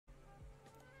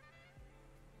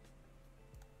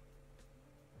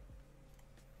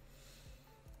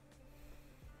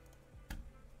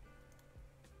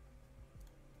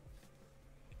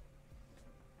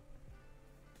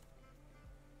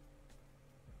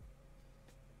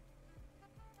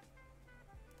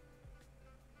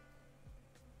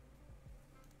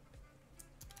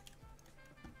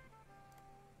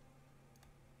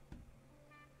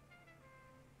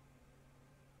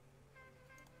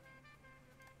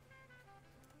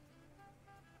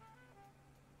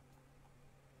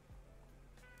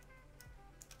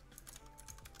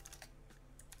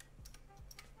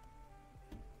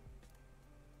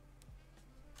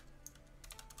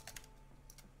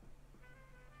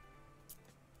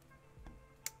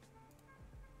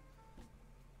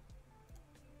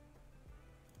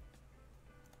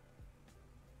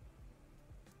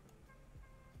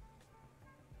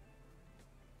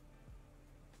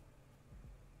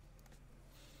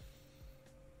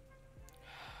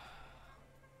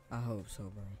hope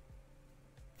so, bro.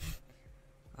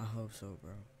 I hope so,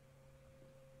 bro.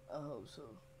 I hope so.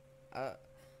 I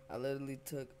literally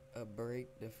took a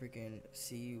break to freaking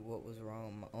see what was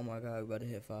wrong. Oh my god, we about to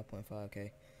hit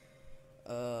 5.5K.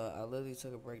 I literally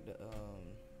took a break to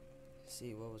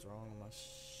see what was wrong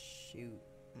with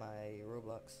my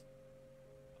Roblox.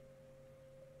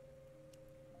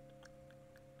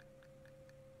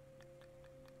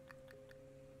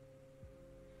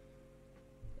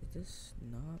 Is this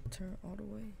knob turn all the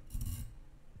way?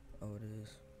 Oh, it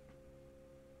is.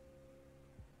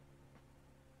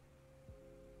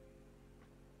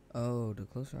 Oh, the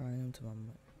closer I am to my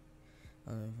mic,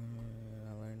 I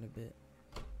learned a bit.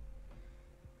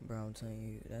 Bro, I'm telling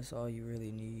you, that's all you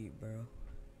really need, bro.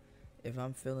 If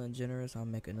I'm feeling generous, I'll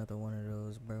make another one of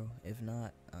those, bro. If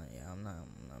not, yeah, I'm not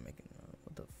making another.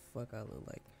 What the fuck I look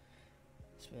like?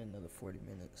 Spend another 40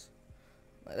 minutes.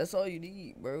 Like, that's all you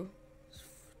need, bro.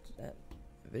 That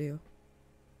video.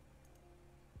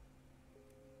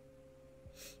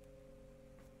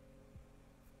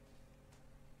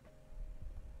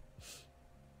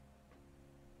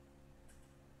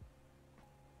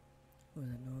 What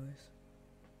was that noise?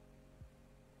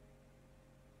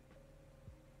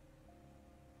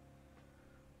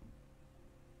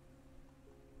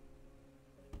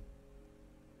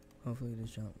 Hopefully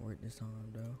this jump worked this time,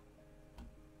 though.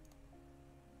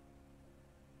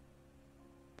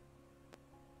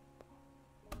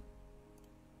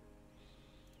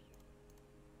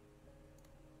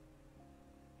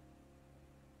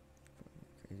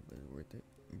 Crazy, but it's worth it.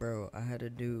 Bro,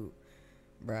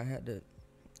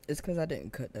 it's cause I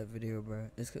didn't cut that video, bro.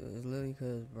 It's literally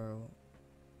cause, bro,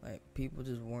 like, people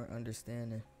just weren't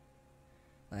understanding.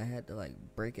 I had to, like,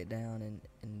 break it down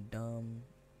in dumb,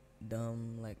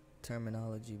 like,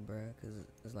 terminology, bro, cause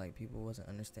it's like people wasn't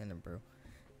understanding, bro.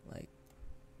 Like,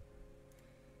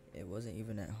 it wasn't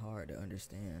even that hard to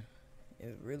understand.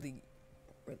 It really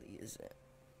isn't.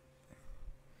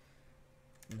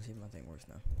 Let me see if my thing works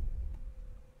now.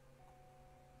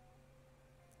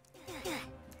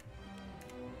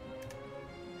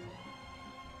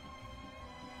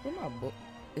 Where my boy?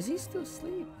 Is he still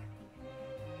asleep?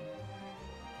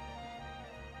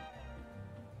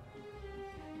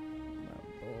 My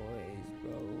boys,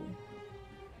 bro.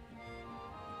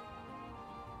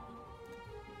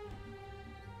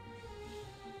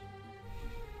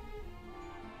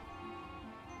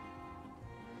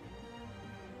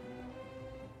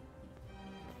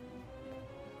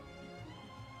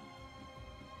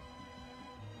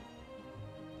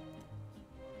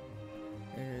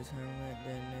 There's Hermit,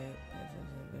 then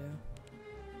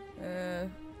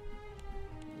video.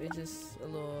 They just a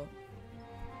little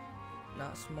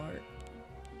not smart,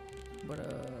 but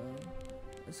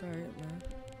it's alright, man.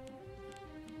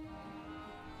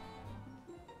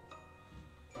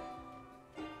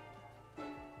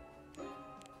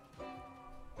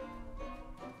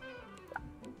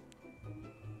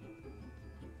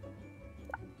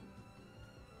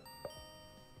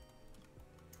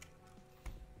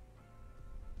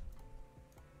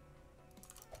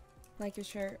 Like your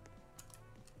shirt.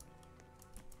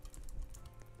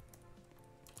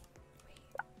 Wait.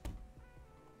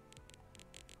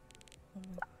 Oh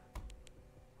my god.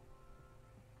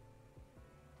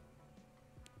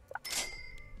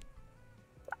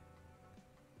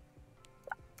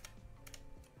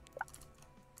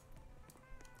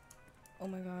 Oh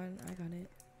my god, I got it.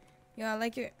 Yeah, I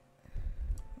like your.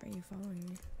 Why are you following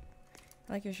me?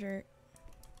 I like your shirt.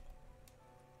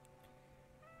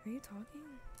 Are you talking?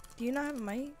 Do you not have a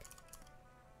mic?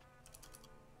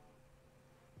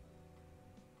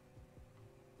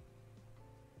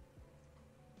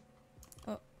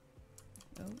 Oh.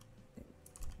 Oh.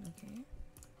 Okay.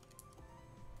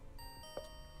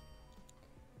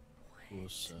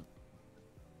 What's up?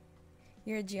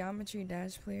 You're a Geometry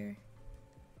Dash player?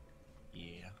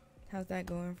 Yeah. How's that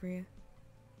going for you?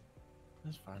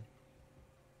 That's fine.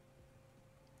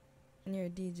 And you're a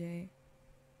DJ?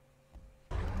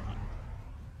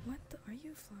 What the? Are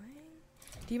you flying?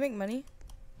 Do you make money?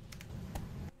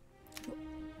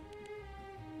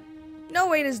 No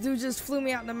way, this dude just flew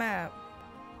me out the map.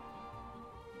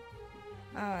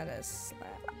 Ah, that's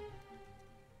slap.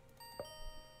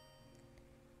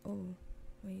 Oh,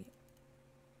 wait.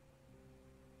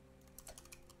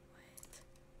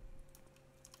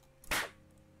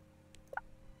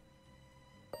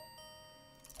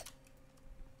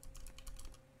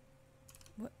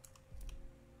 What?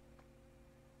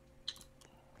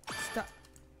 Stop.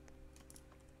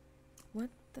 What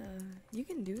the? You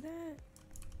can do that?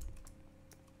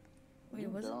 Wait, You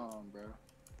was dumb, bro.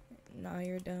 Nah,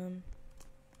 you're dumb.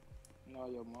 No,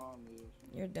 your mom is.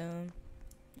 You're dumb.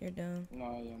 You're dumb.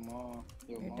 No, your mom.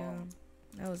 Your You're mom. dumb.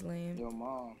 That was lame. Your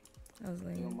mom. That was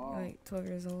lame. Your You're mom. like 12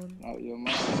 years old. No, your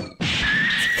mom.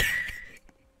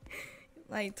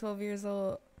 Like 12 years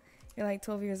old. You're like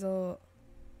 12 years old.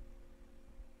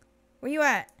 Where you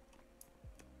at?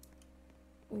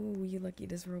 Ooh, you lucky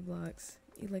this Roblox.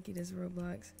 You lucky this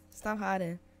Roblox. Stop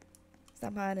hiding.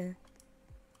 Stop hiding.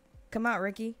 Come out,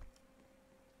 Ricky.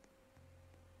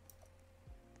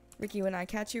 Ricky, when I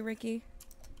catch you, Ricky.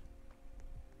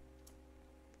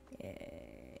 Yeah.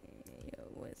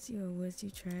 Yo, what's you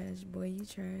trash, boy? You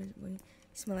trash, boy. You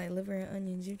smell like liver and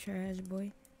onions. You trash,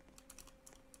 boy.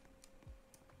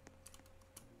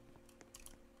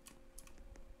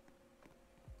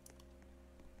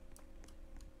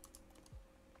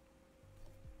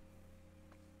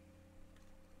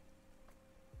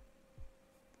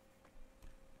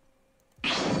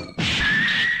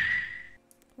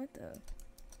 What the?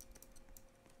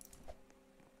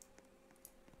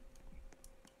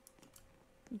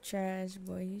 You trash,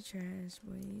 boy. You trash,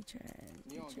 boy. You trash.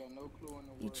 You don't got no clue in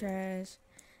the world. You trash.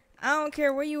 I don't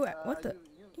care where you at. What the?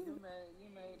 You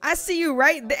made I see you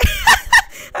right there.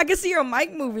 I can see your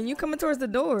mic moving. You coming towards the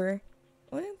door.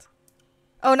 What?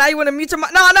 Oh, now you want to mute your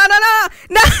mic? No. No,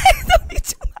 don't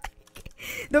mute your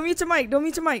mic. Don't mute your mic. Don't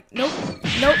mute your mic. Nope.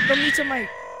 Don't mute your mic.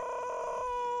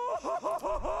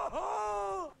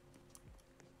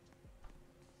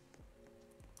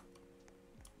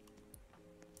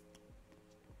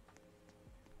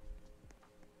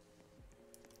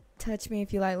 Touch me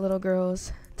if you like little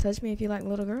girls. Touch me if you like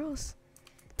little girls.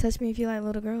 Touch me if you like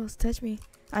little girls. Touch me.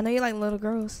 I know you like little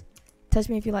girls. Touch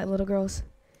me if you like little girls.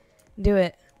 Do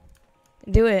it.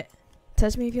 Do it.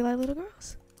 Touch me if you like little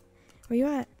girls. Where you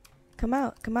at? Come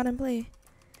out. Come out and play.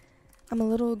 I'm a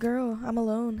little girl. I'm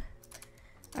alone.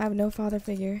 I have no father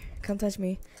figure. Come touch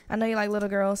me. I know you like little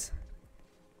girls.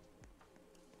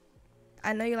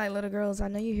 I know you like little girls. I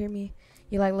know you hear me.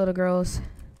 You like little girls.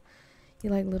 You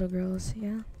like little girls.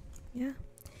 Yeah. Yeah.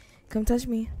 Come touch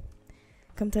me.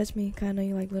 Come touch me. 'Cause I know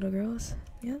you like little girls.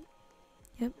 Yep.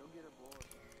 Yep.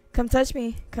 Come touch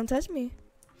me. Come touch me.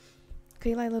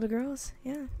 'Cause you like little girls.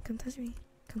 Yeah. Come touch me.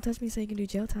 Come touch me so you can do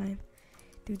jail time.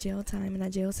 Do jail time in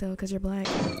that jail cell 'cause you're black.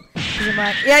 'Cause you're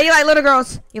black. Yeah, you like little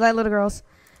girls. You like little girls.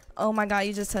 Oh my god,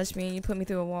 you just touched me and you put me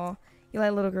through a wall. You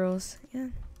like little girls. Yeah.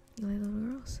 You like little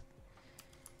girls.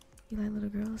 You like little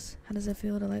girls. How does it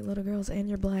feel to like little girls and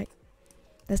you're black?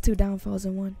 That's 2 downfalls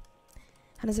in 1.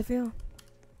 How does it feel?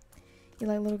 You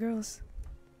like little girls.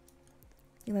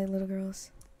 You like little girls.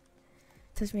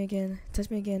 Touch me again. Touch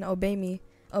me again. Obey me.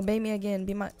 Obey me again.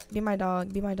 Be my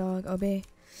dog. Be my dog. Obey.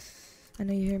 I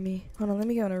know you hear me. Hold on, let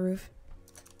me go on the roof.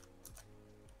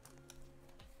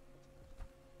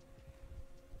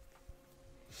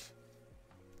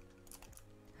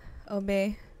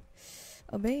 Obey.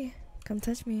 Obey. Come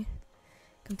touch me.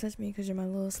 Come touch me because you're my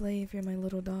little slave. You're my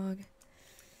little dog.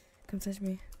 Come touch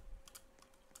me.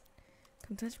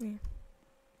 Come touch me.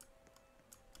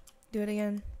 Do it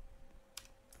again.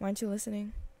 Why aren't you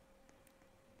listening?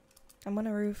 I'm on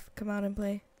a roof. Come out and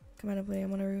play. Come out and play.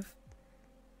 I'm on a roof.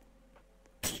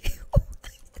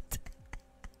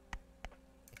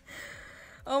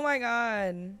 Oh my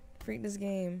god. Freak this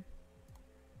game.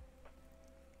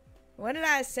 What did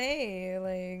I say?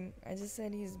 Like, I just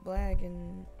said he's black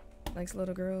and likes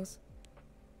little girls.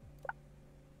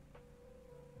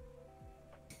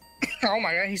 Oh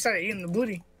my god, he started eating the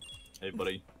booty. Hey,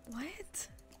 buddy. What?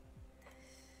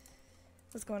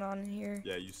 What's going on in here?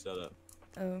 Yeah, you set up.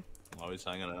 Oh. I'm always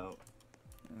hanging out.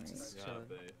 Nice. Yeah,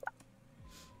 babe.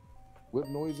 Whip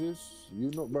noises, you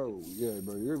know, bro. Yeah,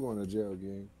 bro, you're going to jail,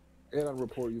 gang. And I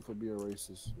report you for being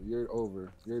racist. You're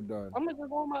over. You're done. I'm gonna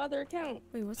go on my other account.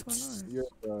 Wait, what's going on? You're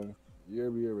done.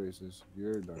 You're being racist.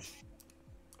 You're done.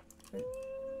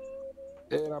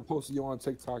 And I posted you on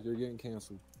TikTok. You're getting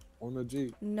canceled. On the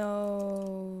G.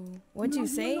 No. What'd you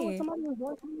say?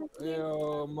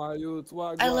 Yo, my youth,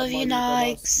 I love you,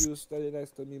 Nikes. You stay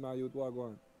next to me, my youth. What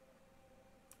going?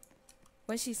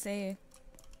 What'd she say?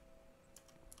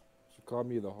 She called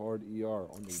me the hard ER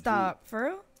on the Stop. For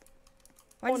real?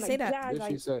 Why'd you say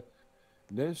that?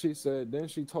 Then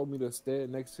she told me to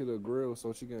stand next to the grill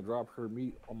so she can drop her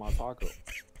meat on my taco.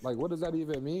 Like, what does that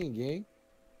even mean, gang?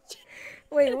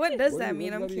 Wait, what does that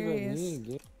mean? I'm even curious. mean,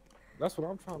 gang? That's what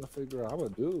I'm trying to figure out. I'm a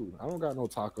dude. I don't got no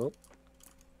taco.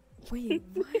 Wait,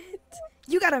 what?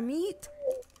 You got a meat?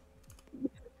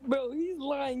 Bro, he's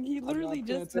lying. He literally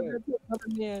just said that to another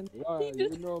man. Why?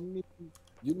 You know me.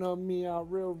 You know me. I'm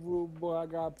real rude boy. I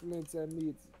got plenty of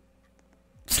meat.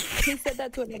 He said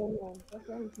that to another man. That's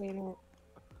why he's saying that.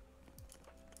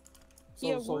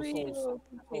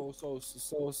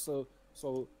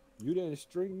 You didn't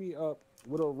string me up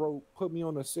with a rope, put me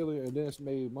on the ceiling, and then it's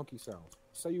made monkey sounds.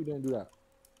 Say you didn't do that.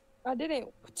 I didn't.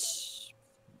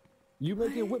 You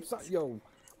making whip sound, yo.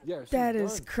 Yeah, she's That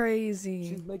is done. crazy.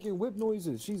 She's making whip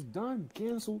noises. She's done.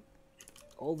 Cancel.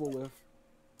 Over with.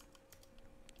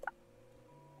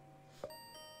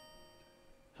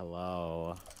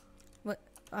 Hello. What?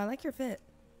 I like your fit.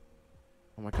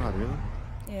 Oh my god, really?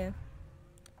 Yeah.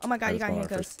 Oh my god, you Let's got go on our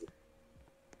handcuffs. first-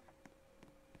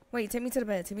 Wait, take me to the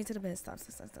bed. Take me to the bed. Stop.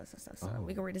 Oh.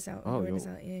 We can work this out. Oh, We can work you- this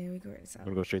out. Yeah, we can work this You out.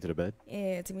 wanna go straight to the bed?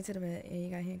 Yeah, take me to the bed. Yeah, you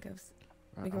got handcuffs.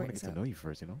 I We can wanna work get this to out. know you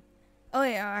first, you know? Oh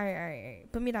yeah,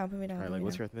 alright. Put me down. Put me down. Alright, put like, me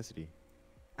what's down. your ethnicity?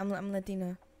 I'm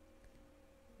Latina.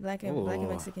 Black and Ooh.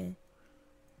 Mexican.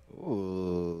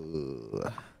 Ooh.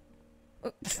 Oh.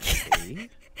 Okay.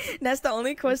 That's the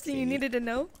only question you Okay. needed to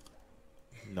know?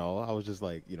 No, I was just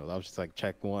like, I was just like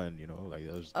check one, like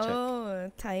that was just check.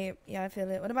 Oh, type. Yeah, I feel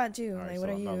it. What about you? Alright, Like, so what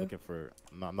are I'm you? not looking for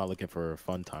I'm not looking for a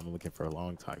fun time. I'm looking for a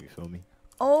long time. You feel me?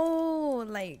 Oh,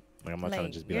 like Like I'm not trying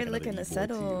to just be you're like another looking to e-boy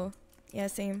settle. Yeah,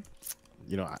 same.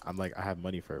 you. I'm like I have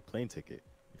money for a plane ticket.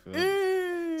 You feel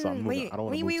me? So I'm moving, I don't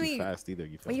want to move too fast either.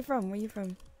 You feel Where me? you from? Where you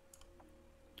from?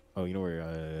 Oh, you know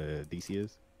where DC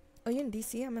is? Oh, you in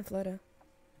DC? I'm in Florida.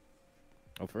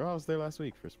 Oh, for real? I was there last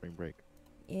week for spring break.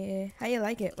 Yeah. How you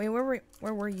like it? Wait, where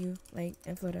were you? Like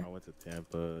in Florida? I went to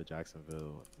Tampa,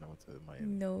 Jacksonville, and I went to Miami.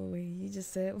 No way. You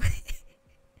just said.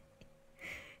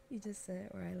 You just said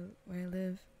where I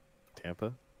live.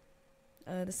 Tampa,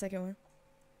 The second one.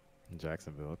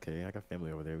 Jacksonville. Okay, I got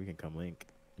family over there. We can come link.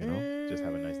 You know, just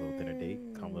have a nice little dinner date,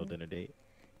 calm little dinner date.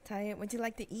 Tired. What'd you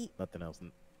like to eat? Nothing else.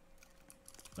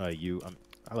 I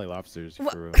like lobsters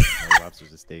What? for real. I like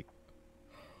lobsters and steak.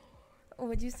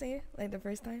 What'd you say? Like the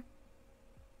first time?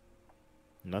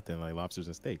 Nothing like lobsters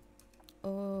and steak.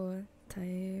 Oh,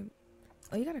 type.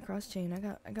 Oh, you got a cross chain.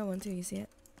 I got one too. You see it?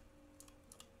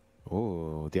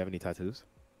 Oh, do you have any tattoos?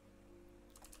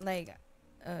 Like,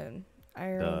 I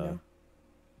already know.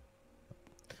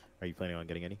 Are you planning on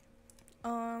getting any?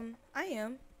 I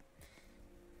am.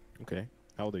 Okay.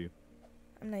 How old are you?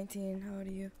 I'm 19. How old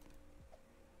are you?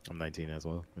 I'm 19 as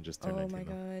well. I just turned Oh 19. my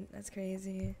though. god, that's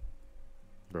crazy.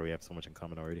 Bro, we have so much in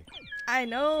common already. I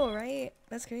know, right?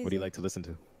 That's crazy. What do you like to listen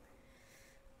to?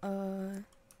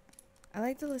 I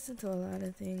like to listen to a lot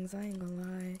of things. I ain't gonna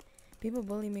lie. People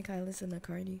bully me 'cause I listen to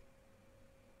Cardi.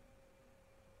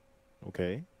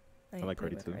 Okay. I like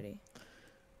Cardi with too.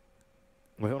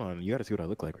 Wait, hold on. You gotta see what I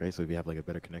look like, right? So if you have like a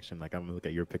better connection, like I'm gonna look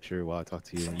at your picture while I talk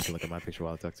to you, and you can look at my picture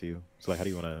while I talk to you. So like, how do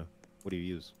you wanna? What do you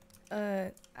use?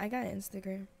 I got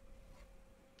Instagram.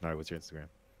 All right, what's your Instagram?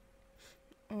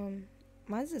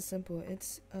 Mine's is simple.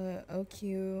 It's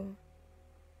OQZZA.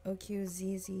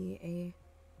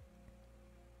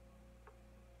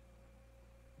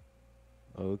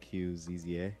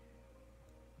 OQZZA.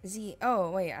 Z.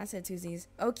 Oh wait, I said two Z's.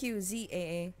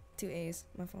 OQZAA. Two A's.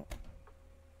 My fault.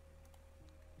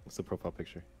 What's the profile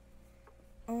picture?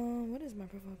 What is my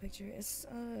profile picture? It's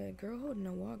a girl holding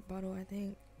a walk bottle, I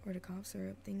think, or the cough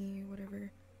syrup thingy, whatever.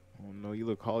 Oh no, you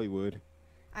look Hollywood.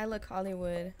 I look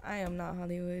Hollywood. I am not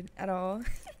Hollywood at all.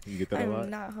 You get that a lot? I'm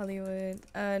not Hollywood.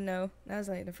 No, that was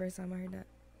like the first time I heard that.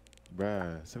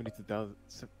 Bruh,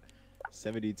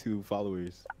 72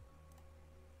 followers.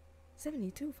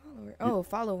 72 followers. You- Oh, No,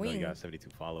 following. you got 72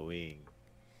 following.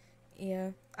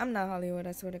 Yeah, I'm not Hollywood.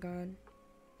 I swear to God.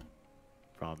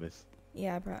 Promise.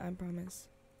 Yeah, I promise.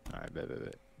 Alright, bet.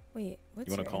 Wait, what's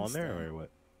You wanna your call in there Insta? or what?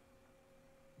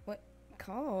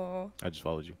 Call? I just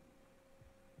followed you.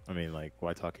 I mean, like,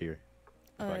 why talk here?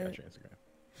 If I got your Instagram.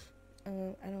 I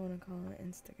don't want to call on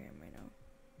Instagram right now.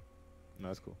 No,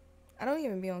 that's cool. I don't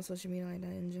even be on social media like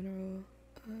that in general.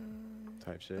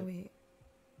 Type shit. Oh wait.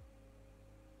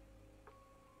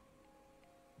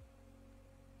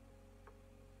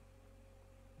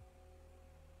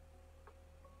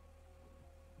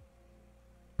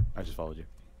 I just followed you.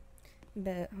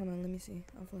 Bet. Hold on. Let me see.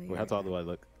 I'll follow you. Wait, how right tall now. do I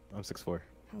look? I'm 6'4".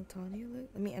 How tall do you look?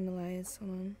 Let me analyze.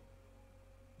 Hold on.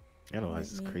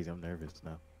 Analyze is me. crazy. I'm nervous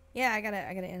now. Yeah, I gotta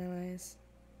analyze.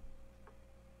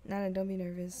 Nada, don't be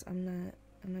nervous. I'm not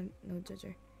no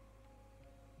judger.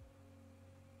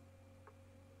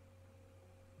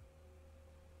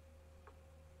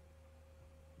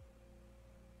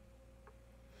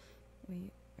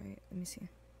 Wait, alright, let me see.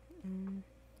 You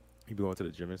be going to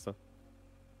the gym and stuff?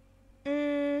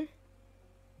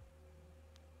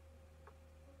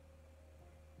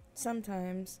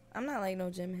 Sometimes. I'm not like no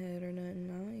gym head or nothing.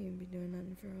 I don't even be doing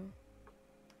nothing for real.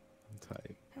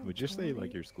 Type. How Would you say tall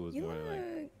like are your school is you more like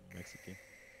look- Mexican?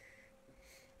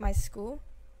 My school?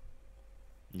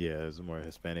 Yeah, is it more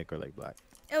Hispanic or like black?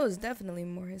 It was definitely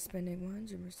more Hispanic,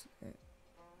 100%.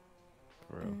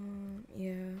 For real.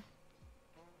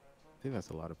 think that's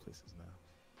a lot of places now.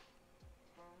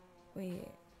 Wait.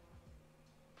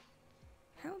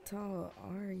 How tall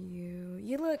are you?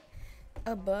 You look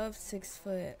above 6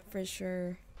 foot for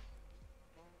sure.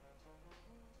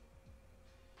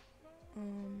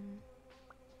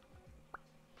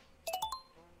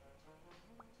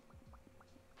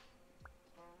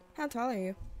 How tall are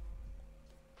you?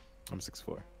 I'm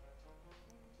 6'4".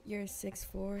 You're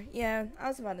 6'4". Yeah, I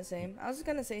was about to say. I was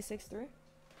gonna say 6'3".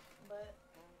 But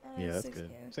Yeah, that's 6, good.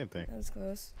 yeah, Same thing. that was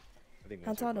close. I think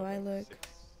How once you're tall do above, I like, look? 6.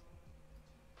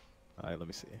 All right, let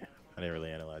me see. I didn't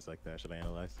really analyze like that. Should I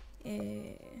analyze? Yeah.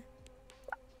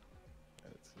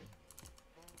 Let's see.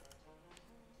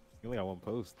 You only got one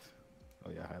post.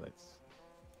 Oh yeah, highlights.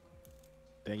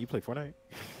 Dang, you play Fortnite?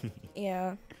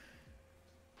 Yeah.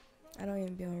 I don't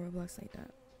even be on Roblox like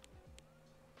that.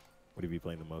 What have you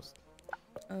playing the most?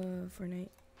 Fortnite.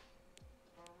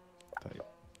 Type.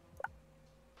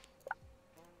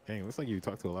 Dang, looks like you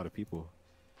talk to a lot of people.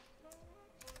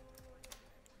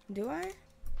 Do I?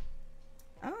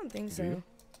 I don't think Do so. you?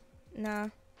 Nah.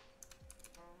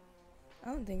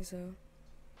 I don't think so.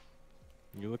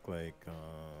 You look like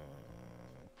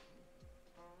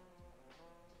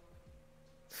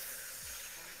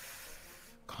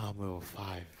calm little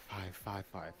 5'5".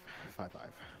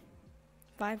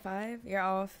 5'5". You're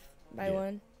off by Yeah.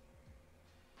 1.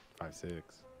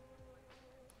 5'6".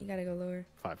 You gotta go lower.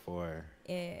 5'4".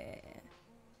 Yeah.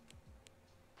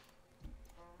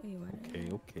 Wait, what?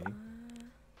 Okay.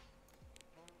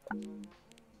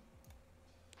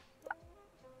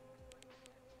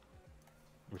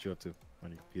 What you up to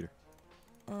on your computer?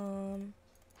 Trying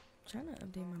to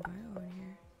update my bio on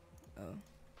here. Oh.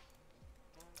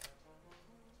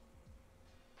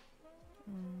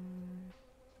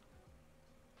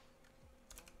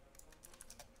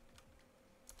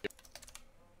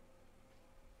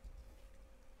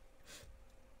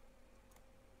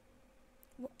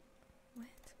 What?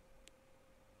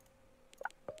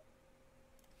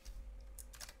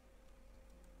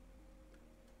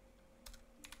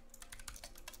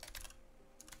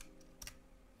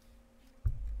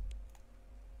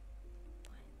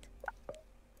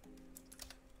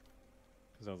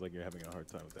 Sounds like you're having a hard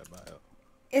time with that bio.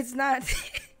 It's not.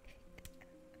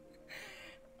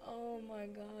 Oh my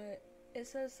god. It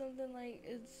says something like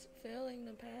it's failing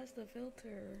to pass the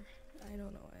filter. I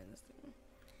don't know why this thing.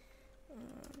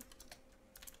 What?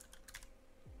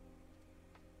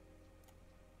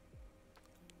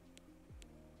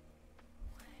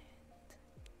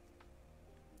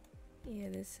 Yeah,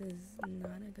 this is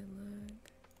not a good look.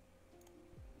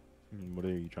 What are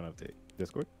you trying to update?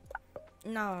 Discord?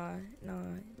 Nah.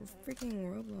 Freaking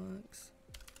Roblox.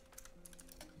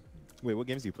 Wait, what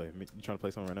games do you play? You trying to play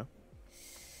something right now?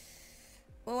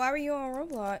 Well, why were you on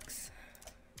Roblox?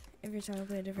 If you're trying to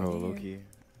play a different game. Low-key.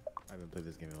 I haven't played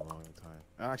this game in a long time.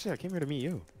 Actually, I came here to meet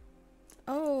you.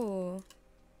 Oh.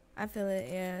 I feel it,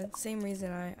 yeah. Same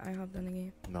reason I hopped on the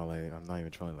game. No, like, I'm not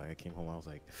even trolling. Like, I came home, I was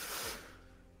like...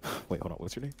 Wait, hold on.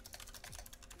 What's your name?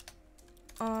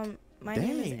 My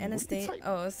name is Dang, what you Anastasia. type?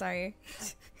 Oh, sorry.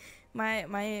 my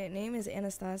name is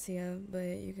Anastasia, but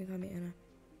you can call me Anna.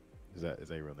 Is that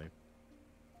your real name?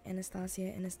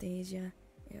 Anastasia.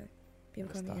 Yeah.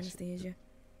 People call me Anastasia. Anastasia.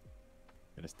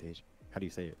 Anastasia. How do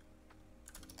you say it?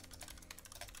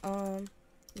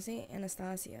 You say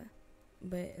Anastasia,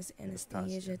 but it's Anastasia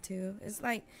Anastasia. too. It's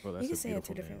like Well, you that's can a say it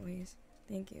two beautiful different name. ways.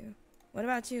 Thank you. What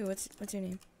about you? What's your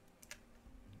name?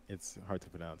 It's hard to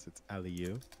pronounce. It's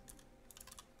Aliyu.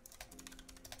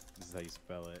 This is how you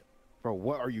spell it. Bro,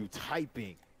 what are you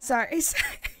typing? Sorry.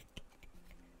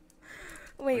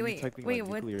 Are you wait. typing, Wait.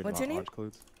 like, nuclear What's your name? launch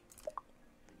codes?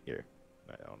 Here.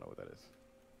 I don't know what that is.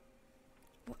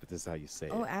 But this is how you say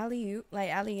Oh, it. Ali,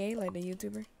 like Ali A, like the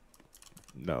YouTuber.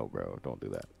 No, bro, don't do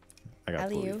that. I got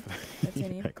Aliyu? bullied. That's your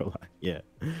name? I ain't gonna lie.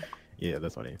 Yeah,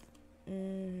 that's my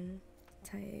name.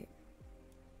 Tight.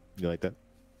 You like that?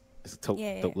 It's a dope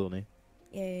Yeah. little name.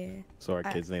 Yeah. So our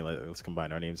kid's name, like, let's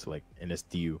combine our names to like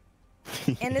NSDU.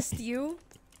 And the stew.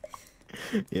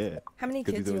 Yeah. How many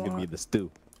Because kids he's you always gonna be want? the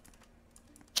stew.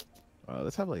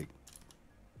 Let's have like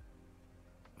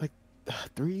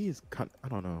 3 is I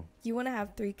don't know. You want to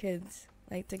have 3 kids,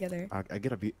 like together. It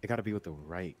gotta be with the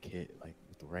right kid, like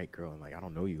with the right girl, and like I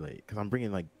don't know you, like, cause I'm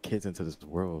bringing like kids into this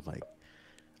world, like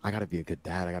I gotta be a good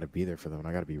dad, I gotta be there for them, and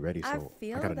I gotta be ready. So I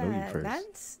feel gotta know you that.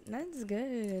 first. That's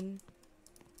good.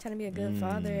 Trying to be a good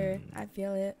father. I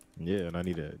feel it. Yeah, and I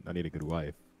need a good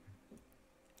wife.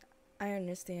 I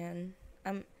understand.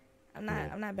 I'm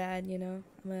not bad, you know.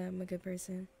 I'm a good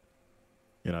person.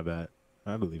 You're not bad.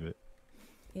 I believe it.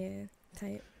 Yeah,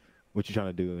 tight. What you trying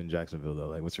to do in Jacksonville though?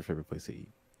 Like, what's your favorite place to eat?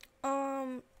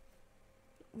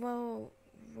 Well,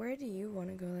 where do you want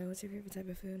to go? Like, what's your favorite type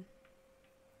of food?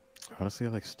 Honestly, I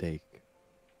like steak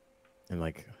and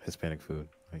like Hispanic food.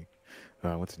 Like,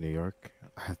 I went to New York.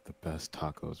 I had the best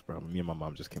tacos, bro. Me and my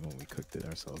mom just came home. We cooked it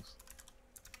ourselves.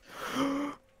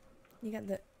 You got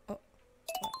the. Oh,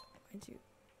 why'd you?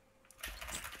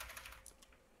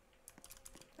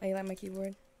 Oh, you like my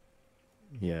keyboard?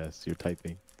 Yes, you're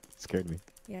typing. It scared me.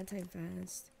 Yeah, I type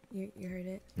fast. You heard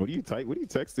it? What do you type? What are you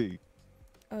texting?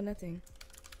 Oh, nothing.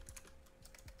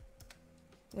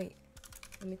 Wait,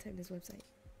 let me type this website.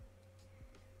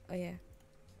 Oh yeah.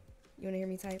 You wanna hear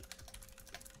me type?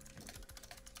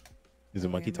 Is it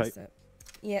Okay, monkey I messed type? up.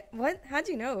 Yeah. What? How'd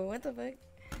you know? What the fuck?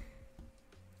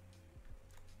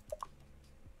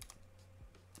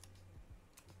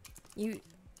 You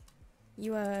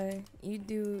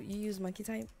use monkey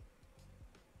type?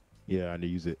 Yeah, I need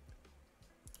to use it.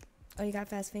 Oh, you got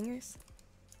fast fingers?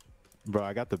 Bro,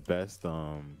 I got the best.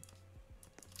 I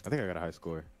think I got a high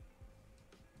score.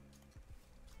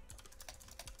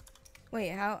 Wait,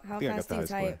 how I think I got fast the do high you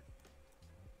score. type?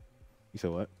 You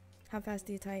said what? How fast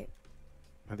do you type?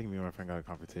 I think me and my friend got a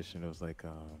competition. It was like,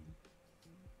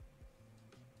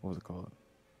 what was it called?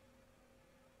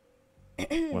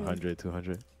 100,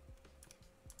 200.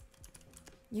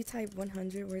 You type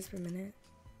 100 words per minute?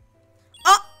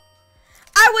 Oh!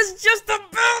 I was just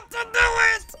about to do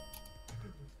it!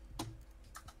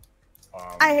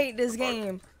 I hate this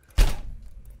game.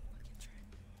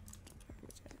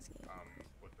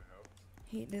 What the hell?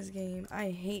 Hate this game.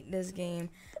 I hate this game.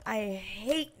 I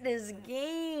hate this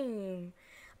game.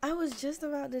 I was just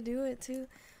about to do it too.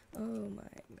 Oh my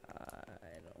god.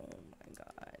 Oh my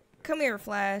god. Come here,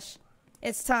 Flash.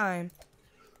 It's time.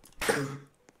 What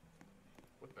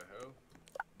the hell?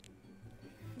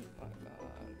 Oh my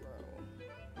god,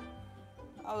 bro.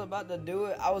 I was about to do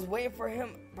it. I was waiting for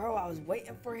him. Bro, I was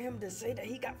waiting for him to say that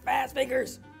he got fast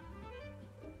fingers.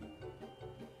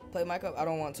 Play mic up? I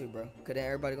don't want to, bro. Cause then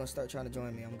everybody gonna start trying to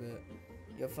join me. I'm good.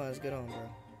 Your fun's good on, bro.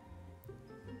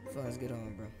 Fun's good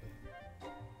on, bro.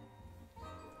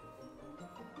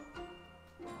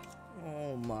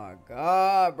 Oh my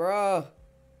god, bro.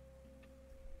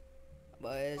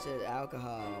 But it's just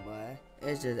alcohol, boy.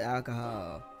 It's just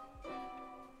alcohol.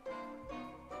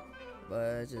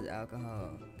 But it's just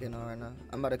alcohol. Getting on right now.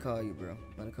 I'm about to call you, bro. I'm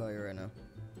about to call you right now.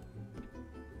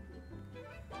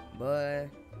 But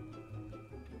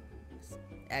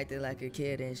acting like a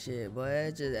kid and shit. But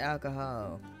it's just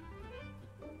alcohol.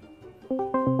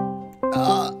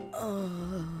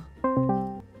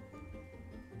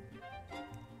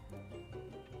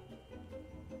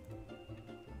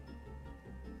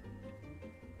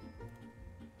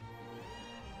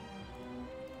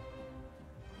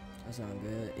 That sound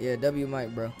good. Yeah, W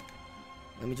mic, bro.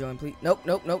 Let me join, please. Nope.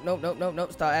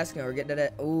 Stop asking or get to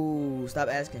that. Ooh, stop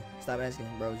asking. Stop asking,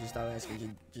 bro. Just stop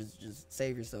asking. Just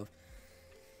save yourself.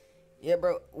 Yeah,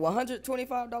 bro.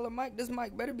 $125 mic. This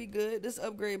mic better be good. This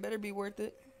upgrade better be worth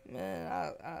it.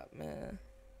 Man, man.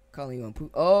 Calling you on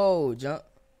poop. Oh, jump.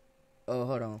 Oh,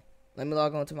 hold on. Let me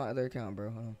log on to my other account, bro.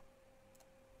 Hold on.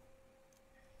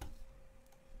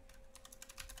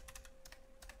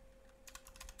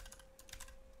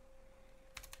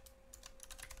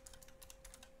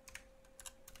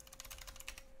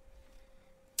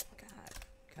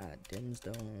 God, dims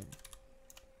don't.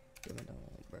 Dim it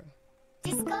don't, bro.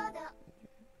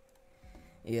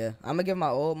 Yeah, I'm gonna give my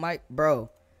old mic, bro.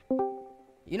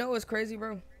 You know what's crazy,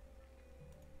 bro?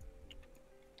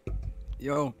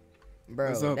 Yo, bro,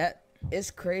 what's up? that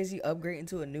it's crazy upgrading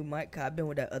to a new mic. Cause I've been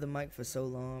with that other mic for so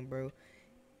long, bro.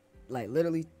 Like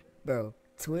literally, bro.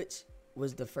 Twitch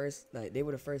was the first, like they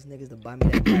were the first niggas to buy me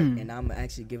that mic, and I'm gonna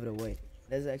actually give it away.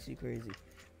 That's actually crazy.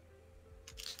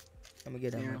 I'm gonna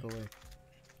get that mic away.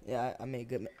 Yeah, I made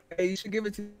good. Hey, you should give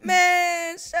it to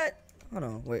man. Shut. Hold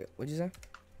on. Wait. What'd you say?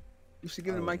 You should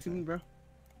give the mic to me, bro.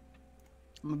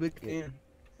 I'm a big fan.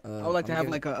 I would I'm like to have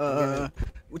giving- like a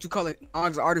what you call it,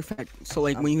 Og's artifact. So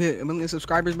like when you hit 1 million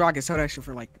subscribers, bro, I can sell that shit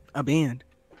for like a band.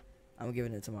 I'm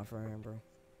giving it to my friend, bro.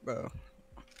 Bro,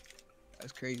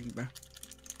 that's crazy, bro.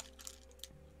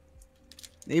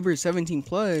 Neighbor 17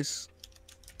 plus.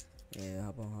 Yeah,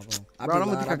 hop on. Bro, I don't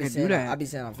think I can do that. I be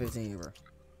saying I'm 15, bro.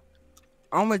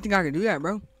 I don't even think I can do that,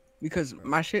 bro. Because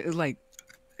my shit is like,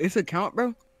 it's account,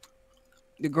 bro.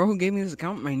 The girl who gave me this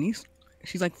account, my niece,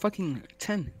 she's like fucking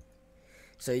 10.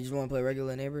 So you just want to play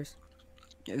regular neighbors?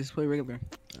 Yeah, just play regular.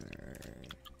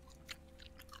 Alright.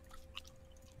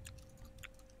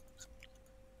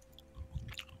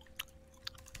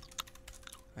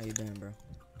 How you been, bro?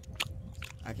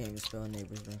 I can't even spell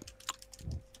neighbors, bro.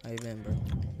 How you been, bro?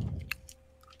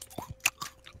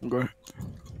 Okay.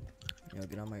 Yo,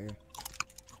 get on my ear.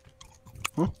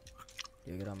 Huh?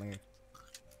 Yo, get out my hair.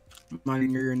 My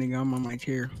ear, nigga. I'm on my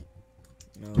chair.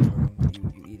 No, bro.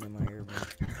 You eating in my ear,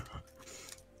 bro.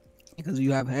 Because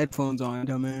you have headphones on,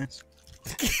 dumbass.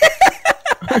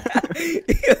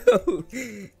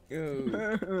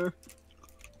 Yo.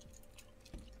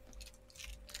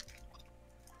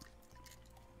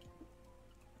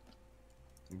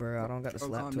 Bro, I don't got the Bro,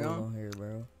 slap calm tool down. on here,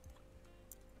 bro.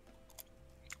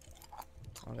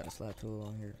 I don't got the slap tool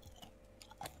on here.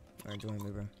 Alright, join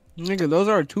me, bro. Nigga, those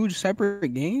are two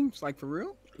separate games? Like, for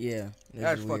real? Yeah, this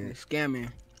That's is fucking weird. scamming.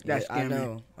 That's Yeah,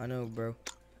 scamming. I know, bro.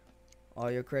 All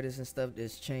your credits and stuff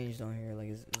is changed on here. Like,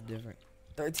 it's different.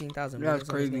 13,000 That's minutes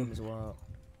on this crazy. game is wild.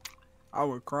 I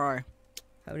would cry.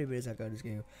 How many minutes I got in this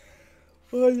game?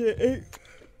 8.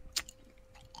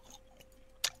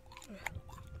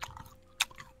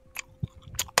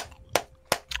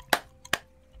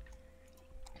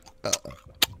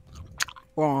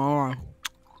 Hold on.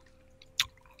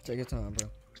 Take your time, bro.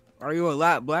 Are you a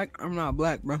lot black? I'm not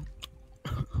black, bro.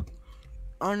 I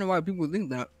don't know why people think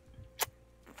that.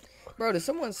 Bro, did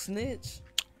someone snitch?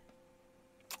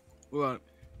 What?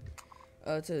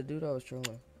 To the dude I was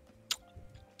trolling.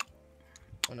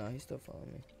 Oh no, he's still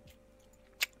following me.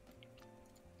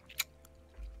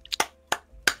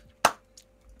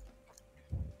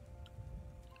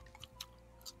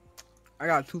 I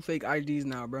got 2 fake IDs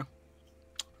now, bro.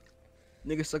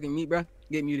 Nigga sucking meat, bro.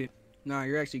 Get muted. Nah,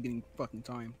 you're actually getting fucking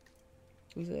time.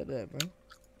 Who said that, bro?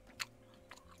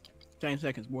 10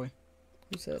 seconds, boy.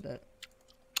 Who said that?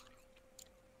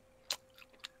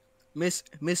 Miss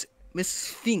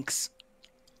Sphinx.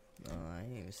 No, I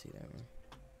didn't even see that, bro.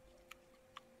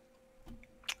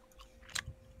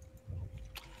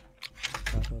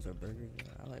 Tacos or burgers?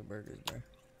 I like burgers, bro.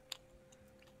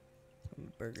 I'm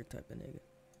a burger type of nigga.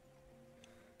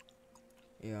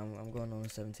 Yeah, I'm going on a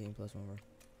 17 plus 1, bro.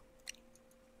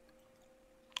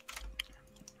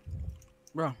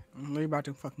 Bro, I'm literally about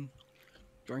to fucking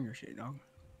join your shit, dog.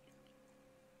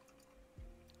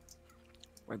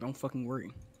 Like, don't fucking worry.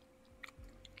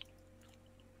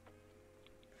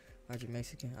 Aren't you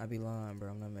Mexican? I be lying, bro.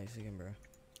 I'm not Mexican, bro.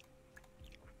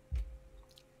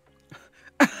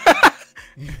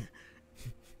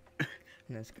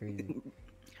 That's crazy.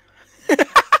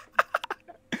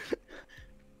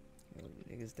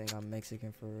 Niggas think I'm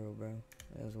Mexican for real, bro.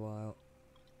 That's wild.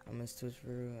 I miss Twitch for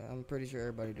real. I'm pretty sure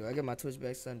everybody do. I get my Twitch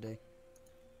back Sunday.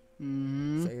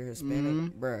 Mm-hmm. So you're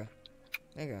Hispanic? Bruh.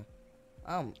 Nigga.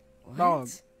 What? Dog.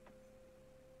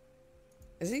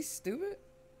 Is he stupid?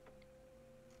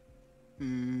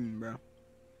 Bro.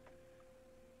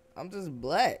 I'm just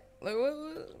black. Like what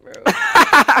bro?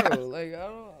 Bro, like I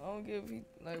don't give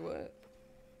like what?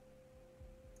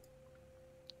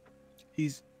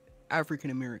 He's African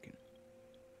American.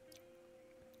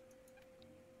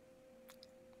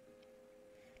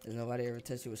 Does nobody ever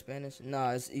test you with Spanish?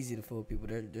 Nah, it's easy to fool people.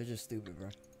 They're just stupid, bro.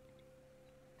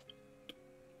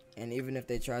 And even if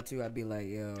they try to, I'm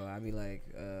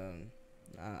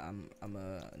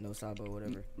a no sabo or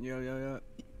whatever. Yeah.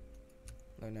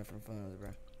 Learn that from Funds, bro.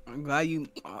 I'm glad you.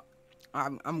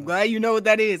 I'm glad you know what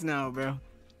that is now, bro.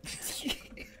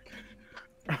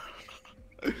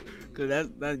 Cause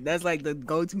that's like the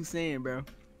go-to saying, bro.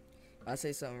 I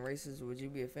say something racist, would you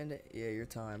be offended? Yeah, you're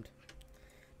timed.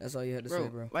 That's all you had to Bro, say,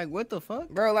 bro. like what the fuck?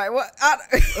 Bro, like what?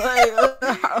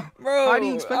 Bro, How do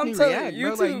you expect me to react,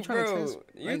 bro? YouTube, Like, you trying to bro, test-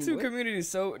 like, YouTube what? community is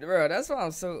so, bro. That's why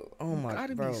I'm so. Oh my,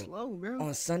 Gotta bro. be slow, bro.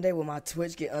 On Sunday when my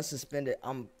Twitch get unsuspended,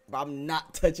 I'm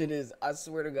not touching this. I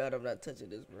swear to God, I'm not touching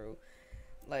this, bro.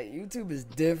 Like YouTube is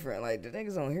different. Like the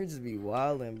niggas on here just be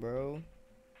wilding, bro.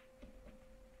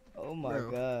 Oh my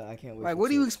Bro. God, I can't wait. Like, for what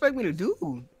do you Twitch. expect me to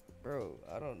do? Bro?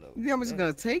 I don't know. You think I'm just They-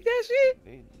 gonna take that shit?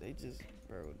 They just,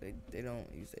 bro. They don't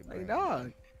use their brain. Like,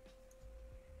 dog.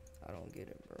 I don't get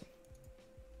it, bro.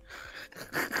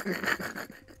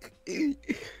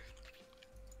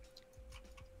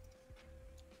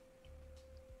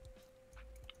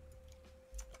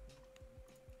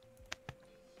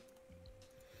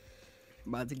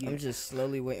 About to I'm get, just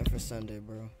slowly waiting for Sunday,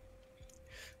 bro.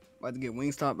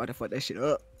 Wingstop. About to fuck that shit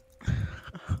up.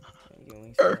 I'm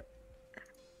getting Wingstop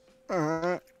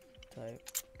type.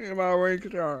 Get my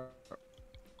Wingstop.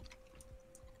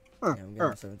 Yeah, I'm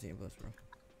getting 17 plus, bro.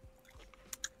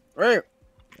 Right.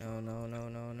 No.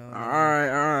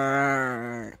 Alright.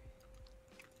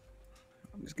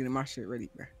 I'm just getting my shit ready,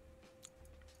 bro.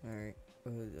 All right.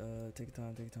 Take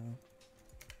your time.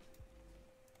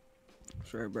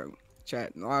 Sure, bro.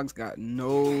 Chat, Logs got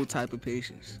no type of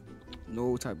patience.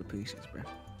 No type of patience, bro.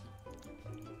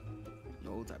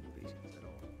 No type of patience at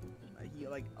all. Like, he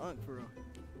like Unc for real.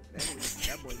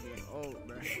 That boy getting old,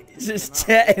 bro. Just Not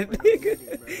chatting, old, but nigga.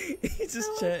 midget, bro. He's just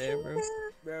chatting, bro.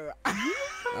 Bro,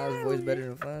 Our voice better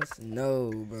than Fonz? No,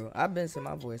 bro. I've been saying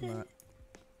my voice not.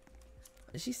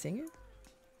 Is she singing?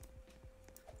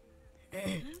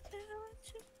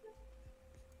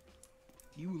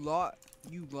 you lot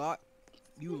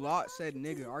said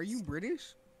nigga. Are you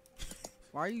British?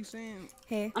 Why are you saying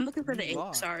Hey. I'm looking for the You egg.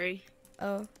 lost. Sorry.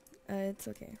 Oh, it's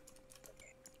okay.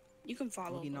 You can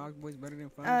follow. Boogie them. Nog boys better than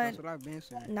Fonz? That's what I've been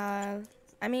saying. Nah.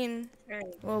 I mean, Alright.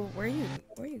 well, where are you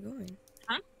going?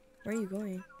 Huh? Where are you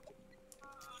going?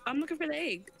 I'm looking for the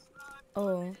egg.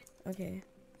 Oh, okay.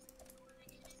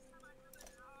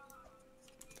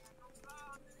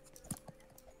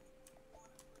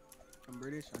 I'm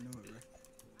British. I know it, bro.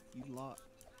 You lot.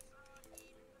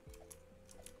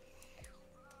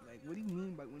 Like, what do you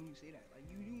mean by when you say that? Like,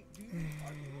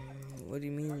 What do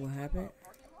you mean? What happened?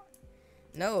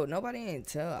 No, nobody ain't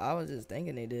tell. I was just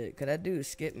thinking they did. Cause that dude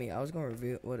skipped me. I was gonna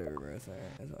reveal whatever, bro. It's alright.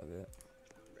 It's all good.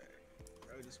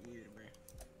 Bro, just weird, bro.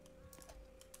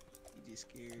 You just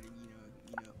scared and you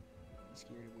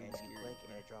scared away. And you blink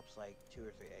and it drops like 2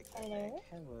 or 3 eggs. I Hello? think.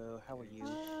 Hello, how are you?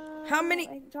 How many-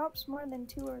 It drops more than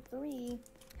 2 or 3.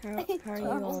 How are you Drops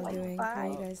all like doing? How are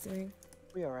you 5. guys doing?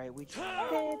 We alright, we Good,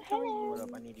 how are you? What up?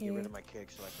 I need to get rid of my kick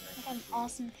so I I can got an actually.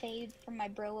 awesome fade from my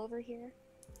bro over here.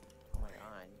 Oh my god.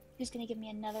 Who's gonna give me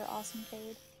another awesome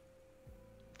fade?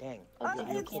 Dang. Oh, I good,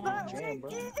 need you to clean can't. that jam, bro.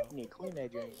 I need to clean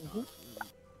that jam. You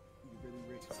really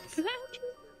rich.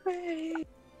 Really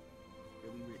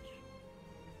rich.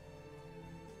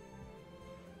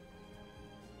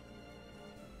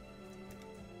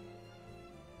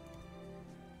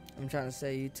 I'm trying to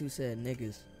say you two said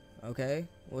niggas. Okay?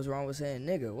 What's wrong with saying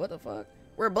nigga? What the fuck?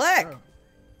 We're black,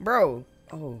 bro.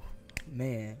 Oh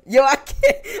man, yo, I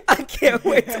can't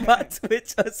wait till my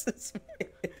Twitch unsuspended.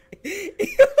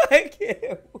 Yo, I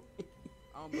can't wait.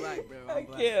 I'm black, bro. I I'm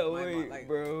black. can't My- wait, like,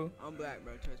 bro. I'm black,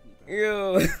 bro. Trust me, bro.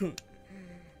 Yo.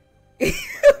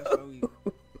 That's why we.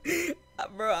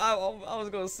 Bro, I was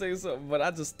gonna say something, but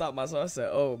I just stopped myself. I said,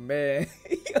 "Oh man,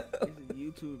 This is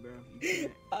YouTube, bro.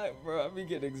 You can't. bro, I be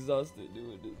getting exhausted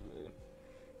doing this, man."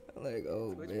 I'm like,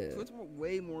 oh Twitch, man, Twitch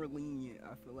way more lenient.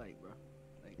 I feel like, bro.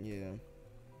 Like, yeah.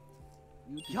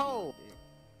 YouTube Yo!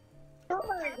 Oh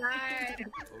my god.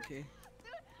 Okay.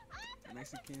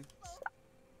 Mexicans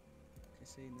can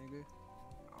say nigga.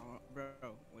 Bro,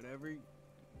 whatever you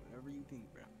think,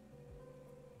 bro.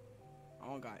 I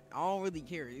don't really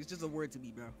care. It's just a word to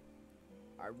me, bro.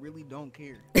 I really don't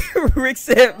care. Rick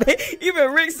said, man.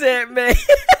 Even Rick said, man.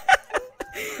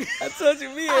 I told you,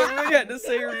 me and Rick had to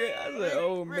say Rick. I said,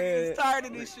 oh Rick man. is tired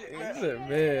of this shit, He bro. said,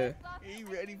 man. He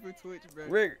ready for Twitch, bro.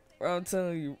 Rick, I'm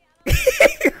telling you.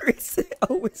 Rick said,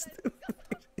 oh, it's stupid.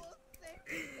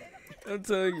 I'm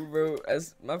telling you, bro.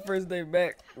 As my first day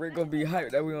back, Rick gonna be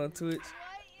hyped that we on Twitch.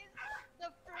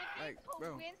 Like,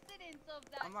 bro,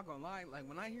 I'm not gonna lie. Like,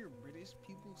 when I hear British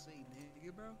people say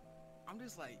nigga, bro, I'm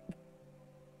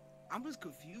just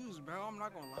confused, bro. I'm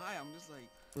not gonna lie. I'm just like,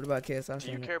 What about KSI?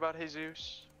 Do you care about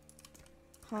Jesus?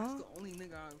 Huh? that's the only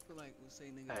nigga I feel like would say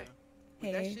nigga, Hey. bro.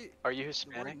 But that Hey. shit, Are you the word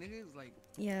Hispanic? nigga is like,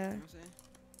 you Yeah. know what I'm saying?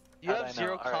 You How'd have I know?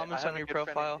 zero Alright, comments I have on a your good friend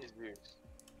named profile. Jesus.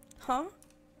 Huh?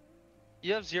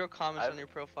 You have zero comments I've- on your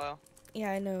profile.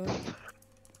 Yeah, I know.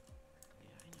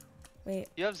 Wait.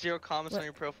 You have zero comments What? on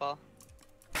your profile.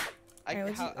 Alright, what'd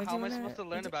you- How what'd am you I wanna- supposed to learn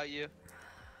what'd you- about you?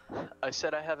 I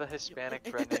said I have a Hispanic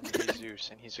friend named Jesus,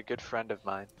 and he's a good friend of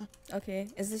mine. Okay.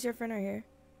 Is this your friend right here?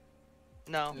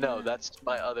 No. No, that's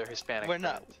my other Hispanic We're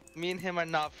friend. not. Me and him are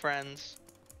not friends.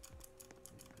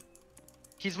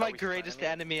 He's my we greatest frenemies?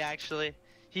 enemy, actually.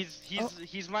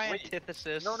 He's my Wait.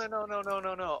 antithesis. No.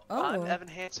 Oh. I'm Evan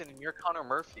Hansen, and you're Connor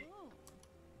Murphy.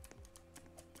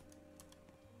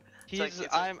 It's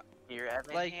like- You're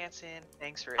Evan like, Hansen.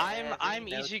 Thanks for I'm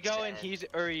every note easygoing. said. He's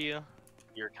Uryu.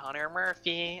 You're Connor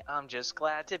Murphy. I'm just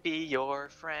glad to be your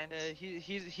friend.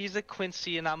 He's a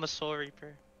Quincy and I'm a Soul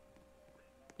Reaper.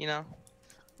 You know.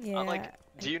 Yeah. I'm like,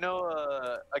 do you know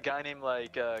a guy named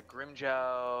like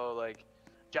Grimjow, like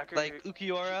Jacker, Like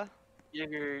Ukiora.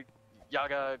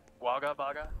 Yaga Waga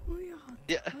Baga? Oh, yeah.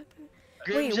 Yeah.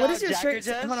 Wait, Grimjaw what is your shirt?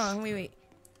 Jackerjess? Hold on, wait.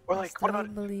 Or I like, what still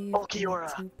about believe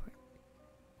Ulquiorra? in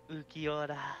two-part-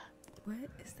 Ukiora. What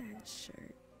is that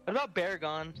shirt? What about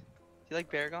Baragon? Do you like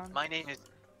Baragon? My name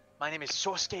is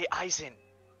Sosuke Aizen.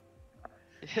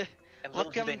 And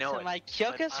little do Welcome they know to it, my but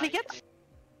Kyoka I Spigot.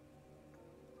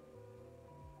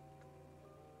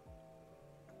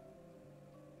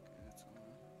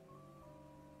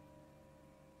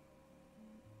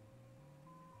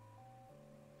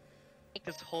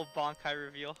 This whole Bonkai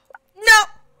reveal. No!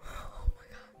 Oh my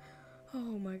god.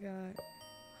 Oh my god.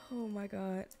 Oh my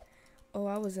god. Oh,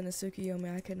 I was in a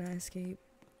Tsukuyomi. I could not escape.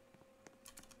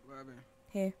 What happened?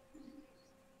 Hey.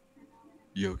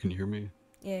 Yo, can you hear me?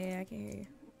 Yeah, I can hear you.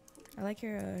 I like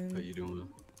your, How you doing?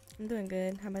 I'm doing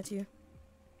good. How about you?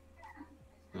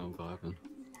 I'm vibing.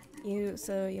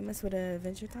 So you mess with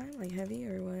Adventure Time? Like heavy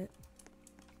or what?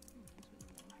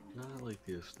 Nah, I like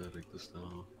the aesthetic, the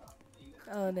style.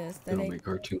 Oh, the They don't aesthetic. make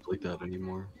cartoons like that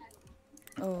anymore.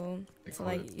 Oh, They so call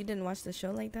like it- you didn't watch the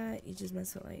show like that? You just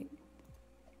mess with like.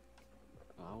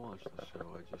 I watched the show,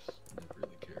 I just never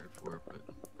really cared for it, but...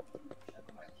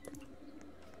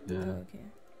 Yeah. Oh, okay.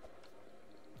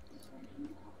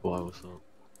 Why, what's up?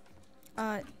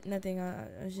 Nothing. I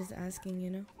was just asking, you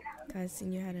know. 'Cause I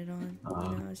seen you had it on. You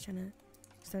know, I was trying to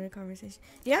start a conversation.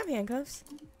 Do you have handcuffs?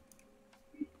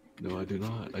 No, I do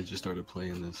not. I just started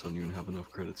playing this. I don't even have enough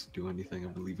credits to do anything.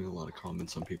 I've been leaving a lot of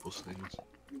comments on people's things.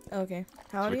 Okay.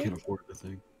 How So old I are you? can't afford the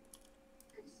thing.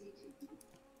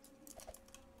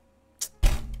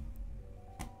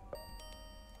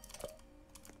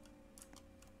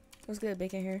 What's good,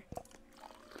 bacon hair?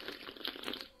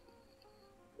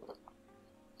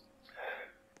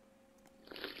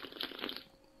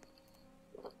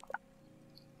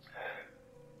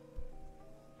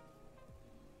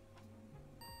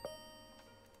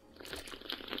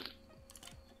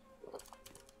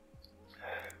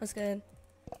 What's good?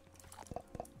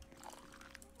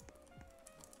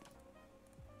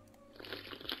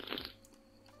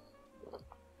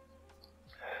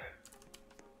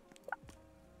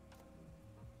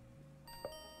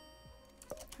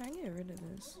 How do I get rid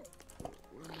of this?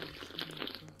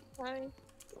 Hi.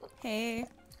 Hey.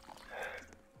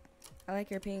 I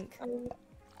like your pink.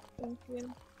 Thank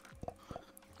you.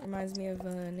 Reminds me of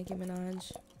Nicki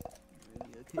Minaj.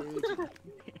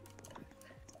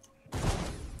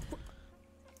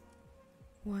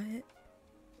 What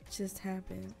just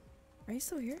happened? Are you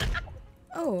still here?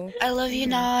 Oh. I love you,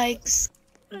 Nikes.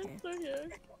 Okay.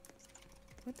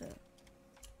 What the?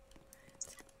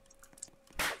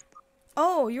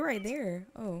 Oh, you're right there.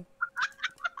 Oh.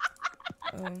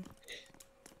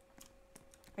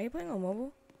 Are you playing on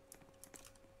mobile?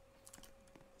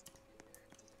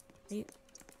 Are you...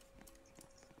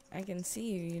 I can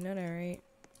see you. You know that, right?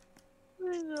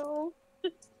 I know.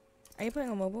 Are you playing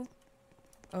on mobile?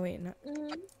 Oh wait, no.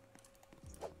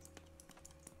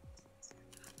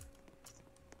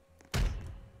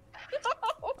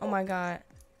 Oh my god.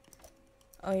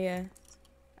 Oh yeah.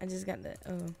 I just got the.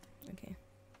 Oh, okay.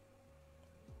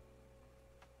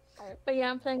 But yeah,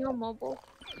 I'm playing on mobile.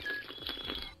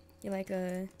 You like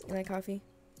coffee?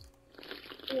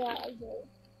 Yeah, I do.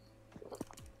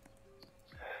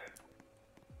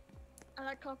 I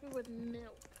like coffee with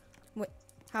milk. What?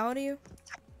 How old are you?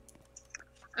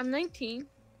 I'm 19.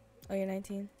 Oh, you're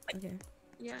 19. Okay.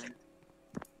 Yeah.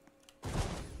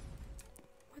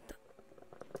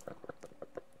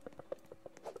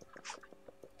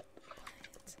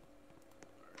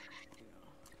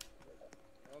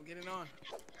 Oh, get it on.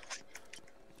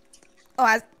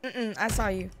 Oh, I saw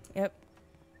you. Yep.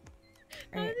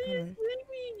 Alright, hold on.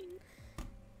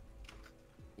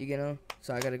 You get on?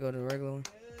 So I gotta go to the regular one.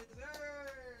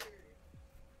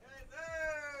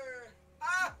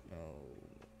 No.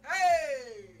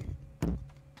 Hey!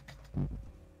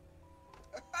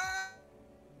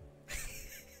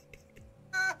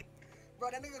 Bro,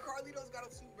 that nigga Carlito's got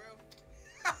a suit, bro.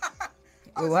 I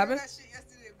Wait, was what hearing happened? that shit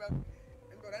yesterday, bro. And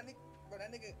bro,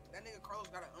 that nigga Carlos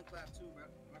got an unclap too, bro.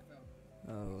 I felt.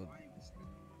 Oh.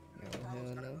 Carlos Hell got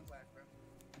an no. unclap,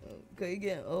 bro. Okay, you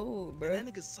getting old, bro. That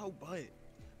nigga's so butt.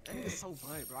 That nigga's so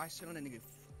butt, bro. I shit on that nigga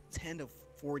 10 to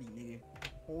 40, nigga.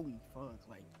 Holy fuck,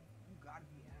 like, you gotta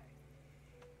be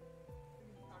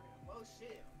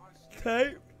bullshit.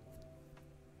 Type.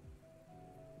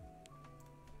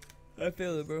 I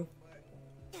feel it, bro.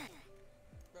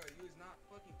 Bro, you is not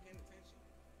fucking paying attention.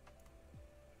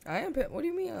 I am paying. What do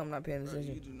you mean I'm not paying Bro,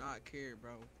 attention? you do not care,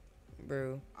 bro.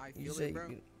 Bro, I you feel said it, bro.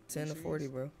 10 to 40,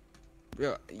 bro.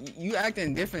 Bro, you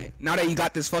acting different now that you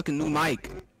got this fucking new mic.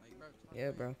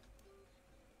 Yeah, bro.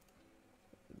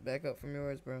 Back up from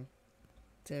yours, bro.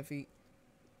 10 feet.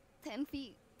 10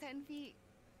 feet. 10 feet.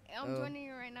 I'm Oh. joining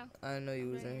you right now. I didn't know you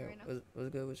I'm was in joining you here. right now. What's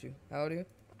good with you? How old are you?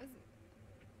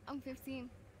 I'm 15.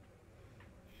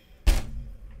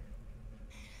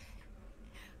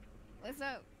 What's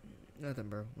up? Nothing,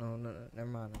 bro. No, never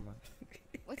mind.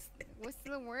 What's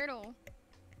the wordle?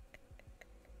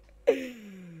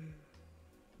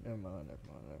 Never mind.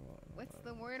 What's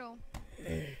the wordle?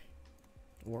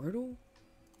 Wordle?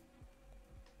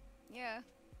 Yeah.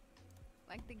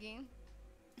 Like the game?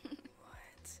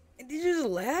 Did you just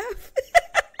laugh?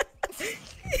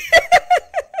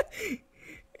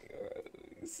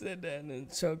 said that and then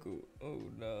chuckled. Oh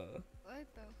no. What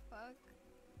the fuck?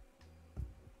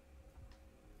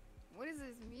 What is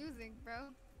this music, bro?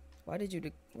 Why did you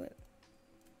do what?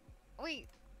 Wait,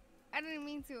 I didn't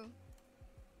mean to.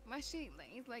 My shit, like,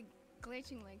 it's like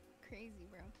glitching like crazy,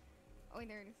 bro. Oh, wait,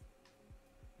 there it is.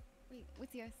 Wait,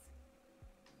 what's yes?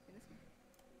 Okay, this one.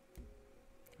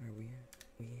 Alright,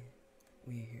 we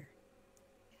in here.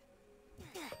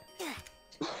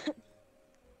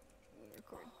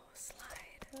 Record. Oh,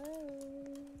 slide.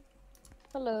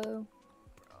 Hello.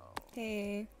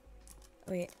 Hey.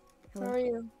 Wait. Hello. How are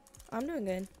you? I'm doing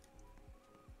good.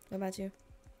 What about you?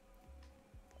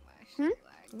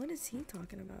 What is he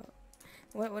talking about?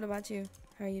 What about you?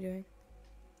 How are you doing?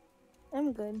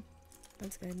 I'm good.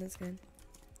 That's good. That's good.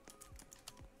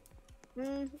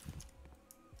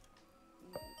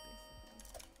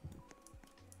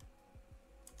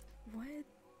 What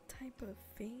type of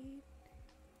fade?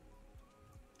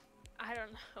 I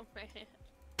don't know, man.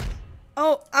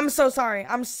 Oh, I'm so sorry.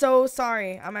 I'm so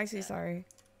sorry. I'm actually sorry.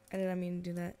 I did not mean to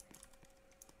do that.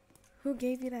 Who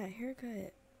gave you that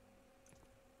haircut?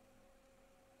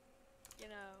 You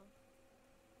know.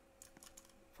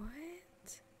 What?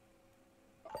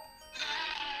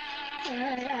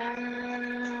 Yeah,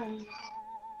 no.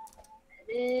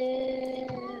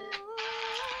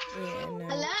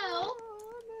 Hello?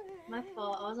 My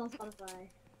fault. I was on Spotify.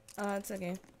 It's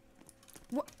okay.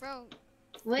 What? Bro.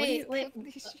 Wait.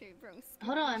 This shit, bro.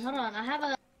 Hold on. I have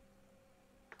a.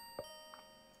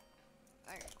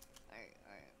 Alright.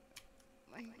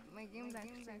 My game's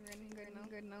actually running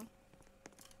good now.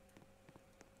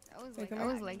 I was Wait, like,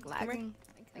 come here. lagging.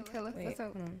 Like, hello, Wait, what's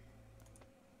up? hold on.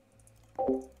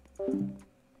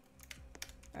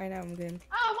 Alright, now I'm good.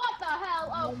 Oh, what the hell?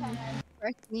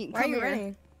 Okay. Why are you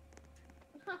running?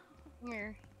 Come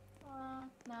here.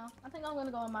 No. I think I'm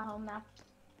gonna go in my home now.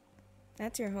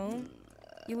 That's your home?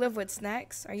 You live with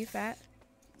snacks? Are you fat?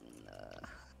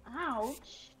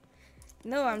 Ouch.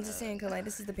 No, I'm just saying, cause like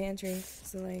this is the pantry,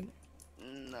 so like.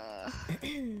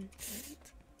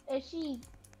 Is she?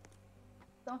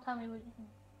 Don't tell me what.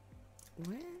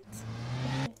 What?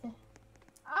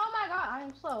 Oh my god, I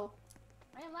am slow.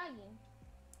 I am lagging.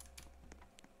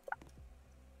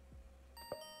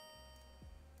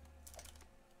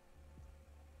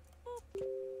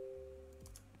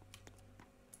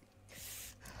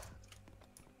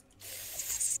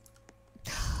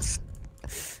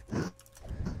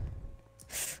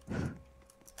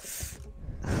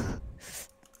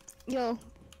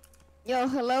 Yo,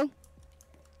 hello?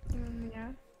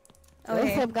 Yeah.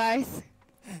 What's up, guys?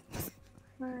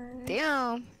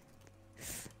 Damn.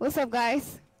 What's up,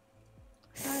 guys?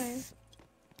 Hi.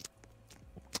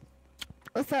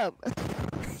 What's up?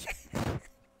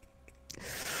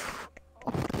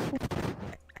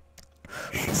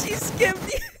 She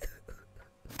skipped you.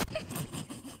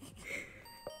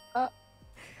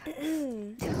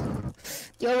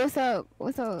 Yo, what's up?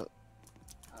 What's up?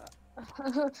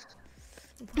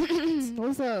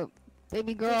 What's up,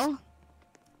 baby girl?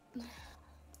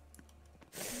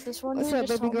 This one What's dude up,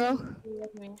 just baby told girl? me he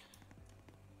loved me.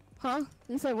 Huh?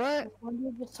 You said what? This one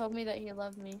dude just told me that he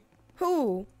loved me.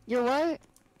 Who? You're what? It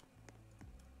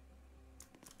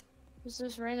was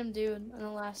this random dude in the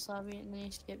last lobby, and then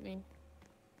he skipped me.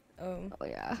 Oh. Oh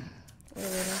yeah.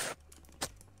 Whatever.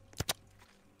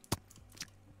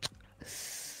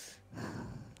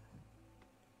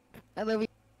 I love you.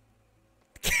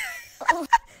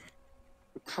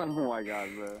 Oh my god,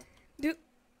 bro. Dude.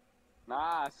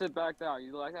 Nah, sit back down.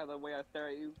 You like that the way I stare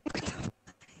at you? You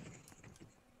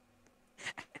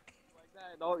like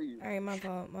that, don't you? Alright, my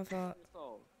fault.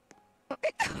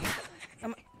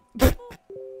 Dude,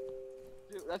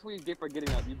 that's what you get for getting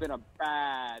up. You've been a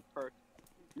bad person.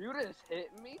 You just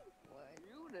hit me? What?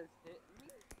 You just hit me?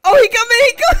 Oh, he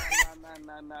coming!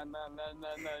 Nah.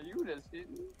 You just hit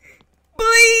me?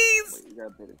 Please! Wait, you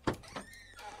gotta hit it.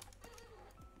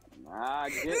 Nah,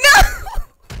 get No!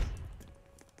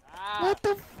 What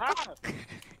the fuck?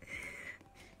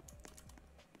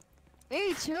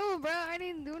 Hey, chill, bro. I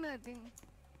didn't do nothing.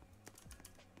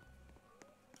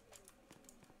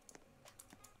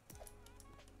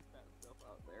 That stuff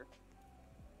out there.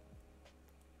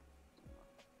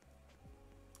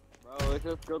 Bro, it's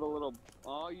just good a little.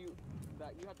 Oh, you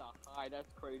have to hide. That's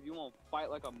crazy. You won't fight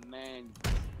like a man,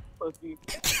 pussy.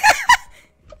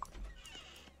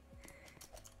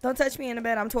 Don't touch me in the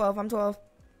bed. I'm 12. I'm 12.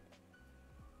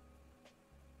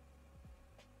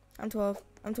 I'm 12.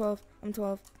 I'm 12. I'm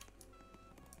 12.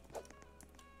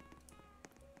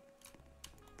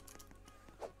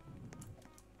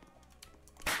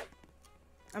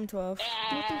 I'm 12.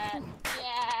 Yeah.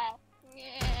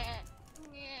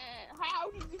 How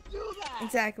did you do that?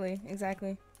 Exactly.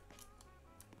 Exactly.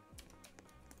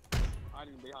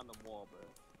 Hiding behind the wall, bro.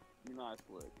 You're not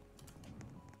slick.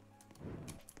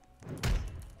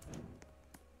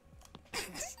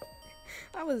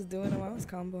 I was doing him. I was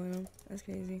comboing him. That's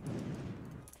crazy.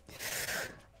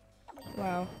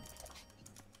 Wow.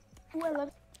 Well,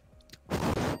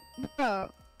 Bro.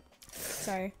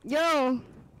 Sorry. Yo.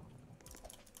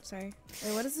 Sorry.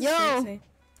 Wait, what does this Yo. shirt say?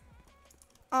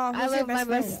 Oh, I who's your love my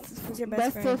best friend? Who's your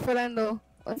best friend? friend?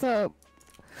 What's up?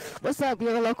 What's up,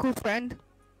 your local friend?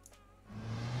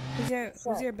 Who's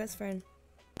your best friend?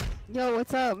 Yo,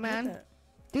 what's up, man? What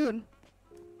Dude.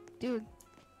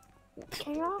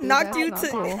 Knocked you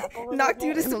that's not to cool. knocked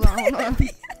you to Hold on, hold on.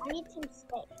 I need some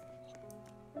steak.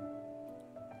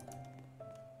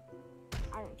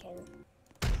 I don't care.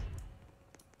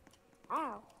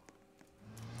 Ow.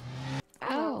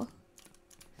 Ow.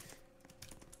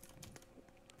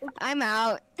 I'm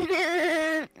out.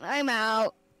 I'm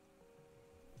out.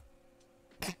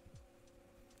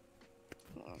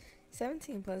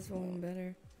 17 plus one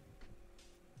better.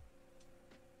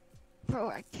 Bro,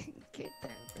 I can't get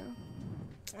that though.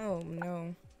 Oh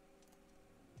no.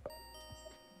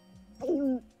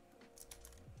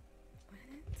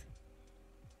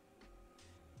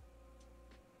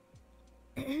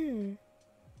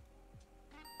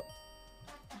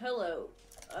 Hello.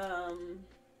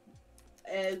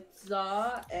 It's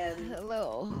Za and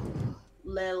hello.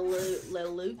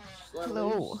 Lelouch.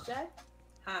 Hello.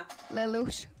 Hi.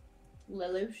 Lelouch.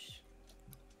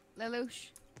 Lelouch.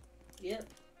 Yep.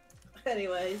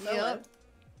 Anyways, Yep.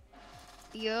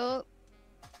 Yup.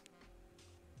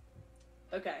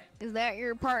 Okay. Is that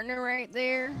your partner right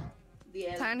there?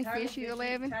 Yeah. Tiny Fishy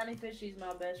 11? Tiny Fishy's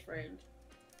my best friend.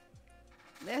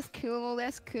 That's cool.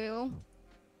 That's cool.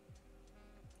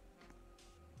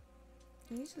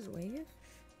 Can you just wave?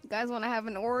 You guys want to have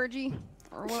an orgy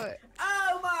or what?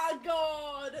 Oh my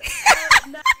god!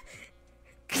 No.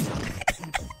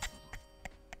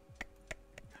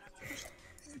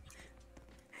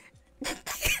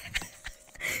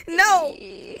 No!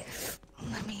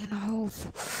 Let me know.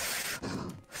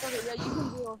 Okay, yeah, you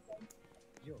can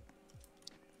do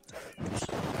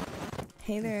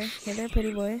Hey there,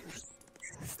 pretty boy.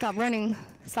 Stop running.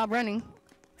 Stop running.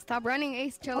 Stop running,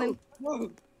 Ace. Chillin'.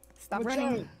 Whoa. Stop I'm a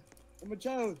running. child. I'm a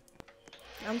child.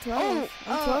 I'm 12.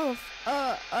 I'm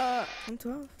 12. I'm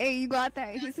 12. Hey, you got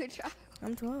that. He's a child.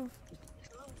 I'm 12.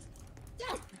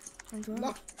 I'm 12.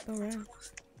 No. Don't run.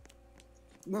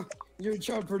 No, you're a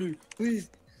child, Purdue. Please.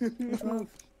 I'm 12.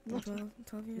 I'm 12. I'm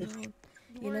 12 years old.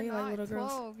 You know you like little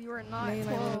girls. 12. You are You not know you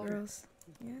 12. like little girls.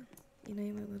 Yeah. You know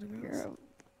you like little girls.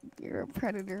 You're a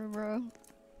predator, bro.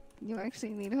 You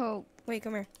actually need hope. Wait,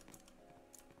 come here.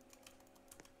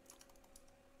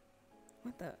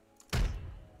 What the?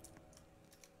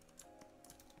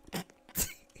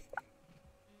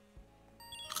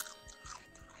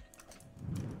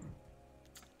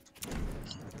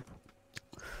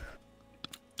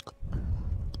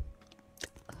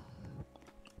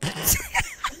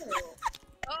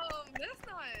 That's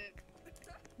not.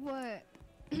 What?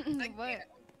 I What? can't.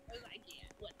 I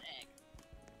can't. What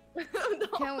the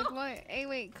heck? Count with what? Hey,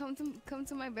 wait. Come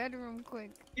to my bedroom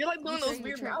quick. You're like doing I'll show those you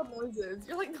weird a trick. mouth noises.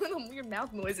 You're like doing them weird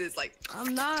mouth noises. Like.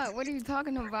 I'm not. What are you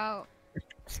talking about?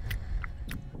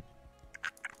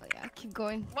 Oh, yeah, keep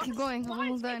going. Keep going. I'm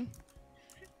almost done.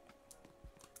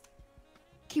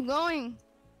 Keep going.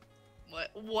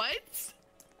 What?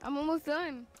 I'm almost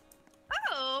done.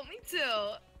 Oh, me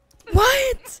too.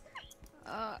 What?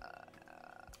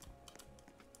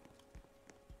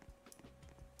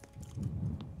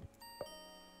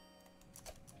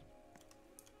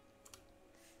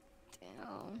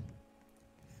 Damn.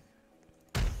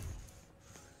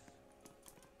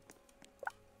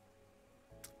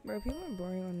 Bro, people are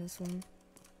boring on this one.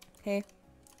 Hey.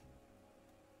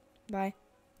 Bye.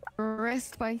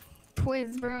 Rest by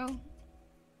Twiz, bro.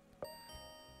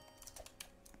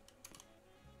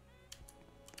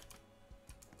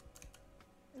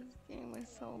 This game was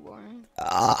so boring.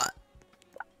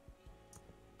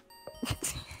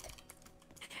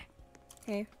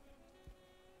 Hey.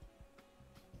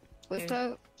 What's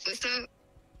up? What's up?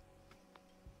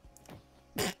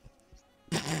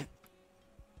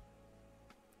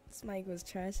 This mic was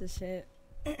trash as shit.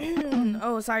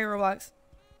 Oh, sorry, Roblox.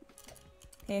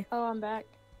 Hey. Oh, I'm back.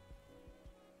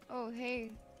 Oh,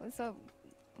 hey. What's up?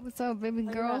 What's up, baby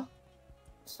Oh, girl? yeah.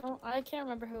 So I can't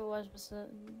remember who it was, but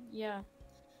yeah.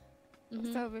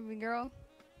 What's up, baby girl?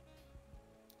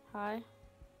 Hi.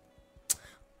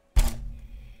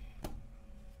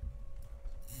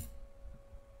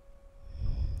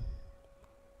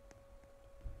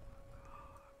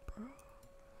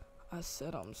 I I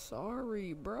said I'm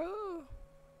sorry, bro.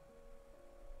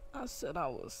 I said I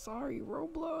was sorry,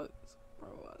 Roblox.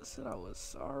 Bro, I said I was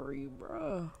sorry,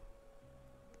 bro.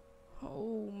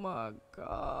 Oh my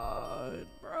god,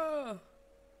 bro.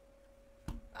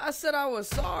 I said I was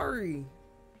sorry.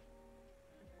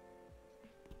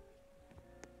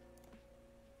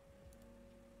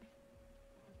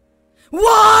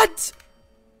 What?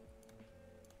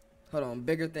 Hold on,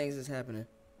 bigger things is happening.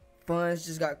 Funds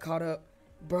just got caught up.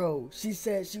 Bro, she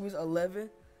said she was 11.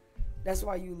 That's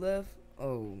why you left?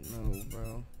 Oh, no,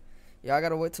 bro. Yeah, I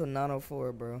gotta wait till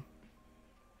 9:04, bro.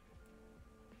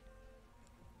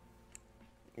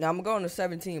 Now, I'm going to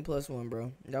 17 plus 1,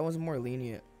 bro. That one's more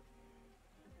lenient.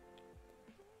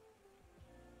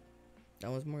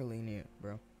 That one's more lenient,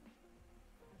 bro.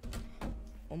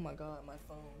 Oh my god, my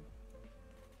phone.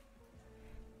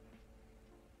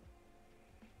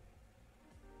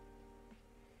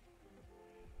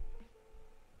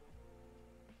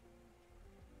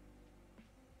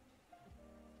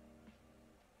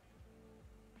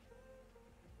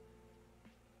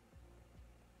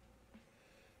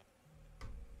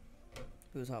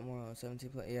 He was hot more on 17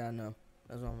 play. Yeah, I know.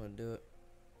 That's why I'm gonna do it.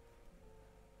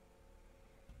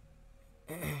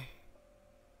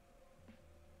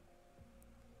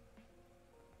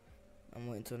 I'm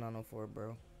waiting till 9:04,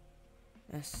 bro.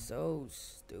 That's so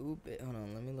stupid. Hold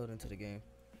on, let me load into the game.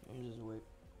 I'm just wait.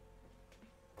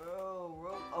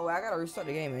 Bro. Oh, I gotta restart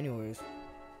the game anyways.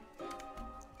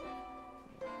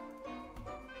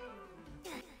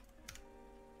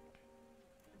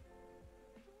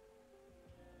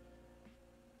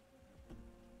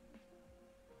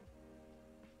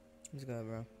 Let's go,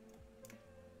 bro.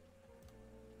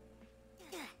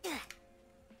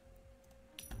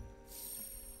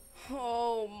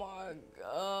 Oh my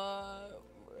god,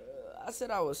 bro. I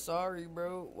said I was sorry,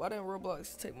 bro. Why didn't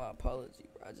Roblox take my apology,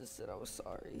 bro? I just said I was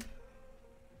sorry.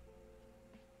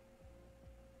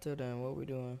 Till then, what we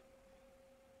doing?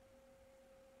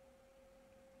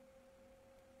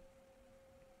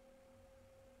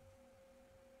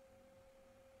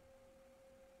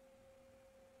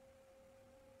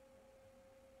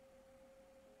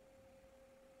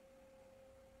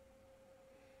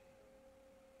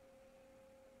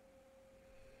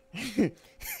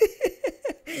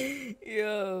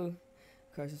 Yo,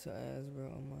 crisis her ass, bro.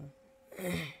 On my,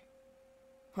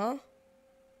 huh?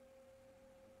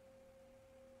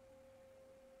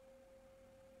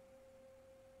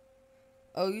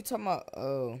 Oh, you talking about?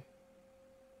 Oh,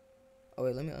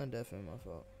 wait. Let me undeafen my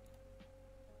fault.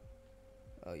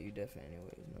 Oh, you deafen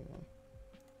anyways. No more.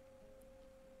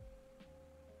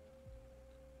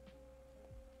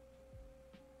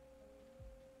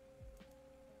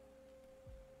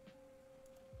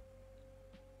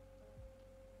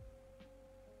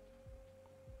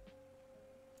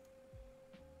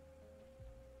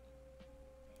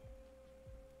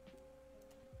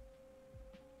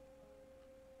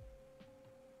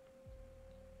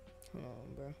 Hold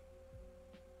on, bro.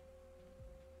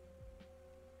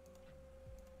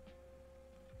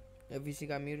 FVC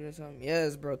got muted or something?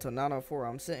 Yes, bro, till 9:04.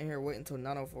 I'm sitting here waiting till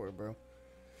 9:04, bro.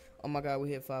 Oh my god,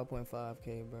 we hit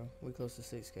 5.5K, bro. We close to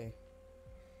 6K.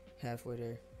 Halfway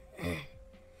there.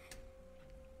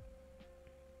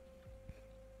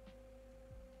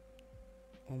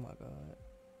 Oh my god.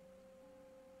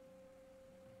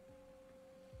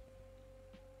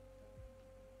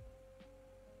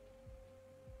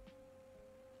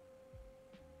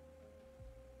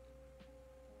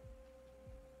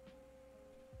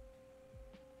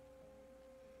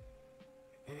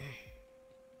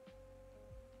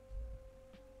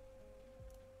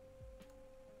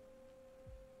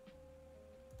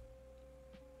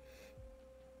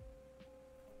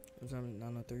 It's on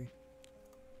 9:03.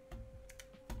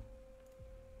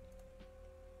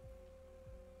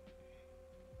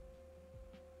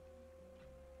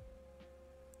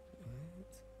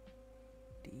 What?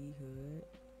 D Hood.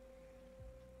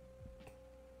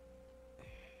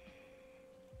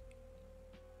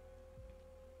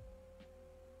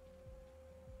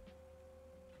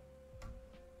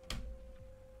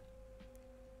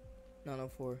 No,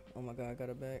 4. Oh my god, I got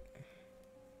it back.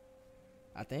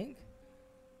 I think.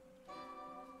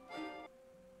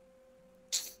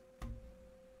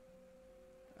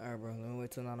 Alright, bro. Let me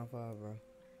wait till 9:05, bro.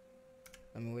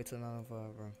 Let me wait till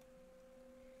 9:05, bro.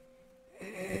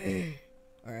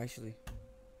 Or actually.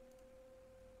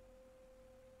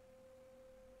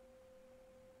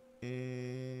 Let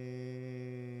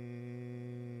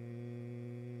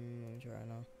me try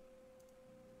now.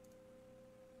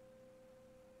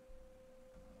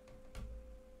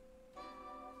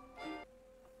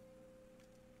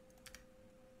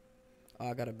 Oh,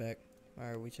 I got it back.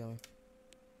 Alright, we chilling.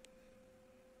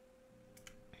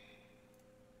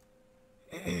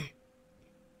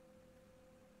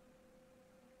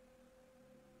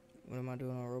 What am I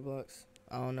doing on Roblox?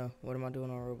 I don't know. What am I doing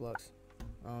on Roblox?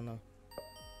 I don't know.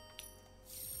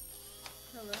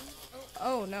 Hello?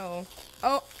 Oh no.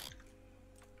 Oh.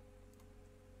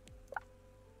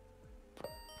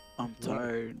 I'm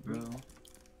tired, bro.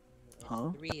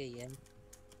 Huh? 3 a.m.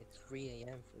 It's 3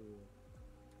 a.m. for you.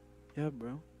 Yeah,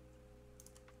 bro.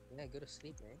 Yeah, go to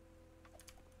sleep, man.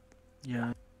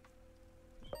 Yeah.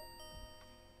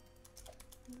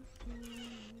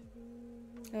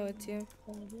 Oh, it's you.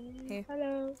 Here.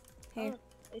 Hello. Here. Oh,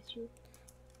 it's you.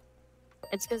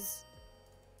 It's because.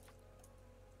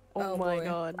 Oh, my boy.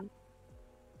 god.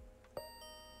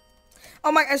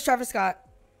 Oh my, it's Travis Scott.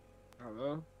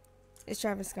 Hello? It's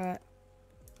Travis Scott.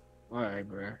 Alright,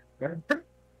 bro.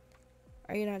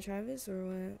 Are you not Travis or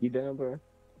what? You done, bro?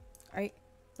 Are you,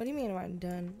 what do you mean I'm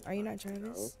done? Are you not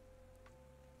Travis?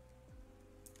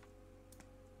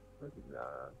 Nah.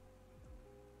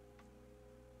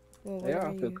 Well, what Yeah, are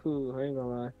I feel you? cool. I ain't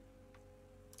gonna lie.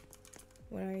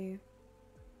 What are you?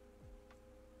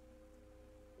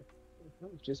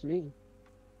 Just me.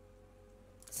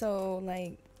 So,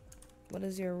 like, what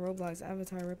does your Roblox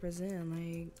avatar represent?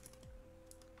 Like,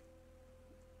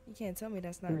 you can't tell me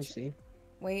that's not. Let me see.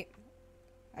 Wait,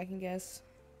 I can guess.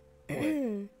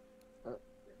 What?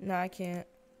 No, I can't.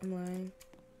 I'm lying.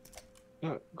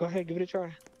 No, go ahead, give it a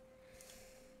try.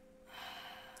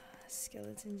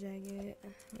 Skeleton jacket.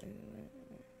 What are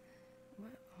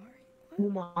you? Oh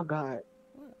my god.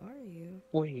 What are you?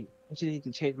 Wait, I just need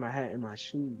to change my hat and my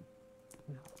shoes.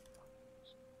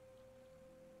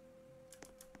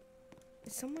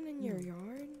 Is someone in your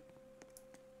yard?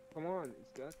 Come on,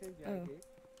 skeleton jacket.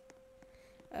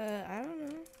 I don't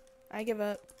know. I give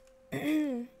up.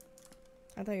 I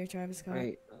thought you were Travis Scott.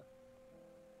 Wait.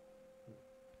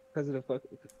 Because of the fuck.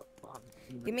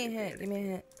 Give me a hint. Give me a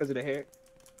hint. Because of the hair.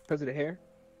 Because of the hair.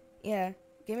 Yeah.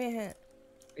 Give me a hint.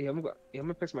 Yeah, I'm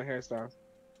gonna fix my hairstyle.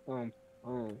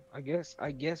 I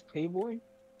guess Playboy.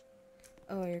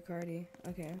 Oh, you're Cardi.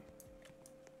 Okay.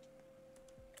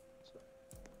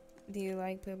 Do you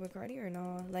like Playboy Cardi or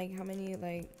no? Like, how many,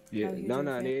 like, Yeah, how huge no, are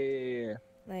no, you fan? yeah.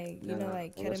 Like, you No, know, no,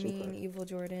 like I mess with Ketamine, Cardi. Evil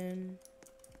Jordan.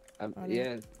 all that?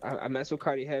 Yeah, I mess with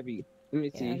Cardi heavy. Let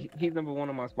me Yeah, see. He's number one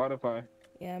on my Spotify.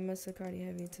 Yeah, I mess with Cardi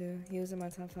heavy too. He was in my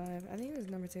top 5. I think he was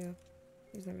number 2.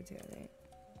 He was number 2, I think.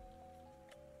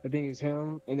 I think it's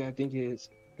him, and I think it's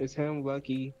him,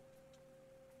 Lucky.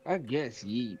 I guess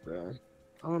Yeet, bro.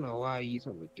 I don't know why Yeet's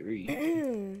number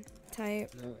 3.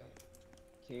 Type. No.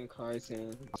 Ken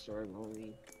Carson, Short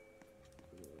Lonely.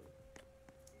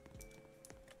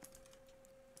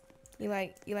 You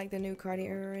like the new Cardi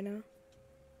era right now?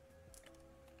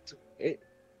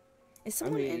 Is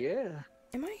someone in? yeah.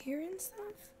 Am I hearing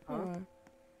stuff? Huh? Hold on.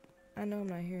 I know I'm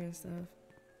not hearing stuff.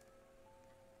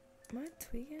 Am I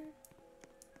tweaking?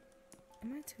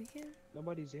 Am I tweaking?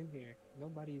 Nobody's in here.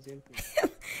 Nobody's in here.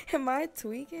 Am I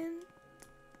tweaking?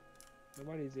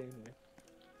 Nobody's in here.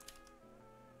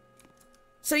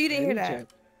 So you didn't hear Let me that?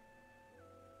 check.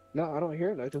 No, I don't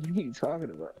hear that. What are you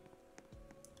talking about?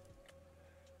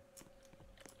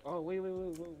 Oh, wait.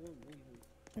 Oh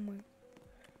my.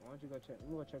 Why don't you go check?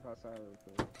 I'm gonna check outside real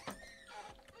quick.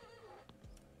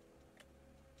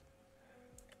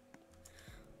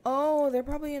 Oh, they're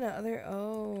probably in the other.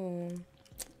 Oh.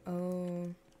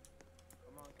 Come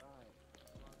outside.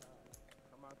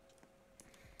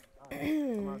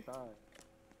 Come outside.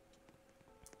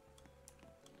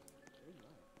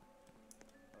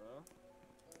 Hello?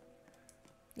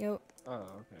 Yo. Oh,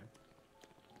 okay.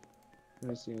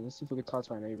 Let's see if we can talk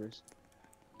to our neighbors.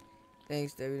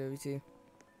 Thanks, WWT.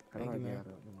 Thank you, man.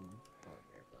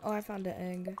 Oh, I found an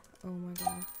egg. Oh my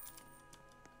god.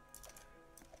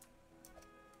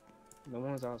 No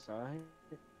one's outside.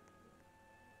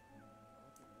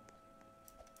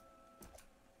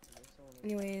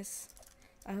 Anyways,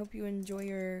 I hope you enjoy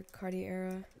your Cardi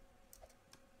era.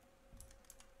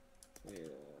 Yeah.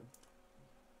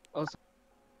 Oh.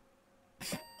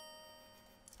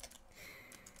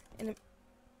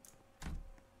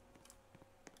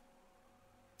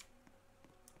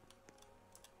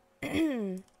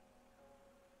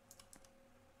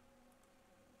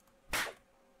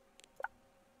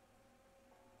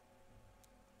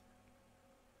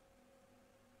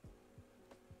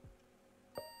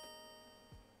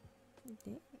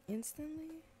 And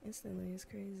instantly is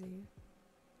crazy.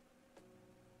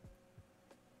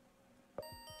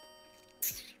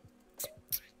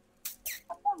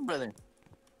 Brother.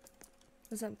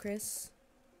 What's up, Chris?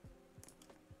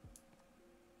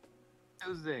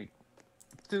 Tuesday.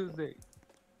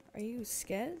 Are you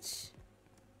sketch?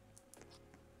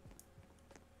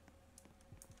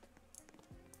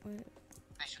 What?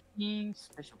 Special teams,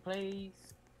 special plays,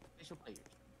 special players.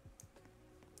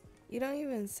 You don't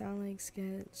even sound like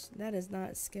sketch. That is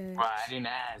not sketch. Bro, I didn't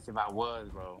ask if I was,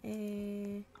 bro.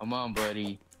 Come on,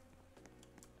 buddy.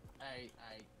 Alright.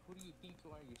 Who do you think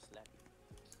you are, you slappy?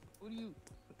 Who do you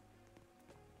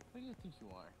think you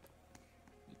are?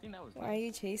 You think that was Why are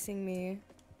you chasing me?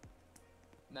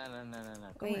 No.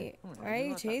 Wait, why are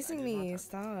you chasing me?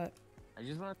 Stop. I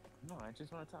just wanna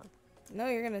talk. No,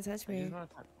 you're gonna touch I me. just wanna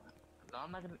talk. No,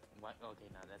 I'm not gonna. What? Okay,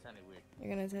 no, that sounded weird.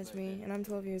 You're gonna touch me, and I'm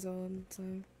 12 years old, so.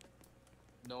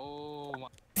 No. Yo.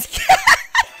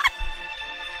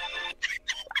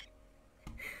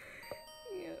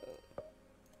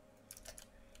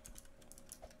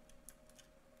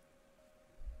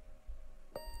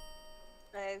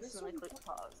 I accidentally clicked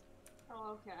pause.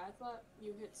 Oh, okay. I thought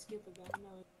you hit skip again. No.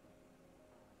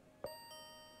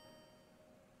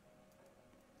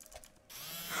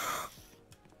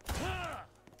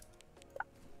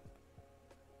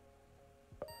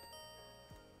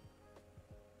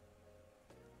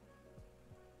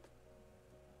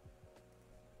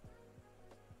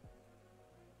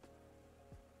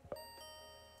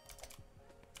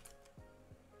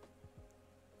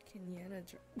 Kenyatta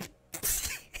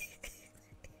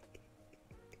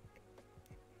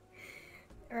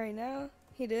Alright, now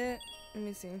he did. Let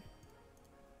me see.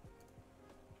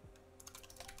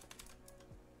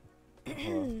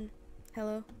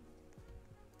 Hello.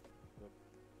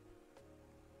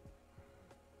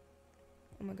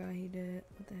 Oh my god, he did.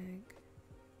 What the heck?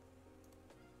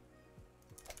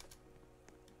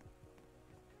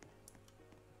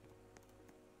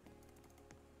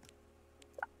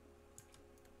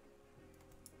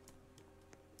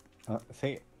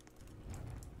 Say it.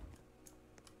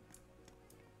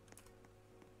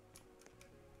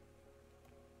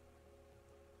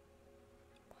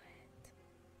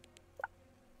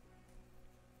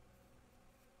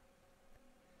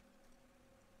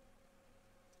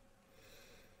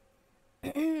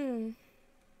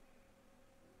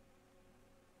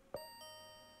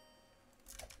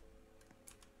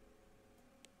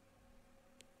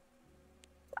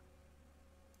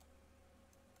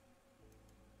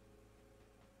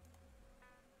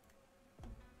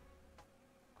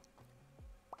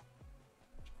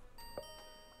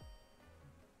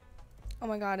 Oh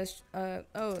my god, it's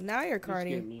oh, now you're You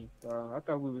Cardi. skipped me, bro. I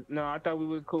thought we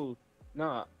was cool.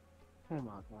 Nah. Oh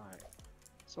my god.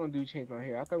 Some dude changed my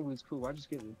hair. I thought we was cool. Why'd you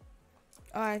skip me?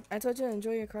 Oh, I told you to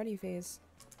enjoy your Cardi phase.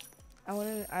 I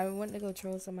went to go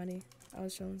troll somebody. I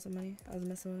was trolling somebody. I was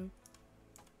messing with him.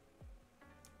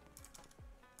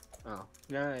 Oh.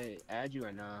 Can I add you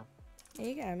or nah? Yeah,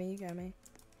 you got me, you got me.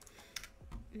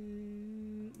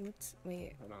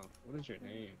 Wait. Hold on. What is your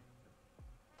name?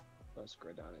 Let's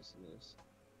scroll down and see this.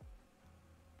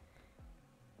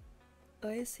 Oh,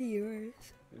 I see yours.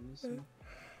 Let me see.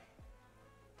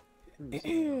 Let me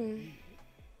see.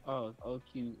 Oh,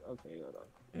 cute. Okay, hold on.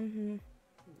 Mhm.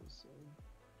 Let me see.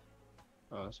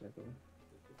 Oh, a second.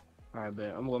 Alright,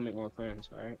 bet. I'm gonna make more friends,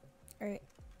 alright? Alright.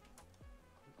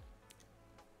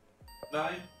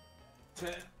 9,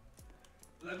 10,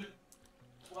 11,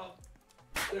 12,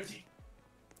 13,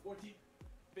 14,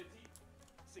 15,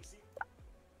 16.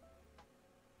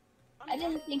 I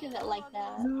didn't think of it like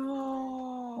that.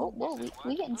 No. Whoa,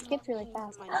 we getting skipped really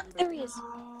fast. There he is.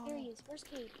 There he is. Where's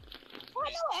Kate? Oh, no,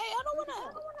 hey, I don't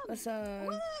wanna.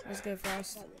 Let's get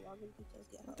Frost.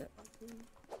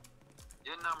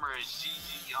 Your number is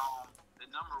GG. The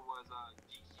number was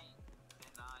GG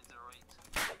 10908.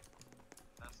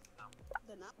 That's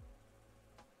the number.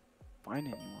 Find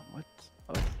anyone? What?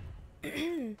 Oh.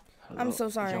 I'm so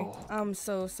sorry. Yo. I'm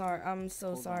so sorry. I'm so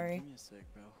Hold on, sorry. give me a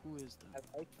sec, bro. Who is that?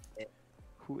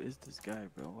 Who is this guy,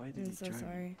 bro? Why did I'm he so join me?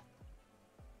 sorry.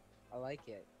 I like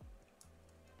it.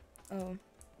 Oh,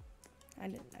 I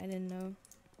didn't know.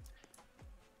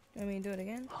 You want me to do it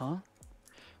again? Huh?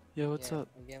 Yeah, what's up?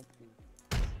 Again,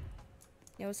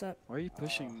 Yeah, what's up? Why are you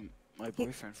pushing my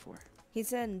boyfriend for? He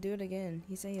said do it again.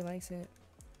 He said he likes it.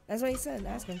 That's what he said.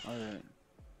 Ask him. Alright.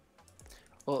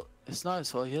 Well, it's not his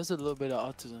fault. He has a little bit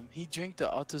of autism. He drank the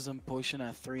autism potion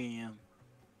at 3 a.m.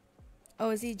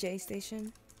 Oh, is he J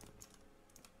Station?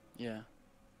 Yeah.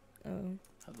 Oh.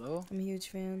 Hello? I'm a huge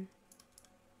fan.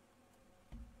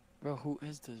 Bro, who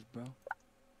is this, bro?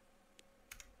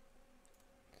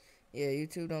 Yeah,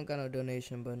 YouTube don't got no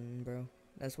donation button, bro.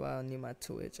 That's why I need my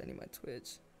Twitch. I need my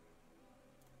Twitch.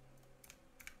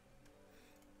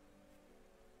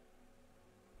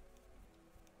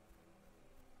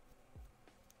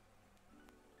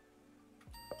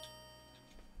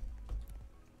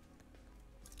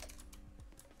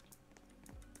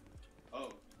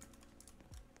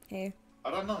 Hey.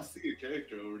 I don't not see a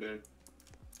character over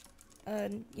there.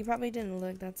 You probably didn't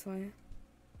look, that's why.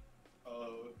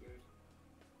 Oh, okay.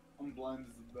 I'm blind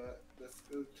as a bat. That's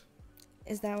good.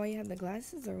 Is that why you have the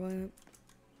glasses or what?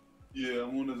 Yeah,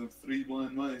 I'm one of the 3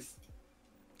 blind mice.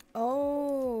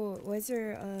 Oh, where's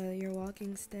your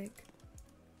walking stick?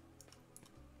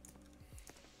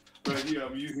 Right here,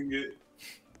 I'm using it.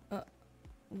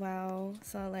 Wow.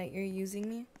 So like you're using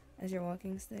me as your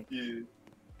walking stick? Yeah.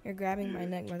 You're grabbing my Yeah.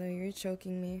 neck, by the way. You're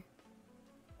choking me.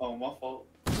 Oh, my fault.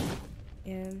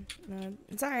 Yeah. No,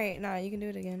 it's alright. Nah, you can do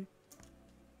it again.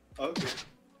 Okay.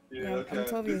 Yeah, okay. I'm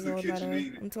 12 This years is the old, by the kitchen, way.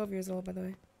 ain't it? I'm 12 years old, by the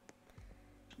way.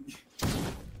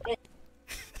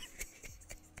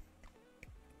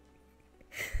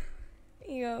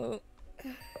 Yo.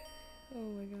 Oh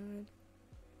my god.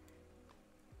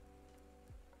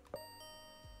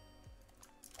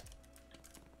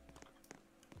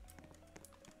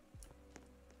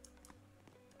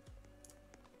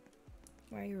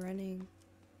 Why are you running?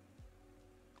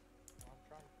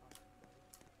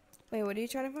 Wait, what are you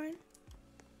trying to find?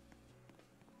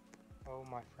 Oh,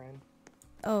 my friend.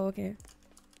 Oh, okay.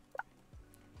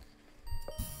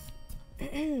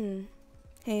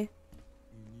 Hey.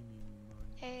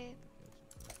 Hey.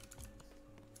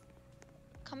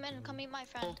 Come in, come meet my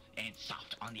friend. And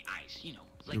soft on the ice, you know,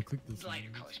 Yo, like click this lighter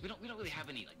one. colors. We don't really have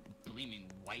any like gleaming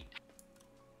white.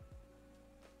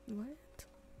 What?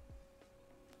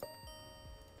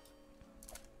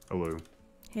 Hello.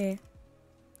 Hey.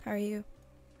 How are you?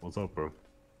 What's up, bro?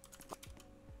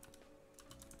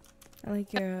 I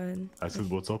like your, I said,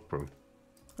 what's up, bro?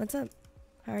 What's up?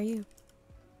 How are you?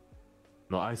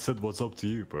 No, I said, what's up to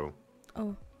you, bro?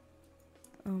 Oh.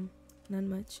 Not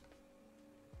much.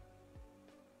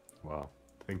 Wow.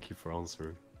 Thank you for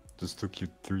answering. Just took you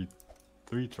three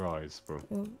tries, bro.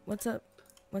 Well, what's up?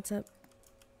 What's up?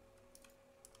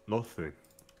 Nothing.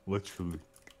 Literally.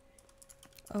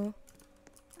 Oh.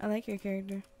 I like your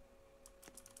character.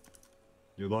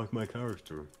 You like my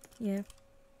character? Yeah.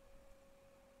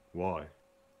 Why?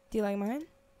 Do you like mine?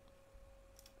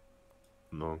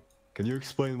 No. Can you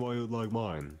explain why you like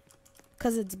mine?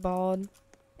 'Cause it's bald.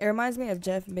 It reminds me of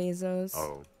Jeff Bezos.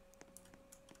 Oh.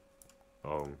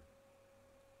 Oh.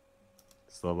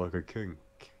 It's not like a kink.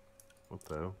 What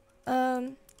the hell?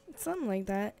 Something like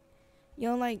that. You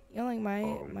don't like my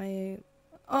my.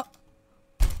 Oh.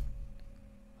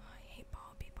 I hate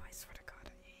bald people. I swear to God, I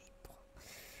hate bald.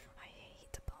 I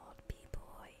hate bald people.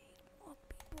 I hate bald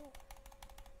people.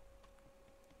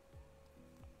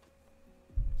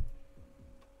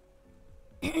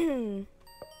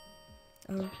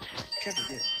 Oh.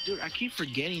 Dude, I keep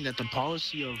forgetting that the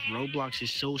policy of Roblox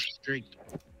is so strict.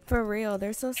 For real,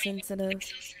 they're so sensitive.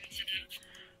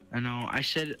 I know. I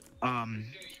said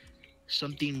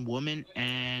something woman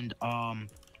and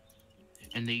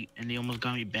they almost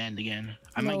got me banned again.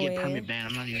 I might No get way. permanent ban.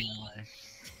 I'm not even gonna lie.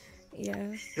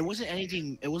 Yeah. It wasn't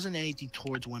anything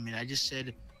towards women. I just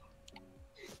said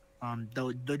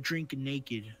the drink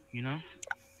naked, you know?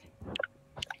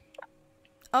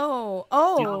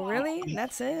 Oh, really?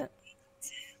 That's it?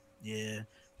 Yeah.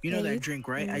 You know Yeah, that you- drink,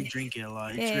 right? I mm. drink it a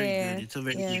lot. It's Yeah, very yeah, good. It's a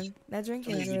very yeah. good. That drink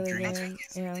it's a is very really good drink.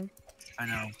 good. Yeah. I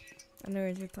know. I know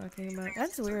what you're talking about.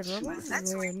 That's weird. Roblox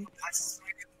is weird.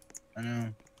 I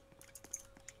know.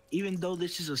 Even though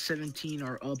this is a 17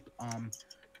 or up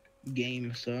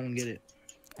game, so I don't get it.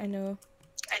 I know.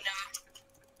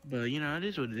 But you know, it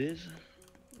is what it is.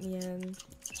 Yeah.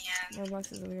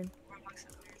 Roblox is weird.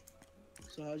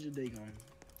 So how's your day going?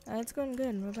 It's going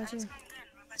good. What about you?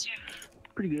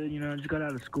 Pretty good, you know. I just got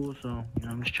out of school, so you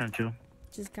know, I'm just trying to chill.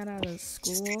 Just got out of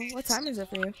school. What time is it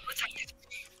for you?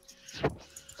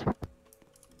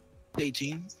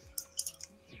 18.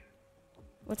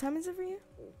 What time is it for you?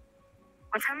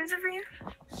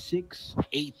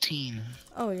 6:18.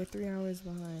 Oh, you're 3 hours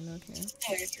behind. Okay.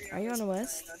 Are you on the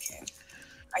west?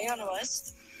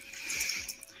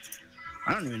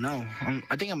 I don't even know.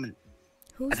 I think I'm in.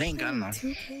 Who's I think I don't know.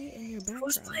 2K in your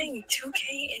background? playing 2K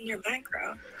in your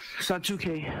background? It's not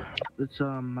 2K. It's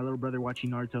my little brother watching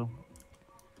Naruto.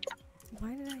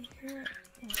 Why did I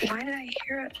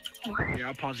hear it? Yeah,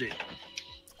 I'll pause it.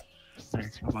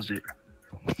 There, pause it.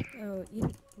 Oh,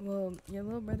 well, your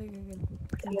little brother can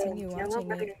continue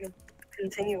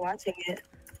watching it.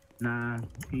 Nah,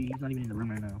 he's not even in the room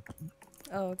right now.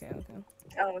 Oh, okay.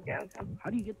 How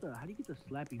do you get the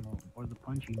slappy note or the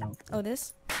punchy note? Oh,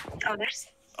 this?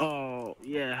 Oh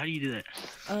yeah, how do you do that?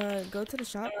 Go to the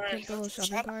shop, click the little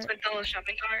shopping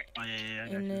cart, Oh yeah, I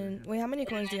got and you. then wait, how many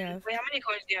coins do you have?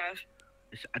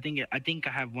 I think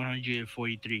I have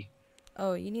 143.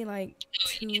 Oh, you need like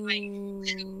 215,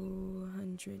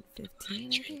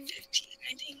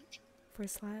 I think. For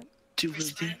slap?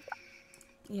 250.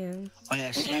 Yeah. Oh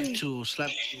yeah, slap tool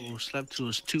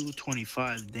is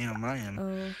 225. Damn, I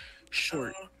am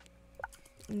short.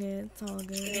 Yeah, it's all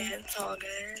good.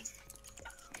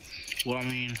 Well, I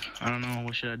mean, I don't know.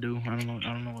 What should I do? I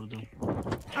don't know what to do.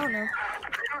 I don't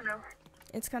know.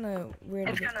 It's kind of weird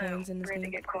to get coins in this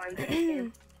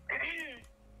game.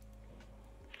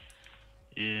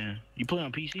 Yeah. You play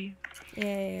on PC?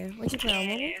 Yeah. What you play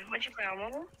on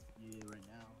mobile? Yeah, right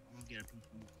now. I'm gonna get a PC,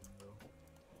 bro.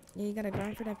 Yeah, you gotta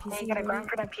grind for that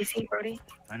PC, Brody.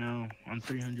 I know. I'm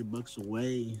 $300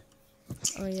 away.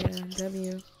 Oh yeah,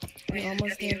 W. You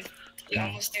almost there.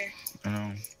 I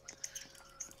know.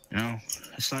 You know,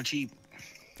 it's not cheap.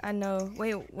 I know.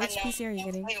 Wait, which PC are you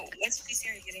getting?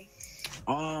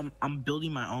 I'm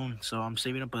building my own, so I'm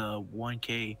saving up a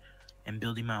 1K and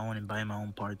building my own and buying my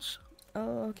own parts.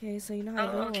 Oh, okay. So you know how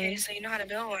to build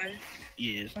one.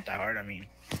 Yeah, it's not that hard. I mean,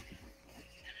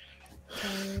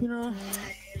 You know.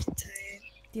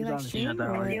 Do you like stream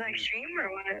or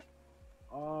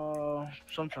what?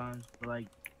 Sometimes, but like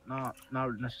not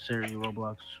necessarily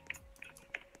Roblox.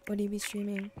 What do you be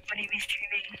streaming?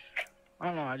 I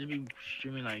don't know. I just be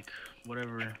streaming like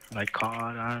whatever, like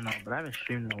COD. I don't know, but I haven't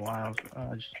streamed in a while. So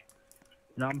I just,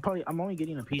 I'm only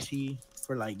getting a PC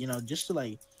for like just to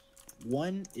like.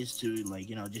 One is to like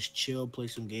just chill, play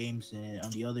some games,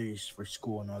 and the other is for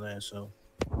school and all that. So.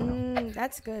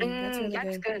 That's good. That's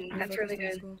really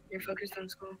good. You're focused on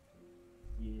school.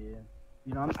 Yeah.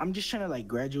 I'm just trying to like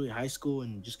graduate high school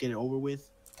and just get it over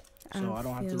with. So I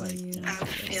don't have to like I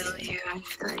feel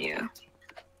you.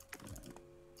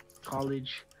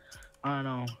 College. I don't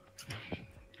know.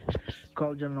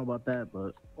 College, I don't know about that,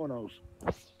 but who knows?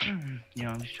 I'm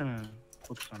just trying to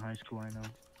focus on high school right now.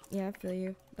 Yeah, I feel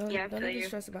you. Don't even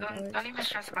stress about college.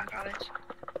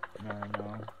 No.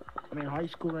 I mean, high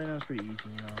school right now is pretty easy,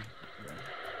 Yeah.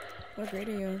 What grade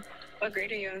are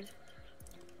you in?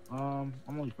 I'm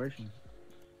only freshman.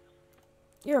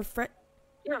 You're a fret.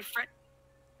 Yeah,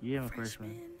 I'm a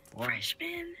freshman. Why?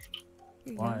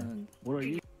 You're Why? young. What are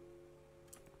you?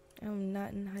 I'm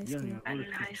not in high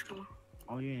school.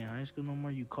 Oh, you ain't in high school no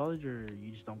more? You college or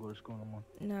you just don't go to school no more?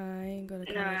 Nah, I ain't go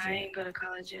to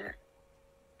college yet.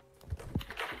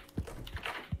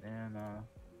 And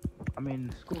I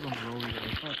mean, school's on the road.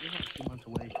 It's not 2 months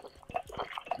away.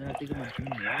 Then I think I'm a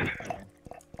junior year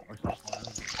or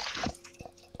something.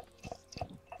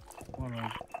 Who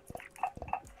knows?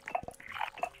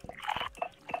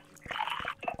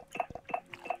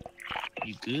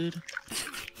 You good?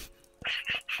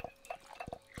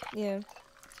 Yeah.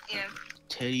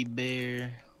 Teddy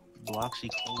bear, Bloxy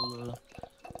Cola.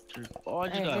 Oh, I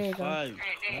just got 5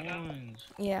 coins.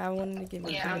 Yeah, I wanted to give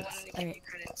you credits. Alright.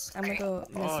 I'm gonna go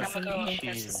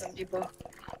message some people.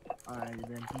 Alright,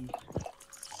 then peace.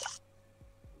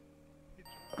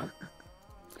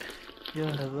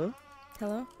 Yeah, hello?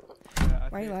 Hello? Yeah,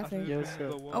 Why are you laughing? Yes, sir.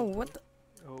 Oh, what the?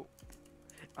 Oh,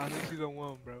 I think she's the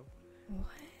one, bro. What?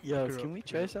 Yo, can we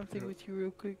try something with you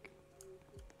real quick?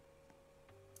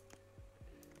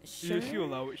 Sure. Yeah, she'll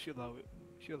allow it.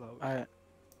 Alright.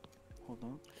 Hold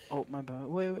on. Oh, my bad.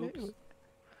 Wait.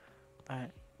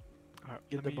 Alright.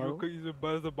 Get the bottle. You could use it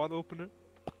as a bottle opener.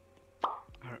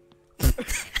 Alright.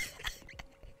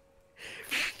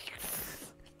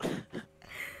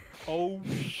 Oh,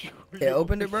 shoot. It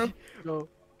opened it, bro? No.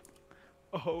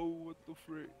 Oh, what the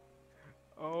frick?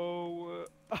 Oh,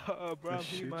 bro, I'm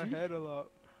hitting my head a lot.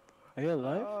 Are you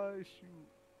alive? Oh, shoot.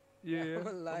 Yeah, I'm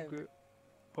alive. I'm good.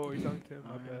 Oh, he's on 10,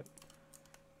 my bad.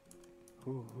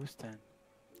 Who's 10?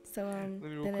 So,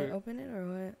 did I open it or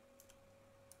what?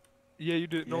 Yeah, you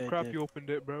did. No Yeah, crap, did. you opened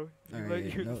it, bro. Alright,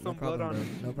 You no some blood problem, on bro.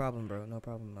 it. No problem, bro. No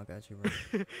problem. I got you, bro.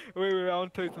 Wait, I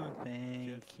want to tell you something.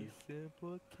 Thank Just you. a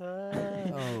simple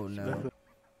touch. Oh, no.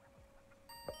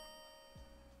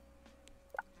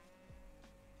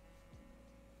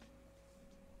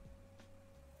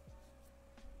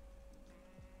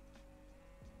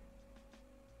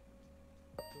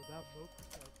 So that milk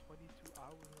was 22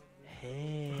 hours on this.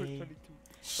 Hey.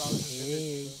 22,000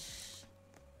 minutes.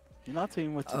 You're not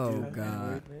telling what to Oh, do.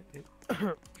 God.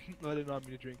 No, I didn't want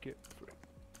me to drink it.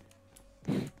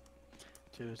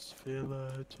 Just finna.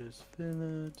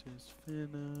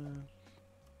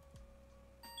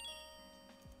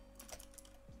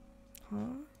 Huh?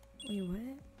 Wait,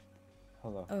 what?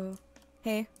 Hello. Oh.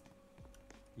 Hey.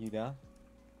 You there?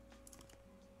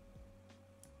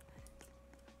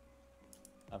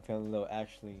 I'm feeling a little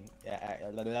actually. Yeah,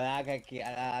 I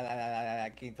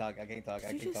can't talk.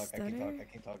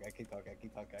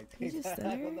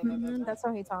 That's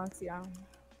how he talks, yeah.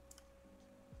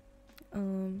 How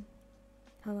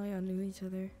long y'all knew each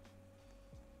other?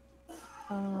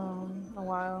 A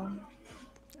while.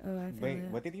 Oh, I feel Wait,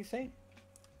 it. what did you say?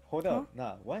 Hold Huh? up.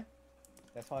 Nah, what?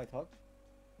 That's how I talk?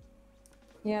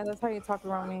 Yeah, that's how you talk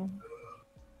around me.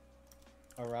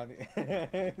 Around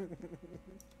it.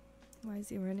 Why is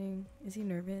he running? Is he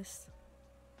nervous?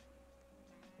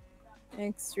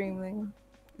 Extremely.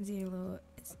 Is he a little?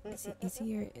 Is he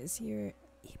your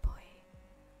e-boy?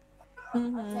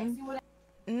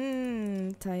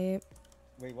 Type.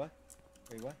 Wait, what?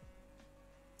 Wait, what?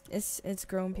 It's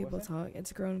grown What was people that? talk.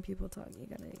 It's grown people talk. You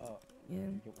gotta. Oh. Yeah.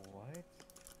 What?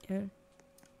 Yeah.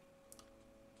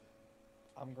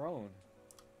 I'm grown.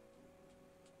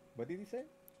 What did he say?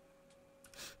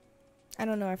 I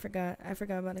don't know. I forgot. I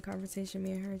forgot about the conversation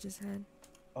me and her just had.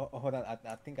 Oh, hold on.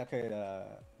 I think I could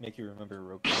make you remember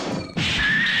real quick.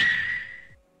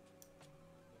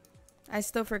 I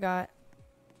still forgot.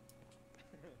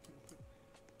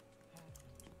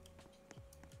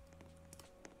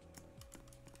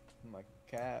 My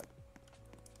cat.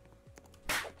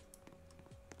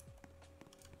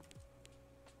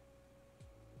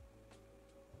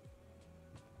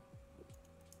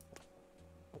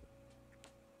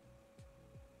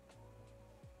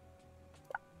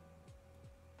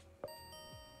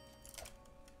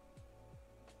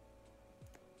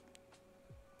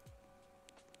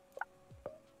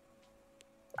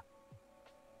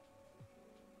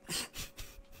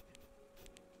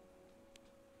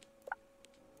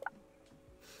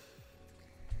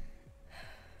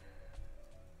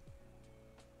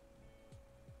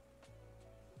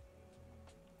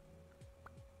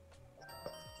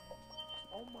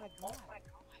 Oh my god.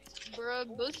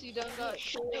 Bruh, Bussy done got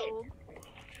killed.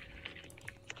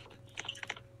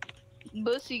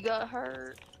 Bussy got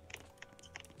hurt.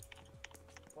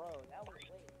 Bro, that was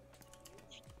late.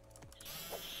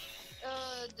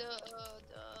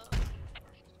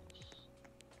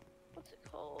 What's it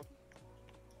called?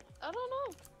 I don't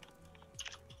know.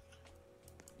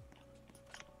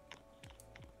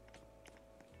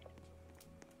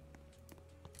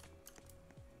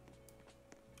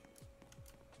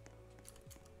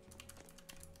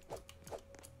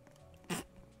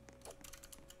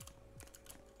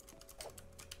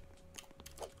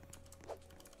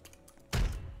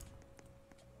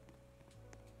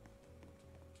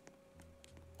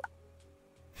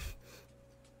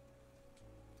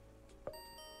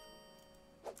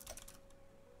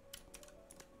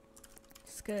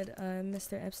 It's good.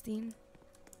 Mr. Epstein.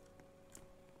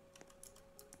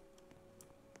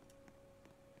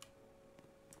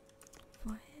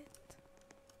 What?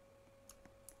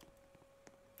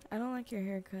 I don't like your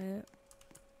haircut.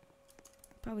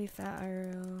 Probably fat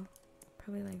IRL.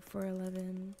 Probably like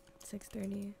 4'11",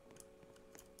 6'30".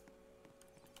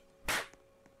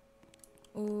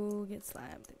 Oh, get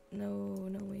slapped. No,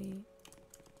 no way.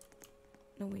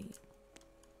 No way.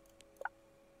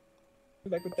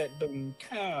 Like with that dumb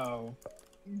cow.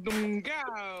 Dumb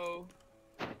cow.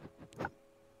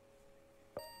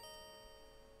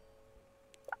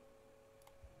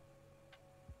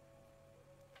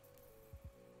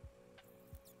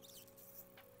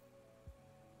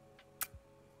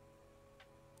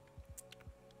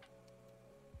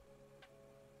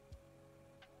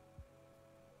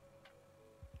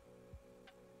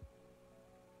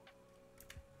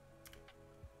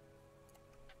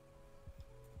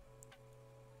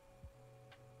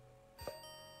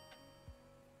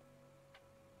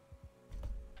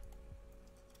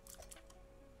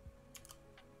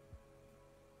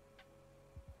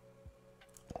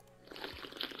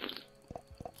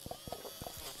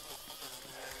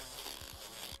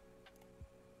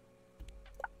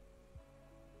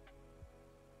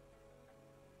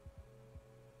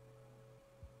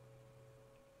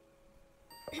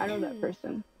 I know that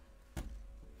person.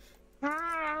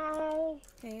 Hi.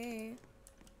 Hey.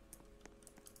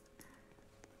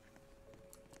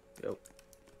 Yo.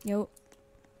 Yo.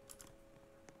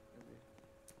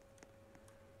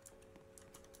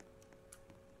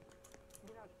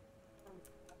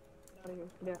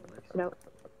 Yeah. No.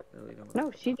 No, we don't.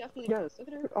 No, she definitely does. Look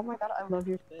at her. Oh my god, I love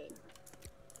your fit.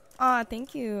 Aw,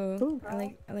 thank you. Ooh,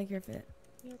 I like your fit.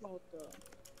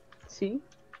 See?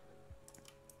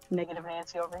 Negative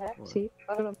Nancy over here. What? See?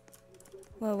 Look at him.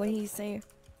 Well, what did he say?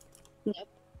 Yep.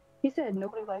 He said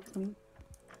nobody likes me.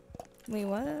 Wait,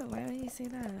 what? Why would he say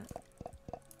that?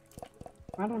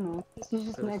 I don't know. This is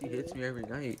just So she negative. hits me every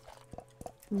night.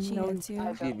 She No, hits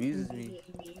you? She abuses me.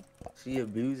 She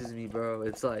abuses me, bro.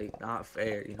 It's like not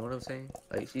fair. You know what I'm saying?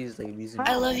 Like she's like abusing me.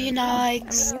 I love you,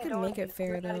 Nikes. I mean, you could make it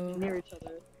fair though. Near each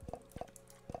other.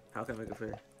 How can I make it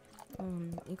fair?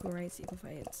 Equal rights, equal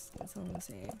fights. That's all I'm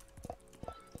saying.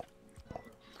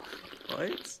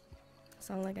 What? That's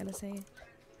all I gotta say.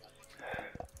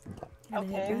 Gotta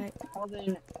hit Okay. back. Well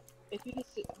then, if he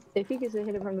gets to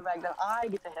hit it from the back, then I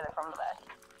get to hit it from the back.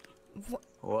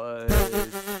 What?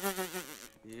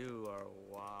 You are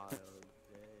wild.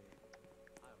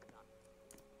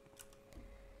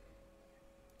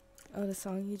 Oh, the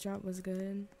song he dropped was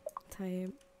good.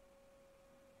 Type.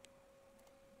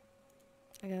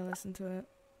 I gotta listen to it.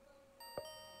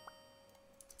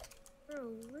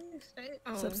 Bro, what is that?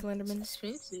 Oh, What's up, Slenderman?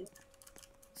 expensive.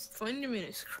 Slenderman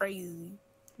is crazy.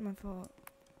 My fault.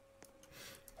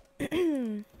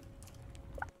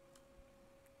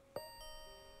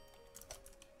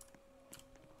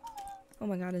 Oh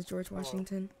my god, it's George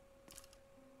Washington.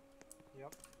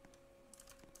 Yep.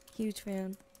 Huge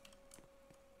fan.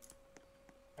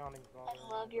 Founding I father.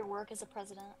 love your work as a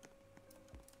president.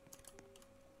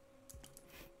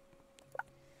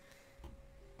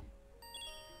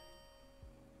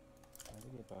 I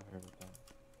think about her with that.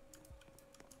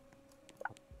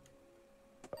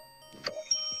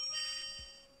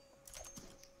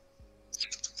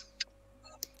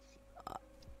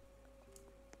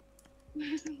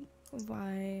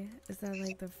 Why is that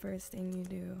like the first thing you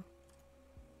do?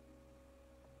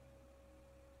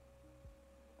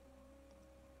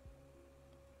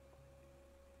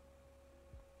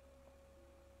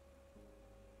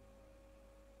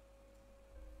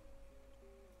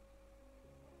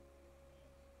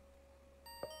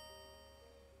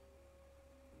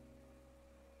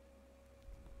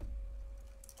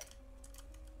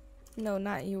 No,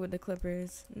 not you with the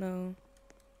Clippers. No.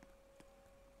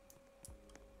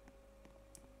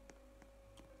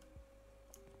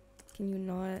 Can you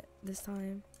not this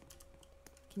time?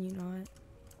 Can you not?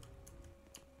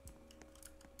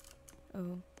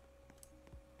 Oh.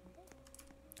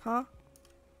 Huh?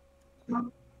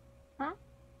 Huh?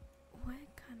 What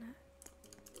kind of...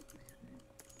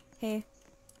 Hey.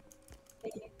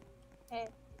 Hey.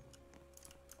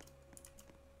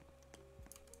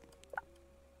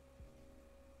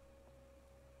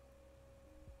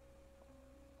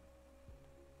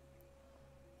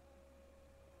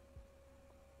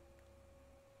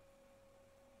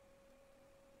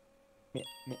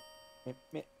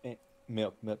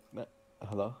 Milk.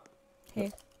 Hello?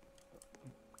 Hey.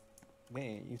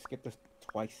 Man, you skipped us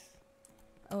twice.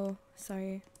 Oh,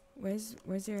 sorry. Where's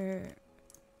the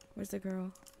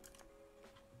girl?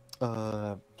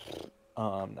 I'm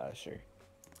not sure.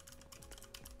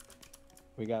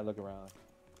 We gotta look around.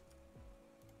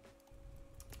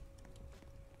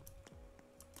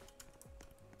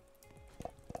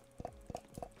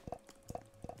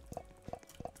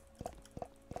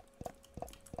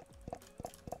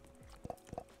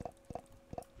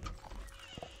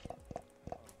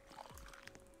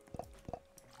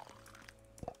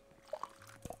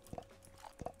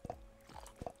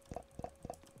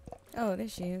 Oh, there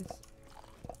she is.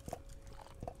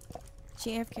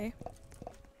 She AFK.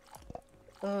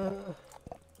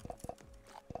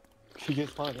 She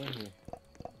just spawned in here.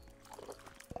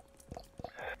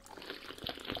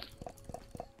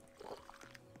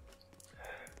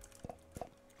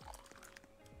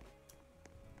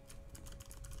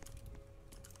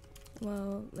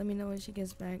 Well, let me know when she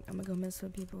gets back. I'm gonna go mess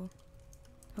with people.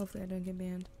 Hopefully I don't get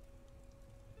banned.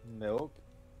 Milk?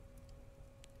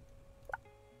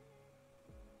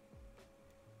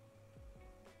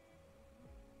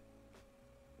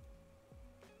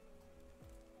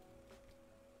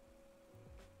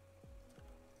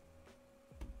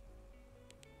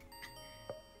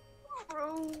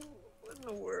 Bro, what in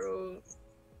the world?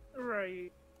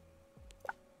 Right.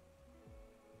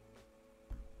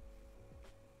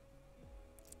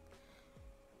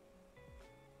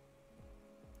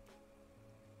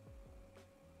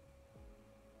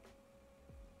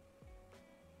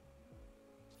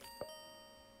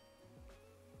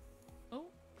 Oh.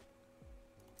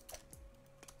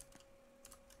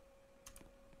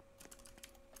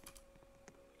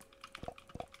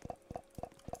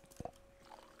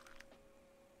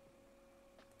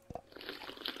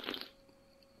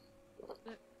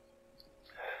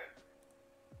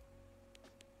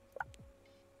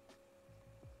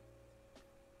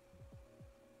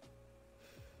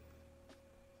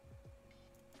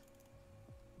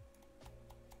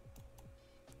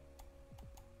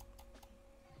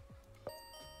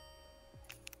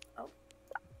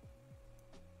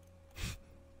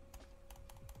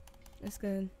 That's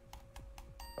good.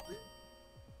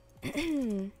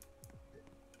 I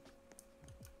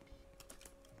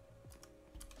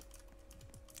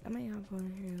might hop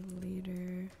on here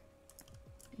later.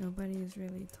 Nobody is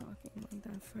really talking like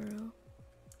that for real.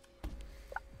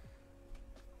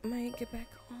 Might get back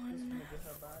on.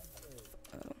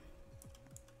 Oh.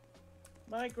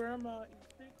 My grandma is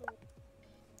pickle.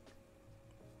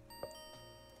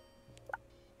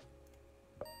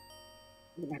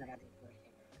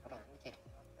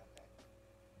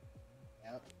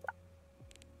 Yep.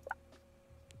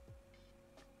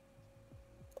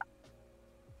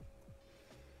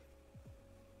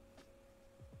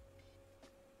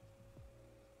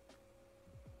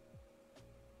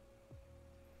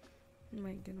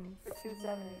 Might get on For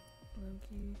 270. low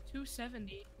key.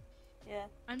 270. Yeah.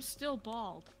 I'm still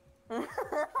bald.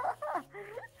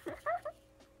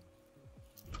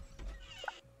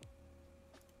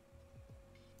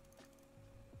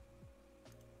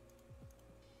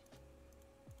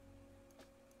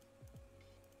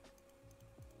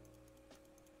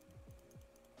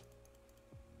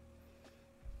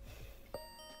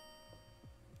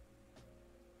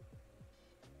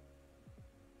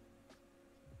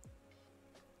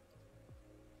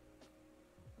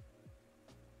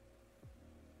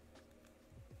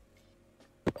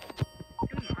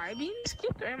 Am I being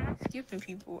skipped or am I skipping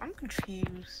people? I'm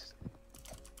confused.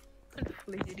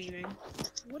 Conflicted even.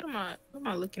 What am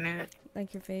I looking at?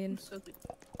 Like your fade.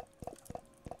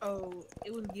 Oh,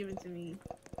 it was given to me.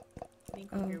 Didn't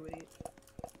come here with it.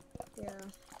 Yeah.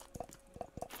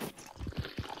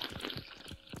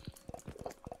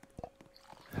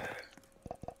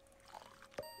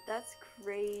 That's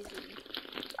crazy.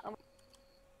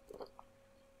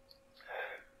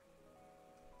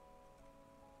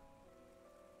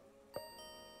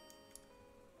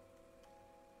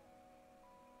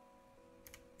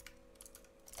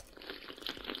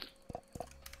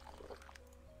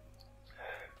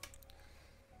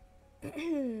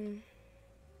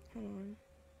 Hold on.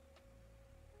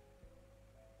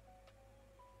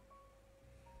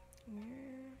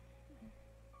 Where?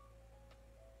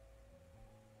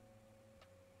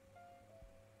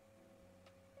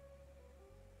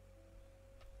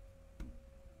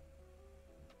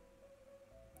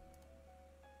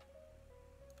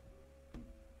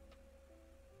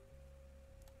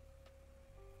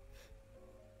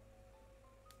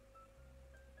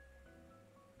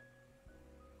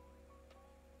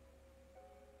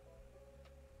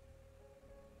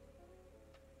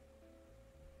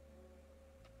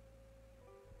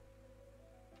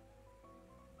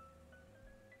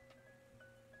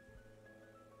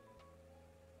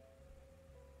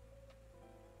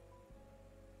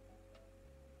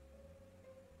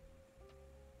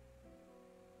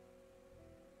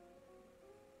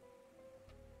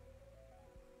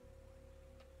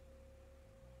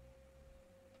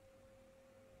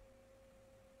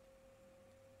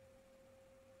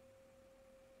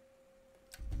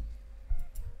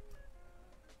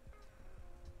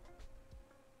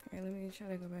 Alright, let me try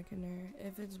to go back in there.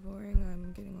 If it's boring,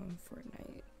 I'm getting on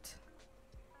Fortnite.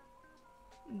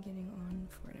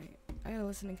 I gotta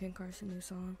listen to Ken Carson's new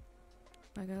song.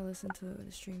 I gotta listen to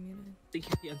the stream you did.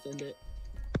 Think you can send it.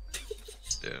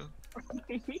 Yeah.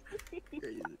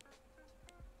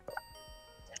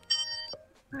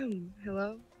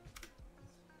 Hello?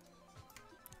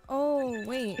 Oh,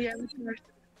 wait. Yeah,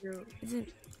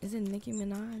 Is it Nicki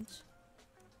Minaj?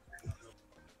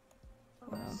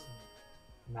 Wow.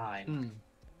 9.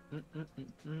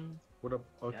 What up,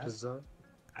 Yeah. Okaza?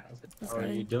 What's How are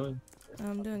good? you doing?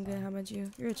 I'm doing good. How about you?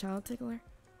 You're a child tickler?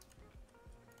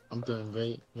 I'm doing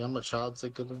great. Yeah, I'm a child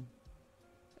tickler.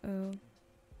 Oh,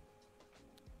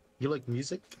 You like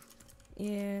music?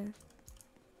 yeah.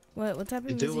 What type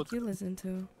of You do music look- you listen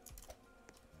to?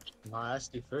 No, I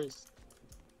asked you first.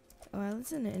 Oh, I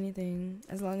listen to anything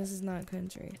as long as it's not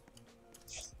country.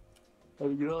 Oh,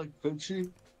 you don't like country?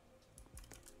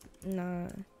 Nah.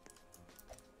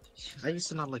 I used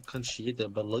to not like country either,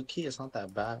 but low key, it's not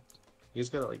that bad. You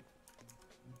just gotta like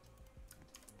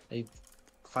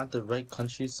find the right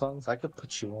country songs. I could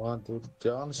put you on, dude.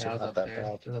 They're honestly Yeah, I was not up that there.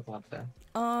 bad. She was up there.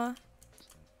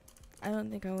 I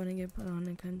don't think I want to get put on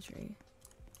in country.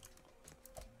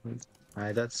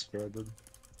 Alright, that's fair, dude.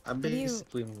 I'm What do you-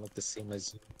 basically like the same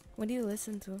as you. What do you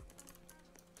listen to?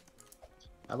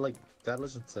 I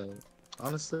listen to,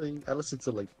 honestly, I listen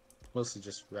to like mostly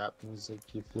just rap music.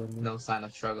 You feel me? No sign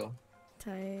of struggle.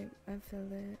 Type. I feel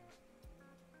it.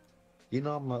 You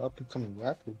know I'm an up and coming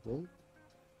rapper, bro.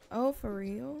 Oh, for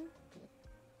real?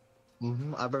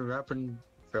 I've been rapping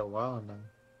for a while now.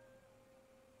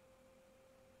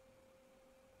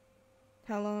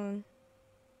 How long?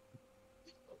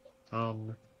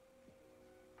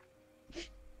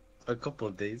 A couple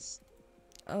of days.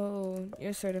 Oh,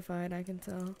 you're certified. I can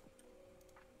tell.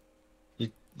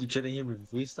 You trying to hear me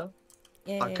freestyle?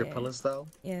 Yeah, yeah, Acapella yeah. style?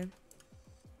 Yeah.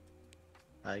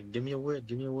 Alright, give me a word.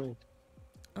 Give me a word.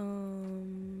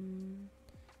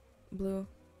 Blue.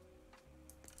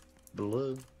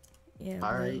 Blue. Yeah.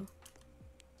 Alright. Blue.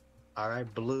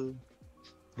 Alright, blue.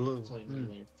 Blue.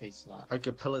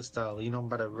 Acapella style. You know, I'm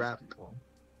about to rap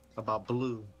about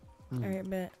blue. Alright,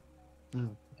 bet.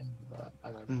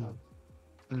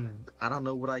 I don't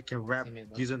know what I can rap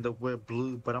using the word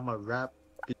blue, but I'm a rap.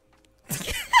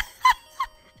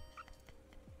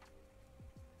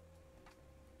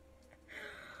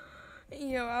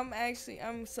 Yo,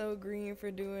 I'm so green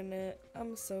for doing that.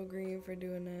 I'm so green for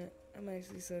doing that. I'm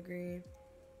actually so green.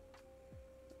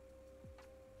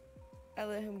 I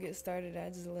let him get started. I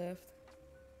just left.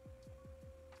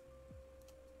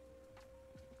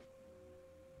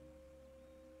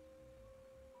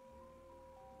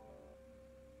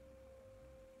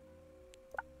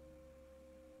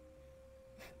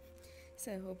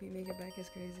 Said, hope you make it back as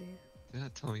crazy. Yeah,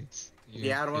 tell me it's.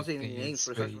 Yeah, I don't want to say any names,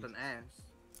 but that's with an ass.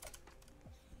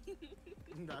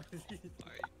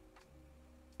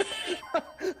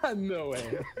 No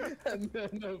way.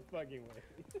 No fucking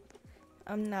way.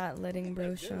 I'm not letting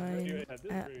bro shine this at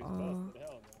video's all. busted,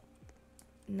 hell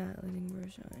Not letting bro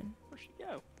shine. Where'd she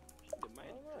go? She did my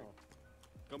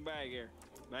Come back here,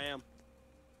 ma'am.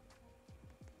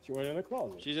 She went in the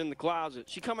closet. She's in the closet.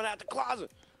 She coming out the closet.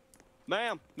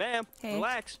 Ma'am, Hey.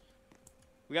 relax.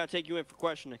 We gotta take you in for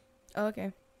questioning. Oh,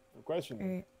 okay. Questioning.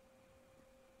 Alright.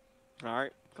 All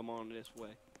right, come on this way.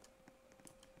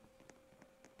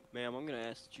 Ma'am, I'm gonna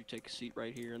ask that you take a seat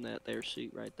right here in that there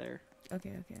seat right there.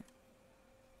 Okay, okay.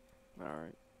 All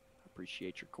right. I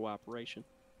appreciate your cooperation.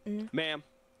 Mhm. Ma'am,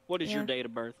 what is your Yeah. date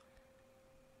of birth?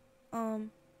 Do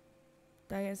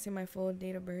I gotta say my full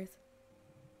date of birth?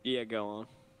 Yeah, go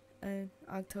on.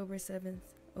 October 7th,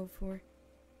 04.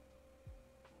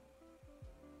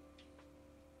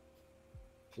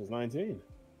 She's 19.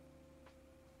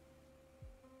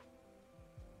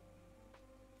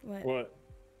 What? What?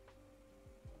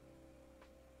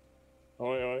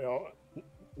 Oh, wait.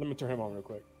 Let me turn him on real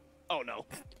quick. Oh no.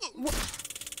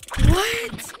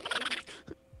 What?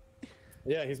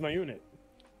 Yeah, he's my unit.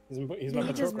 He's my Did he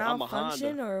patrol just car.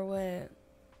 malfunction or what?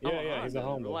 Yeah, he's a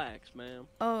Honda. Relax, ma'am.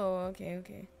 Oh,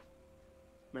 okay.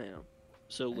 Ma'am.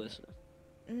 So listen.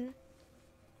 Mhm.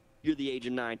 You're the age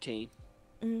of 19.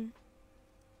 Mhm.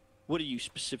 What are you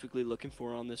specifically looking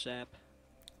for on this app?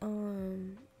 I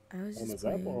was On just this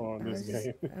app playing. or on this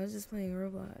game? I was just playing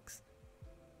Roblox.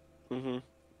 Mm-hmm.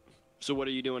 So what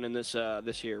are you doing in this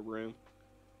this here room?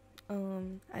 I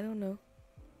don't know.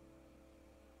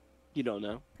 You don't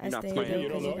know. I You're not stay playing. there You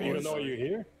don't know. You don't know you're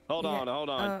here. Hold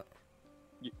on.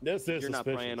 This is You're not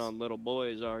suspicious. preying on little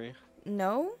boys, are you?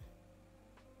 No.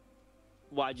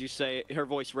 Why'd you say it? Her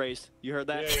voice raised? You heard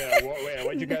that? Yeah.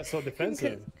 Why'd you guys so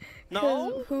defensive?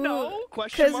 No.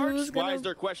 Question 'cause marks. who's Why gonna- is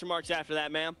there question marks after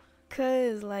that, ma'am?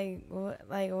 Cause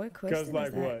what question like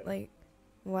is that? what? Like,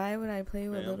 why would I play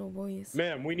with Ma'am. little boys?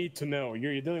 Ma'am, we need to know.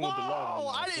 You're dealing with the law. Oh,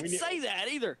 right now. I didn't We need- say that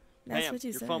either. That's Ma'am, what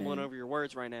you you're said. fumbling over your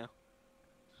words right now.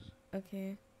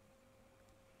 Okay.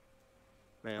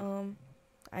 Ma'am.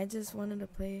 I just wanted to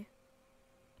play,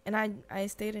 and I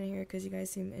stayed in here because you guys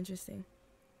seem interesting.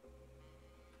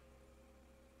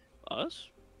 Us?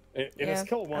 It Yeah, is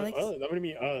kill I one. like- What do you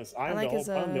mean us? I'm like his,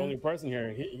 I'm the only person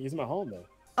here. He's my homie.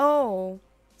 Oh,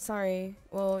 sorry.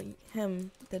 Well,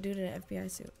 him, the dude in the FBI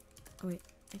suit. Oh wait,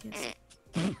 I can't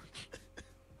see.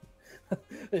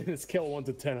 It's scale 1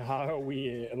 to 10. How are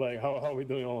we how are we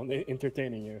doing on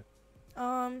entertaining you?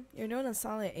 You're doing a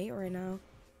solid 8 right now.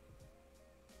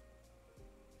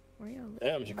 Where y'all?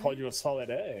 Damn, she called you a solid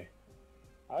A.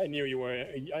 I knew you were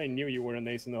an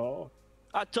ace in the hole.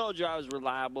 I told you I was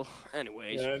reliable.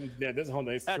 Anyways. Yeah, this whole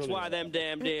ace. That's truly why them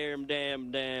damn.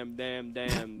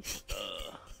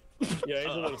 Yeah,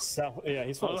 he's a little self. Yeah,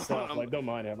 he's full of self. Like, don't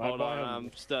mind him. Hold on,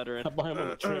 I'm stuttering. I buy him on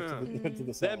a trip to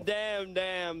the south. Them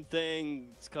damn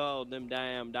things called them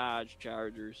damn Dodge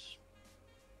Chargers.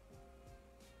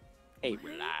 Ain't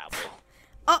reliable.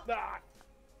 Oh. Ah.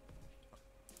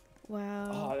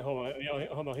 Wow. Oh,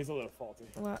 hold on. He's a little faulty.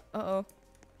 Wow. Uh-oh.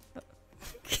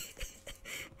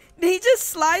 Did he just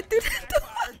slide through the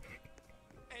door?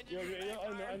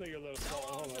 I know you're a little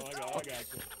faulty. Hold on, I got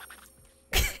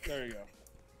you. There you go.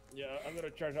 Yeah, I'm gonna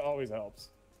charge. It always helps.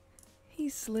 He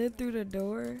slid through the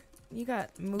door. You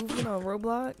got movement on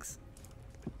Roblox?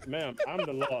 Ma'am, I'm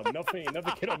the law. Nothing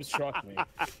can obstruct me.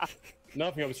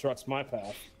 Nothing obstructs my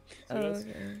path. See this?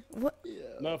 Okay. What?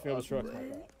 Nothing obstructs my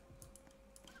path.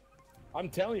 I'm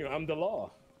telling you, I'm the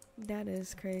law. That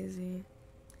is crazy.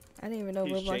 I didn't even know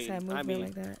He's Roblox cheating. had movement I mean-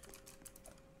 like that.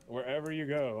 Wherever you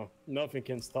go, nothing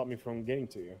can stop me from getting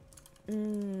to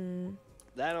you.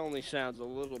 That only sounds a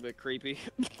little bit creepy.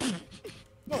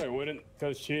 No, it wouldn't,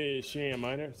 because she ain't a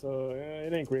minor, so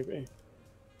it ain't creepy.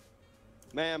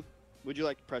 Ma'am, would you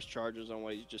like to press charges on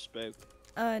what he just spoke?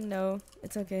 No,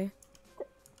 it's okay.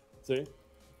 See?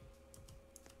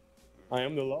 I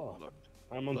am the law.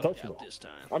 I'm Look untouchable. out this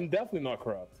time. I'm definitely not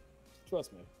corrupt.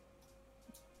 Trust me.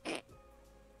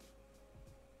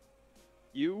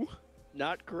 You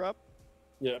not corrupt?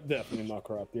 Yeah, definitely not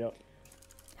corrupt. Yep.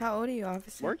 How old are you,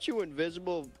 officer? Weren't you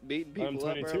invisible beating people I'm up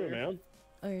 22, earlier? man.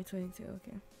 Oh, you're 22.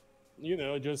 Okay. You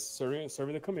know, just serving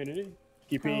the community, How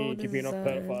keeping old keeping is, up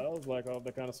pedophiles, like all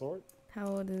that kind of sort. How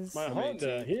old is? My I'm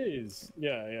Honda, 18. his,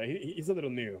 yeah, he's a little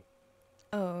new.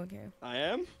 Oh, okay. I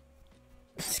am?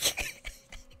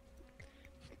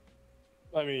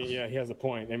 I mean, yeah, he has a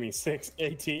point. I mean,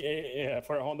 18, yeah,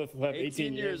 for a Honda to have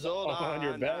 18 years old. on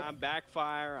your back. I'm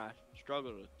backfire. I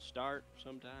struggle to start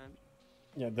sometimes.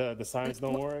 Yeah, the signs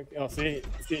don't work. Oh, see,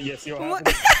 see what What?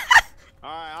 happened?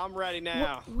 Alright, I'm ready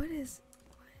now. What is?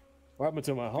 What happened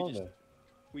to my Honda?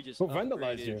 We just Who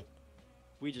vandalized upgraded- you?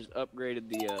 We just upgraded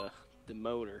the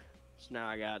motor. So now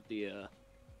I got the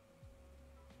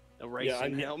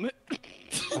racing helmet.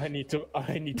 I need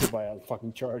to buy a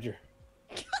fucking charger.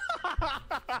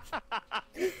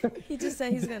 He just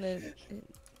said he's gonna.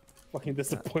 Fucking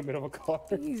disappointment of a car.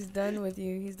 He's done with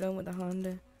you. He's done with the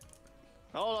Honda.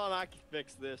 Hold on, I can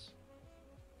fix this.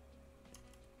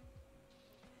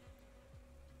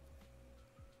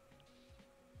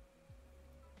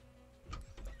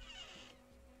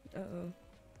 Uh-oh.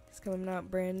 It's coming out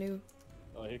brand new.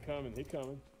 Oh, he coming.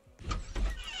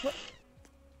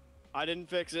 I didn't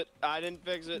fix it.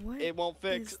 What It won't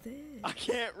fix. is this? I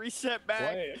can't reset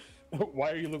back.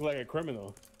 Why do you look like a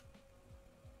criminal?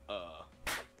 Oh!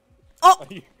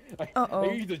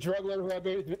 Are you the drug lord who I've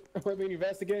been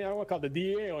investigating? I want to call the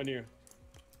DA on you.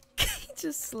 He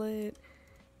just slid.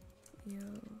 Yo.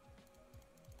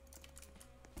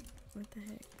 What the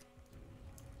heck?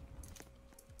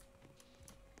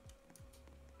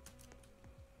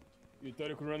 You thought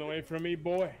you could run away from me,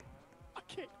 boy? I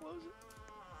can't close it.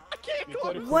 I can't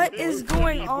close it. What is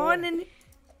going on in?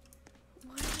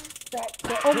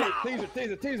 Oh my!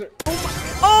 Taser!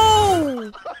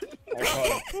 Oh!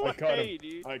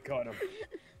 I caught him.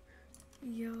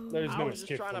 Yo. There's no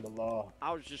escape from the law.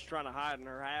 I was just trying to hide in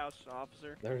her house,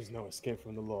 officer. There is no escape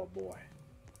from the law, boy.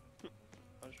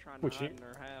 I was trying to hide in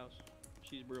her house.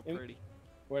 She's real pretty.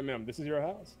 Wait, ma'am, this is your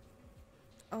house?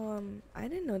 I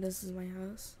didn't know this was my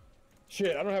house.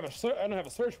 Shit, I don't have a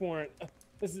search warrant.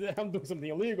 I'm doing something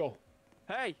illegal.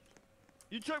 Hey,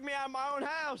 you took me out of my own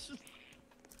house.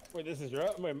 Wait, this is your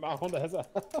house? Wait, my Honda has a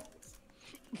house.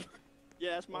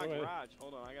 Yeah, that's my Wait. garage.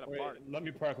 Hold on, I gotta Wait, park. let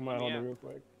me park my Honda real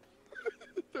quick.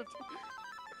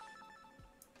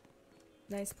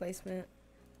 Nice placement.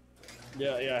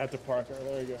 Yeah, I have to park her.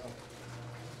 There we go.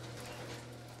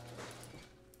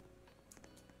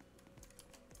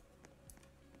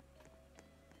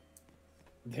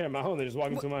 Damn, my Honda just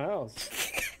walked into my house.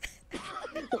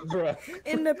 Bruh.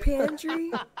 In the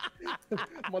pantry?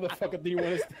 Motherfucker, do you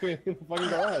want to stay in the fucking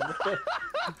garage?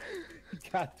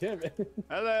 God damn it.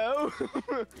 Hello.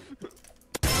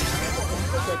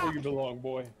 That's where you belong,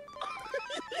 boy.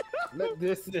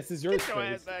 This is your Get your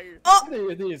ass space. back here.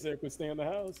 Oh! These could stay in the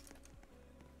house.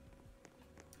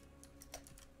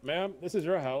 Ma'am, this is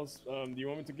your house. Do you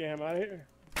want me to get him out of here?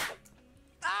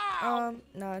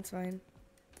 No, it's fine.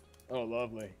 Oh,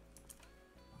 lovely.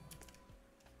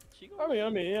 I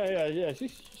mean, yeah. She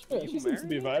seems to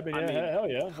be vibing. I mean, Hell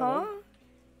yeah. Huh?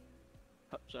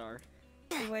 Oh, sorry.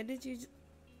 Why did you?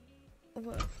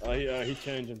 What? He's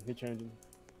changing.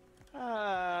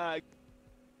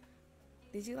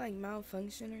 Did you like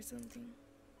malfunction or something?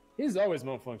 He's always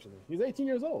malfunctioning. He's 18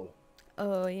 years old.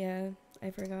 Oh yeah,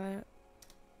 I forgot.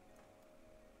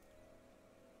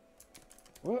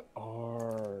 What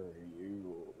are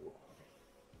you?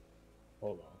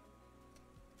 Hold on.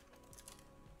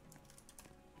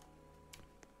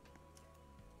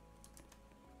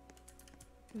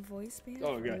 Voice band?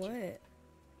 Oh, For gotcha. what?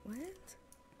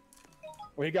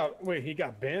 What? Wait, he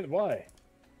got banned? Why?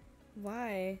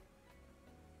 Why?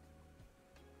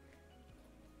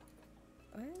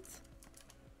 What?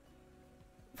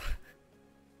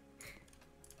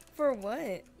 For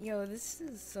what? Yo, this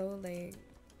is so like.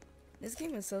 This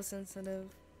game is so sensitive.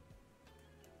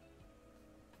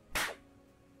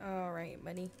 Alright,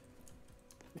 buddy.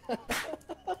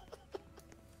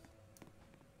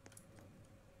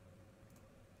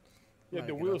 Yeah,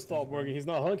 the wheel stopped working. He's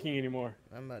not hunking anymore.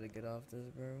 I'm about to get off this,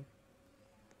 bro.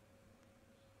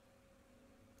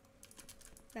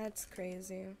 That's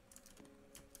crazy.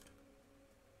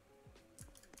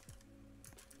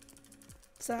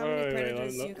 So how many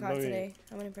predators you caught today?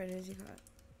 How many predators you caught?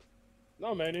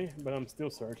 Not many, but I'm still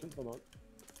searching. Hold on.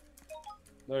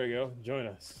 There you go. Join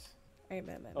us. Alright,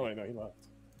 bye. Oh wait, no, he left.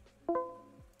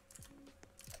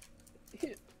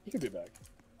 He could be back.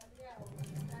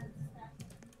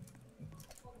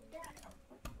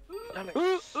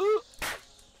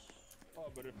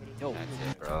 Yo, That's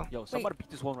it, bro. yo, somebody beat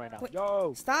this one right now. Wait.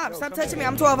 Yo. Stop, Yo, stop come touching me. here.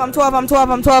 I'm 12, I'm 12, I'm 12,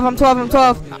 I'm 12, I'm 12, I'm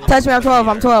 12, I'm 12, I'm 12. Touch me, I'm 12,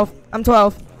 I'm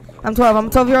 12. I'm 12, I'm a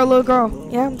 12-year-old little girl.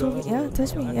 Yeah, I'm 12. Yeah,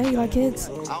 touch me. Yeah, you like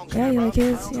kids. Yeah, you like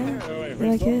kids. Yeah, you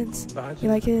like kids. You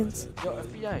like kids. Yo,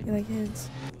 FBI. You like kids.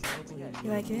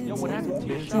 You like kids. Yo, what happened to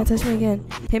your Yeah, shop? touch me again.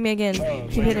 Hit me again.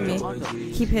 Keep hitting me.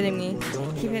 Keep hitting me.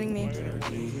 Keep hitting me.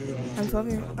 I'm 12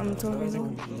 years old. 12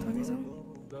 years old.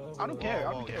 I don't care.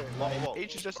 I don't care. Like,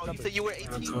 age is just a number. You were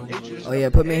 18. Oh yeah,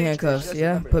 put me in handcuffs.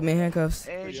 Yeah, put me in handcuffs.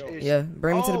 Age is. Yeah,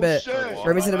 bring me to the bed. Shit.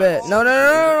 Bring me to the bed. No, no,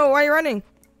 no, no, no. Why are you running?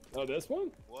 Oh, this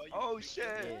one? Oh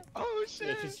shit. Oh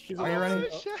shit. Yeah, she's Why are you running?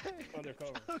 Oh shit.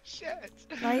 Undercover. Oh shit.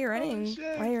 Why are you running? Oh,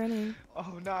 shit. Why are you running?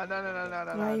 Oh no. Why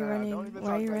are you running?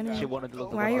 Why are you running? She wanted to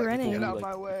look Why are you running? Get out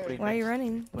my way. Why are you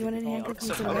running? You wanted to handcuff me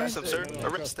to the Arrest bed? him, sir.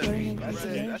 Arrest him. That's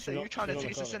it. That's it. You trying to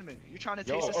taste the cinnamon? You trying to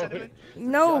taste the cinnamon?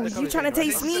 No, you trying to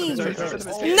taste me? No.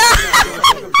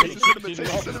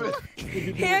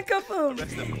 Handcuff him.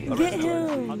 Get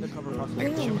him.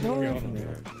 Get him. Don't run from me.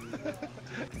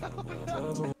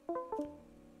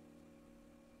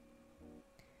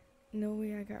 No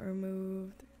way I got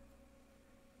removed.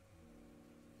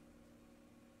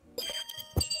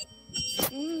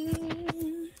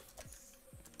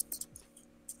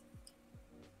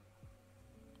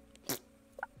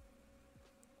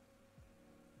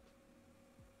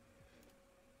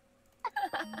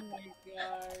 Oh my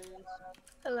gosh.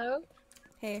 Hello?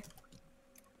 Hey.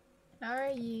 How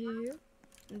are you?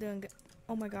 I'm doing good.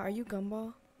 Oh my god, are you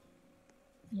Gumball?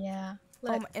 Yeah.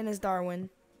 Oh my, and it's Darwin.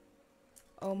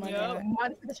 Oh my god.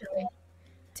 One literally.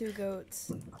 2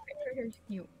 goats.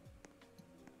 You.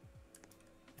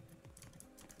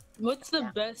 What's the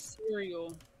best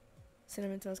cereal?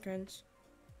 Cinnamon Toast Crunch.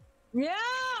 Yeah.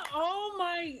 Oh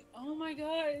my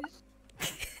gosh.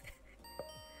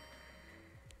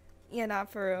 Yeah,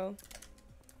 not for real.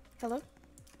 Hello?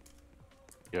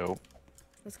 Yo.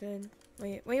 What's good?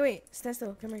 Wait. Stand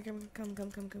still. Come here.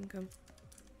 Come.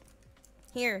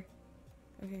 Here.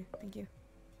 Okay, thank you.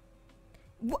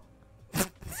 What?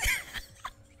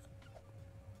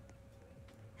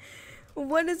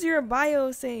 What does your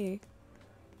bio say?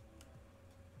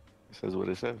 It says what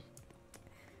it says.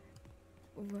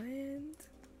 What?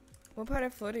 What part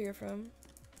of Florida you're from?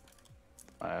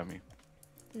 Miami.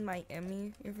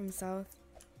 Miami. You're from South.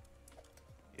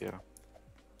 Yeah.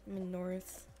 I'm in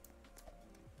North.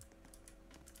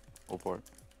 What part?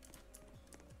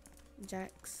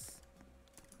 Jax.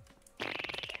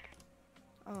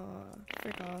 Aw,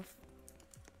 frick off.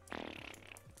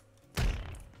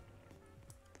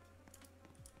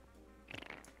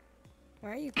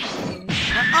 Why are you crying?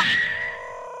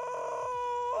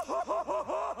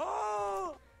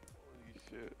 Holy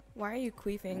shit. Why are you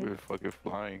queefing? We're fucking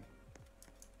flying.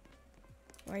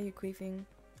 Why are you queefing?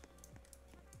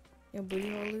 Your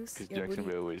booty hole loose? Cause Your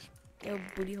Jacksonville is. Your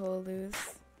booty hole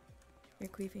loose. You're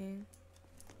queefing.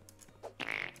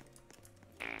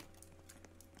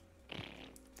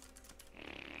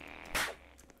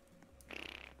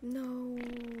 No.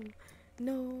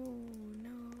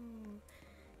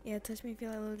 Yeah, touch me if you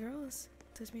like little girls.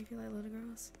 Touch me if you like little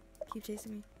girls. Keep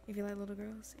chasing me if you like little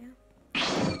girls. Yeah.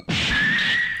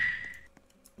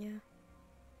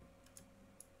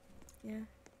 Yeah.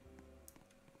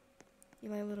 You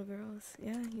like little girls.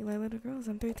 Yeah, you like little girls.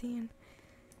 I'm 13.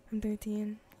 You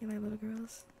like little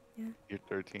girls. Yeah. You're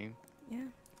 13? Yeah.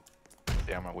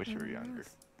 Damn, I wish you were younger.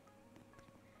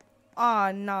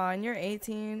 Aw, nah, and you're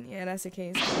 18? Yeah, that's the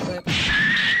case. Flip.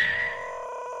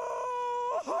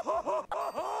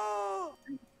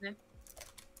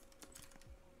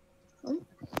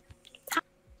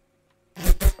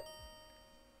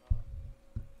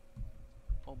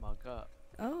 Oh my god.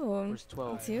 Oh, Where's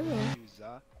 12? it's you.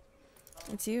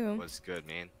 It's you. What's good,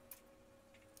 man?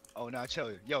 Oh, now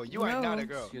chill. Yo, you are not a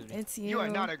girl. It's you. You are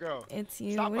not a girl. It's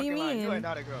you. Stop what do you fucking lying. mean? You are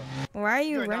not a girl. Why are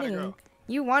you You are not a running? girl.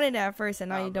 You wanted it at first and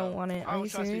now Nah, you don't bro. want it. I Are don't you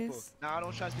trust people. serious? Nah, I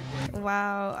don't trust people.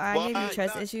 Wow, I gave you What?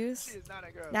 trust Nah, issues. she is not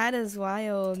a girl. That is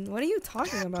wild. What are you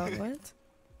talking about? What?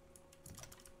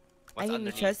 I gave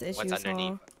you trust issues. What's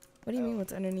underneath? Huh? What do you mean?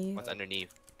 What's underneath? What's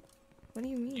underneath? What do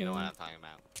you mean? You know what I'm talking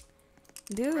about.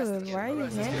 Dude, why are you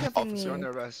handcuffing me? You're under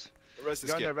arrest.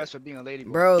 You're under arrest for being a lady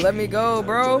boy. Bro, let me go,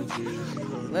 bro.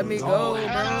 Let me go,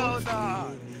 hell bro. nah.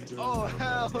 Oh,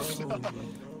 hell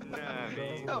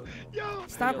no. Yo.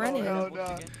 Stop running. Hell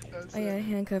nah. Oh yeah,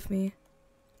 handcuff me.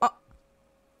 Oh.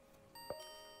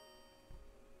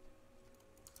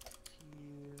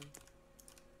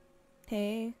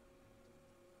 Hey.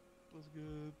 What's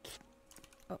good?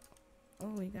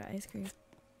 Oh, we got ice cream.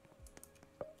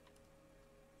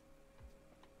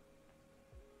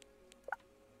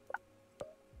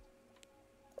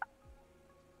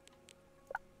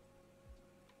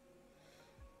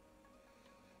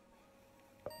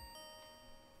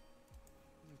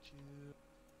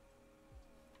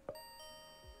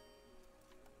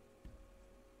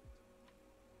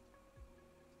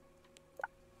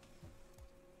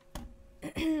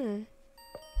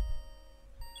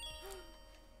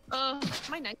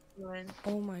 next one.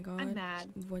 Oh my god. I'm mad.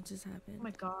 What just happened? Oh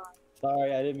my god.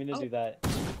 Sorry, I didn't mean to do that.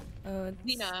 Oh,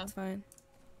 Zena. it's fine.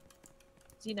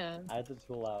 Zena. I had to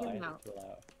tool out. Hear I me had out. to tool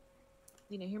out.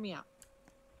 Zena, hear me out.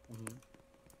 Mm-hmm.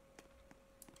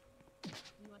 You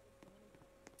want this one?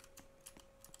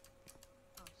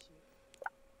 Oh shoot.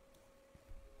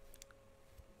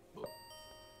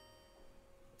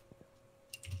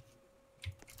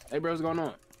 Hey, bro, what's going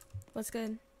on? What's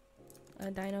good?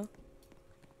 Dino.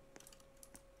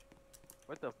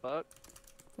 What the fuck?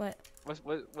 What?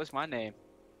 What's my name?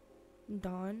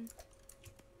 Dawn.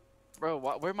 Bro,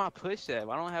 where my push at?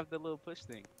 I don't have the little push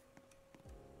thing.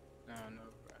 I don't know,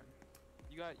 bro.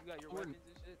 You got your weapons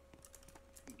and shit?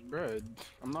 Bro,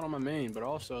 I'm not on my main, but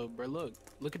also, bro,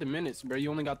 look at the minutes, bro. You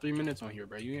only got 3 minutes on here,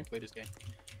 bro. You ain't play this game.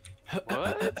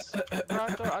 What? Bro,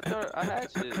 I thought I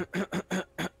had shit.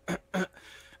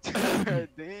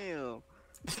 Damn.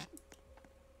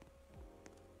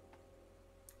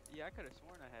 Yeah, I could have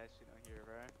sworn I had shit on here,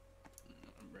 right?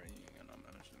 Bro, you ain't got no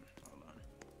medicine. Hold on.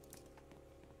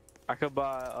 I could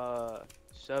buy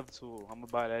shove tool. I'm gonna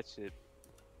buy that shit.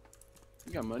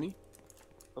 You got money?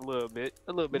 A little bit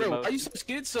Bro, of why you so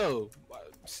schizo?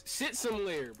 Sit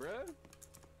somewhere, bro.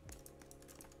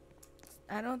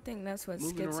 I don't think that's what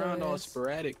Moving schizo around all is.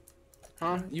 sporadic.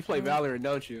 Huh? You play Valorant,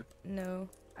 don't you? No,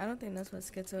 I don't think that's what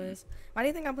schizo is. Why do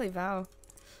you think I play Val?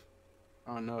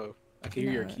 Oh no. I can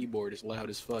hear your No. keyboard. It's loud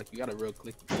as fuck. You gotta real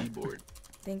click the keyboard.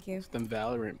 Thank you. It's them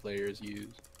Valorant players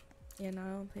use. Yeah, no, I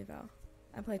don't play Val.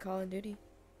 I play Call of Duty.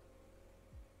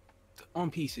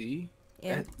 On PC?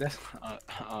 Yeah. That's I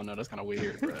don't know. That's kind of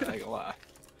weird, bro. I ain't gonna lie.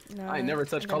 No, I ain't never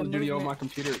touched I got Call a of Duty on my movement.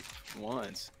 computer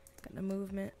once. Got the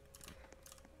movement.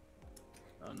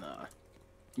 Oh nah.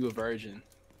 You a virgin.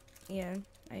 Yeah,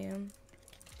 I am.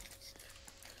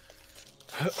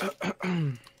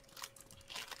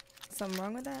 Something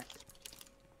wrong with that?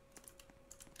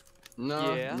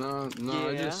 No, Yeah. no.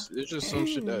 Yeah. It's just some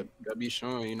shit that be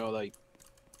showing, you know, like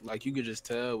you could just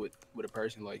tell with a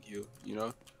person like you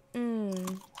know.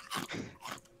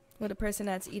 With a person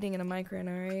that's eating in a micro,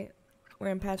 alright?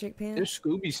 Wearing Patrick pants? There's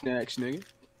Scooby snacks, nigga.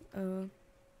 Oh.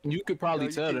 You could probably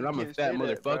you tell can't- that I'm you a can't fat say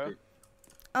that, bro.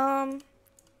 motherfucker.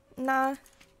 Nah.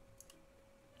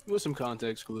 With some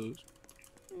context clues.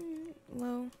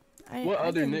 Well, I What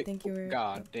other didn't Nick? think you were.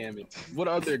 God damn it! What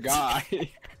other guy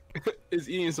is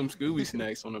eating some Scooby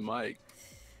snacks on the mic?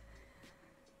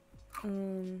 I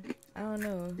don't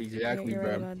know. Exactly, you're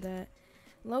right bro. about that.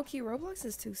 Low key, Roblox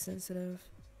is too sensitive.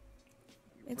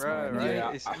 It's Bruh, hard. right?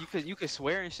 Yeah, You could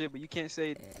swear and shit, but you can't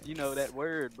say that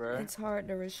word, bro. It's hard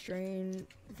to restrain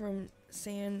from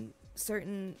saying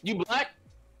certain. You black?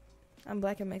 I'm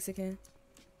black and Mexican.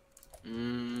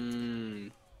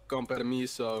 Con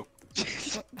permiso.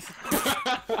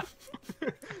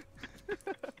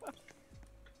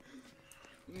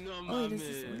 No Oh, this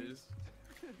is mames.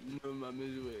 No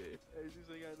mames, güey. Hey, this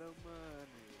ain't got no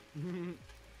money.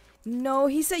 No,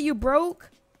 he said you broke.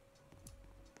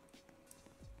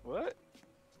 What?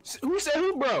 Who said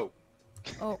who broke?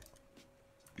 Oh.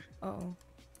 Oh.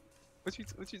 What you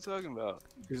talking about?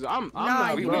 Cause I'm Nah,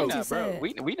 not you broke. know We not you broke. said.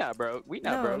 We not broke. We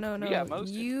not No, broke. no, no. We got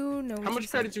motion. You know. How what much you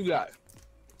credit said. you got?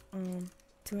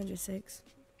 206.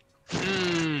 You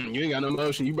ain't got no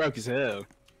motion. You broke as hell.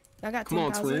 I got Come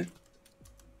on, 10,000. twin.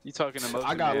 You talking to motion?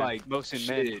 I got man. like motion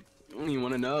shit. men. You don't even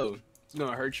want to know. It's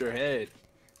gonna hurt your head.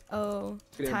 Oh,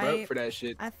 You ain't type. broke for that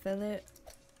shit. I feel it.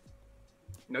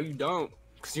 No, you don't.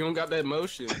 Cause you don't got that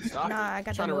motion. Stop Nah, it. I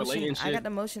got the Trying to relate motion. and I shit. got the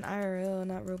motion IRL,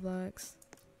 not Roblox.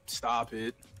 Stop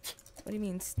it. What do you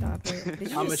mean, stop it? Did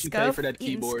you How just much you pay scuff for that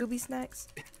eating keyboard? Scooby snacks?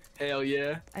 Hell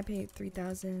yeah. I paid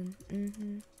 3,000.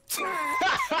 You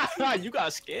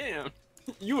got scammed.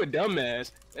 You a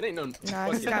dumbass. That ain't no. Nah,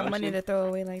 I just fucking got money motion. to throw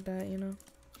away like that, you know.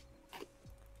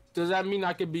 Does that mean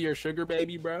I could be your sugar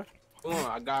baby, bro? Hold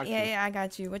on, I got you. Yeah, yeah, I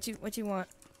got you. What you want?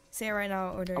 Say it right now.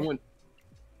 I'll order. I want.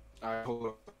 Alright,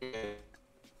 hold on.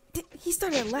 He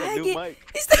started New lagging. mic.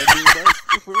 He started.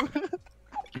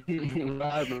 Yo,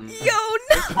 no.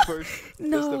 That's the first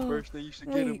No. thing you should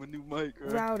get Wait. him, a new mic,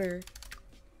 right? Router.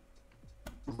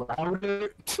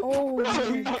 Router? Oh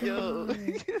my Yo. god.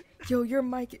 Yo, your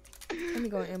mic. Let me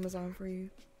go on Amazon for you.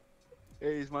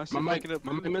 Hey, is my shit My mic, picking up?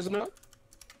 my mic messing up?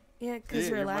 Yeah, cause Yeah,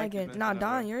 you're your mic is lagging. messing Nah, up,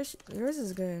 Don, right? yours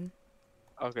is good.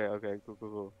 Okay,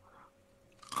 cool.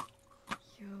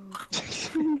 Yo,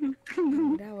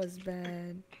 that was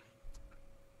bad.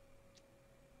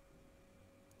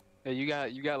 Hey, you got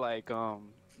like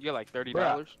 $30.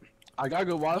 Bruh, I got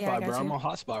good Wi-Fi, Yeah, I got bro. I'm you. on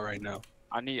hotspot right now.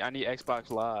 I need Xbox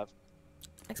Live.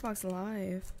 Xbox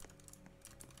Live.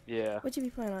 Yeah. What you be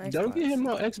playing on Xbox? Don't get him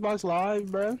no Xbox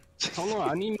Live, bro. Hold on,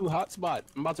 I need new hotspot.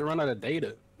 I'm about to run out of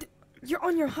data. You're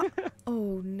on your hot.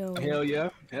 Oh no. Hell yeah.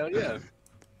 Hell yeah.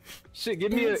 Shit,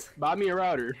 buy me a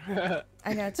router.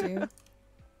 I got you.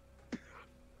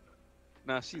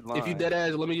 Nah, she lying. If you dead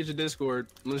ass, let me get your Discord.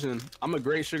 Listen, I'm a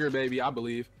great sugar baby, I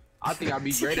believe. I think I'd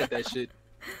be great at that shit.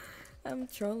 I'm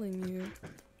trolling you.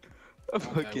 I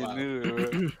fucking knew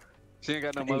it, bro. She ain't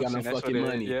got no motion. Ain't got no that's fucking what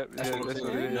money. Yep, That's what I'm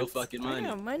saying. No fucking money. I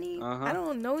got money. Uh-huh. I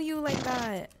don't know you like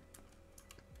that.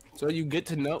 So you get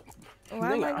to know.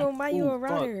 Why am I gonna buy you a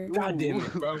router? God damn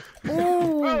it, bro.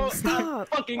 Oh, stop.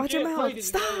 Fucking Watch your can't play mouth. this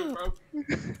Stop. game, bro.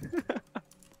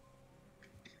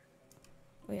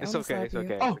 Wait, It's I'ma okay, slap it's you.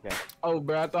 okay. Oh, It's okay. oh,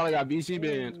 bro, I thought I got BC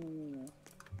banned.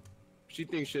 She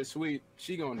thinks shit sweet.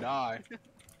 She gonna die.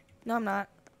 No, I'm not.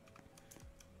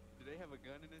 Do they have a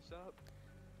gun in this shop?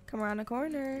 Come around the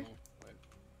corner.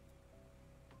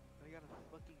 They got a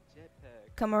fucking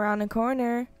jetpack. Come around the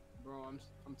corner. Bro,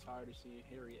 I'm tired of seeing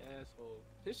hairy asshole.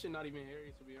 His shit not even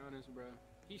hairy, to be honest, bro.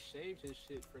 He shaved his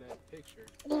shit for that picture.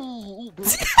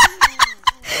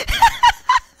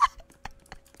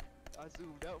 I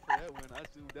zoomed out for that one. I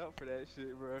zoomed out for that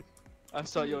shit, bro. I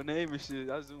saw your name and shit.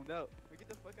 I zoomed out. Like, get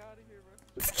the fuck out of here,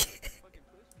 bro. Fucking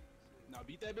push me. Now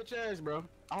beat that bitch ass, bro.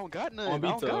 I don't got none. On I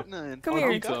don't Beto. got none. Come I here.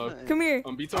 don't got none. Come here.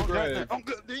 On I Beto don't got Grave. none. I'm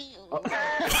good. Damn.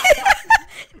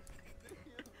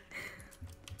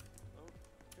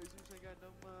 Jesus ain't got no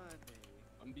money.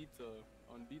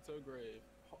 On Beto Grave.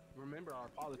 Remember our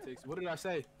politics. What did I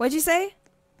say? What'd you say?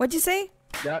 What'd you say?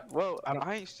 That, Well,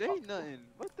 I ain't say nothing.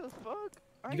 What the fuck?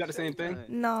 I You got ain't the same say thing?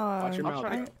 nothing. Nah. Watch your I'm mouth.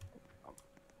 trying to-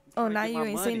 Oh, I'm now trying to you get my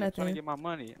ain't say money. I'm trying nothing. to get my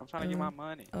money. I'm trying to get my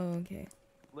money. Oh, okay.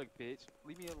 Look, bitch.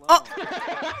 Leave me alone.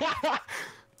 Oh.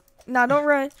 Nah, don't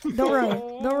run. Don't run.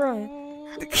 Don't run.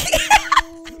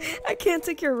 I can't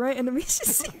take your run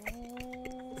animation.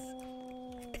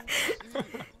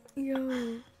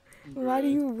 Yo, why do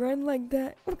you run like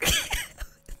that? Bro,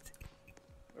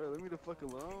 leave me the fuck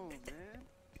alone, man.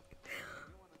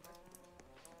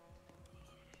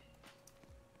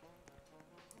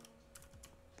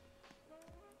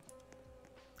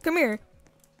 Come here.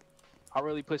 I'll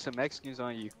really put some Mexicans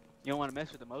on you. You don't want to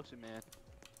mess with the motion, man.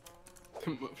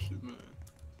 Motion, man.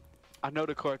 I know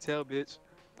the cartel, bitch.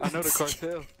 I know the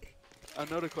cartel. I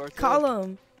know the cartel. Call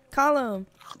him. Call him.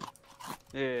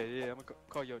 Yeah, yeah. I'm gonna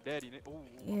call your daddy. Ooh,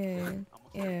 Yeah.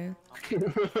 Yeah.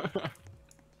 Can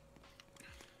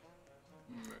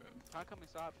I come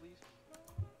inside, please?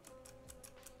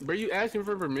 Bro, you asking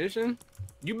for permission?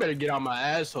 You better get out my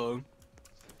asshole.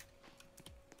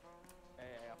 Hey,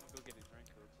 I'm gonna go get a drink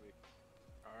real quick.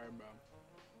 Alright, bro.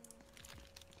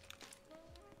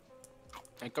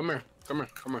 Hey, come here. Come here.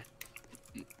 Come here.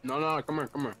 No, come here.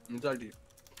 Come here. Let me talk to you.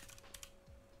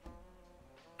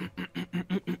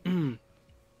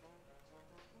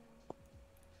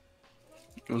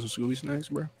 You want some Scooby snacks,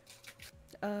 bro?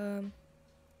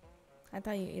 I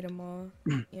thought you ate them all.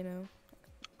 You know.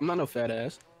 I'm not no fat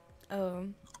ass.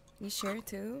 You sure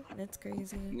too? That's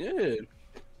crazy. Yeah.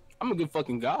 I'm a good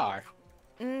fucking guy.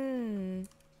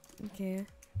 Okay.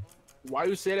 Why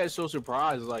you say that so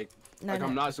surprised? Like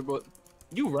I'm not supposed.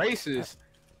 You racist.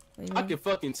 What do you I mean? can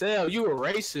fucking tell you a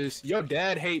racist. Your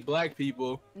dad hate black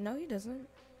people. No, he doesn't.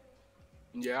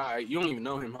 Yeah, you don't even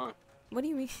know him, huh? What do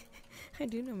you mean? I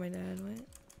do know my dad.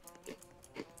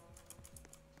 What?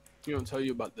 He don't tell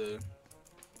you about the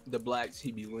blacks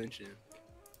he be lynching.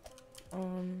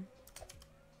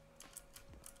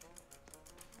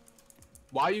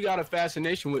 Why you got a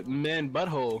fascination with men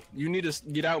butthole? You need to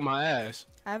get out my ass.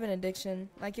 I have an addiction.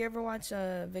 Like, you ever watch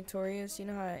Victorious? You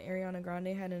know how Ariana Grande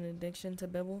had an addiction to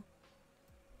Bibble?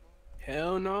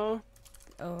 Hell no.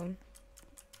 You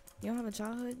don't have a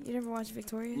childhood? You never watched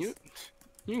Victorious?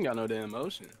 You ain't got no damn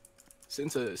emotion.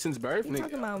 Since birth, You nigga.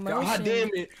 talking about God motion? damn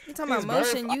it. You talking about Since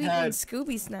birth, motion? I You eating had-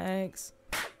 Scooby snacks?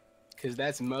 Cause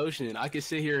that's motion. I can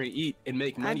sit here and eat and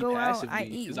make I money go out. passively. I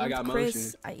eat Cause Ruth I got Chris.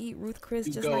 motion. I eat Ruth Chris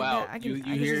You just go like out. that. I can. You I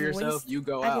can hear just yourself? Waste, You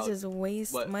go I out. can just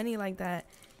waste What? money like that.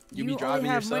 You be only driving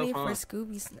have yourself, money huh? for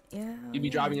Scooby. Yeah. You be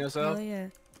driving yourself? Hell yeah.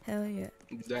 Hell yeah.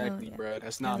 Exactly, Hell yeah. bro.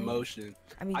 That's not Hell yeah. motion.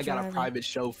 I be got a driving. private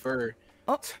chauffeur.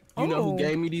 Oh. You know who Oh.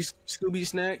 gave me these Scooby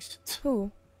snacks?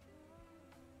 Who?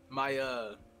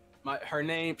 Her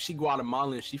name, she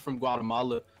Guatemalan. She from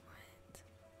Guatemala.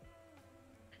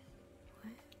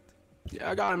 Yeah,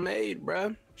 I got it made,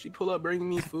 bruh. She pull up bringing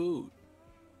me food.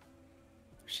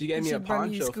 She gave And me she a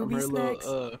bring you poncho from Scooby her snacks?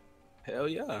 little, hell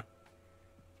yeah.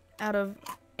 Out of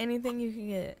anything you can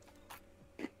get.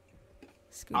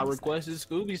 I requested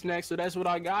Scooby snacks, so that's what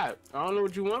I got. I don't know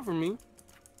what you want from me.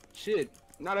 Shit,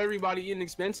 not everybody eating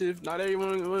expensive. Not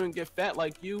everyone want to get fat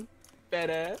like you, fat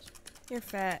ass. You're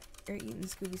fat. You're eating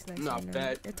Scooby snacks. I'm not right now.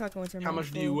 fat. You're talking with your How mouth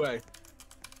much do you full. weigh?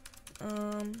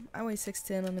 I weigh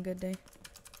 6'10" on a good day.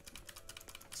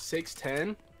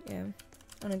 6'10"? Yeah,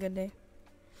 on a good day.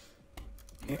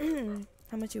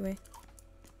 How much you weigh?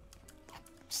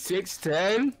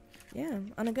 6'10"? Yeah,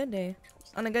 on a good day.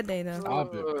 On a good day though.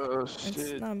 Stop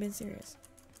it. No, I'm being serious.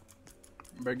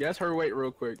 But guess her weight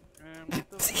real quick.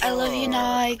 I love you,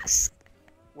 Nikes.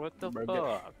 What the Bro,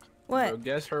 fuck? What? Bro,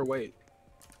 guess her weight.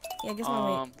 Yeah, guess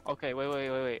my weight. Okay,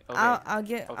 wait.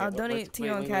 Okay. I'll donate to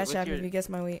you on Cash App if you guess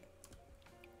my weight.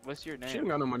 What's your name? She ain't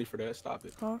got no money for that. Stop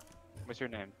it. Huh? What's your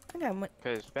name? I got money.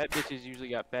 Because fat bitches usually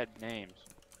got fat names.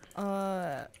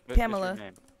 Pamela. What's your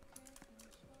name?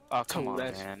 Oh, come on,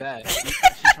 that's man. fat.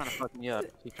 She's trying to fuck me up.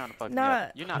 She's trying to fuck me Nah.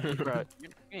 up. You're not, bro. You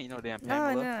ain't no damn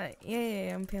Pamela. No.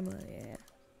 Yeah, I'm Pamela. Yeah.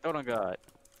 Hold on, God.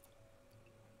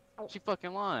 She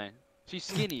fucking lying. She's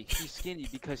skinny. She's skinny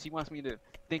because she wants me to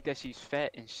think that she's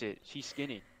fat and shit. She's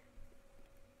skinny.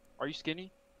 Are you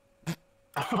skinny?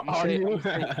 Are you?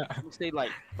 I'm say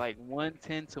like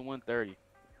 110 to 130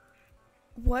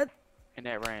 What? in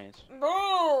that range.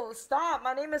 Bro, stop.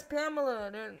 My name is Pamela.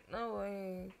 There's no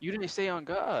way. You didn't say on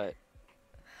God.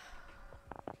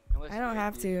 Unless I don't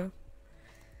have to.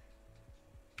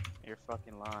 You're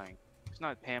fucking lying. It's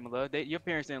not Pamela. Your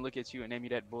parents didn't look at you and name you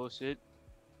that bullshit.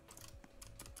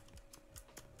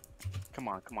 Come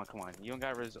on. You don't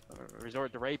got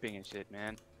resort to raping and shit,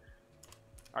 man.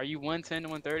 Are you 110 to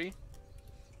 130?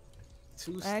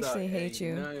 I actually hate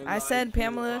you. I said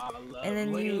Pamela, and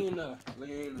then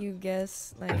you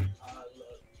guess like.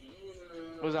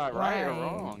 Was I right or why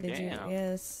wrong? Did Damn. you?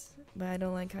 Yes, but I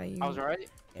don't like how you. I was right.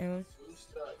 Yeah.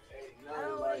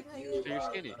 So you're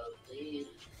skinny.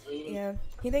 Yeah,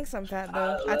 he thinks I'm fat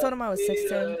though. I told him I was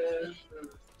 6'10".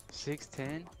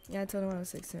 6'10"? Yeah, I told him I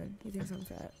was 6'10". He thinks I'm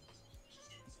fat.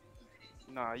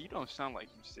 Nah, you don't sound like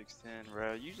you 6'10",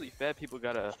 bro. Usually fat people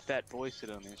got a fat voice to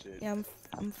them and shit. Yeah,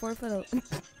 I'm 4 foot.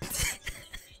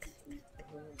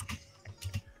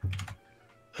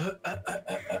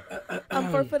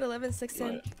 I'm 4'11",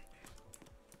 6'10".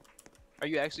 Are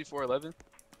you actually 4'11"?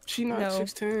 She not No.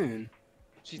 6'10".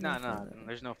 She's not.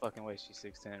 There's no fucking way she's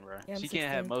 6'10", bro. Yeah, I'm she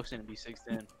can't have 6'10". motion and be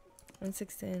 6'10". I'm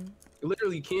 6'10". You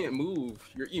literally can't move.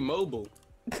 You're immobile.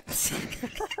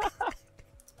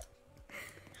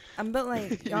 I'm built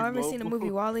like y'all ever seen the movie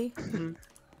Immobile. Wall-E?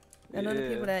 I know the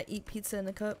people Yeah. that eat pizza in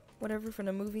a cup, whatever, from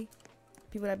the movie.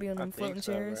 People that be on I them floating think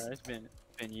so, chairs. bro. It's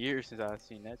been years since I've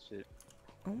seen that shit.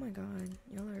 Oh my god,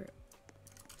 y'all are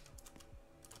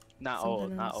Not something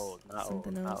old, not else. old, not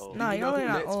Something old, not else. old. Nah, Do you know y'all who are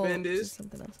not old. Netspend Just is?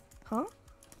 something else. Huh?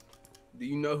 Do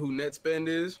you know who Netspend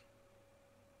is?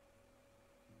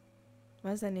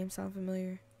 Why does that name sound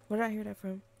familiar? Where did I hear that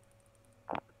from?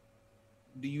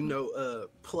 Do you know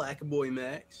Plaque Boy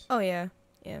Max? Oh yeah,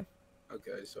 yeah.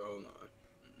 Okay, so hold on.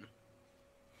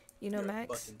 You know You're a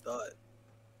Max? fucking thought.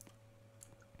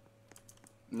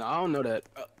 No, I don't know that.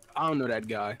 I don't know that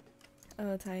guy.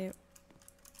 Oh, tight.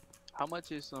 How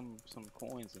much is some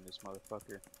coins in this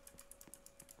motherfucker?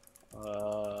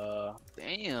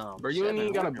 Damn. Bro, you ain't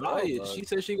even gotta buy it. $700. She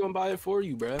said she gonna buy it for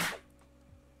you, bro.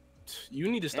 You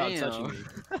need to stop touching me.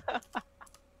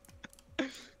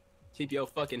 Keep your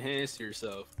fucking hands to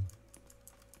yourself.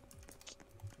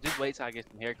 Just wait till I get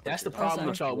some hair clippers. That's the I'm problem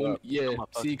with gonna y'all fuck you women. up. Yeah, I'ma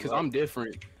fuck see, you because up. I'm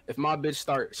different. If my bitch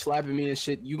start slapping me and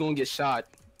shit, you gonna get shot.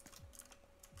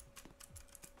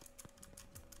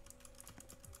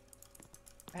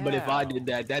 But if I did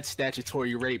that, that's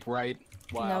statutory rape, right?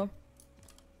 Wow.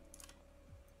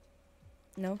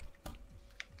 No.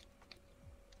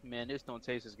 Man, this don't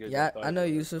taste as good. as Yeah, thought I it know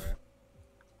would, Yusuf. bro.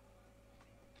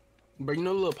 Bro, you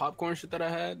know the little popcorn shit that I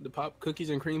had? The cookies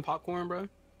and cream popcorn, bro?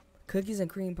 Cookies and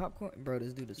cream popcorn, Bro,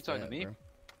 this dude is You talking to fat, me? bro.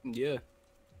 Yeah.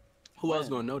 Who else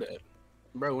gonna know that?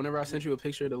 Bro, whenever I sent you a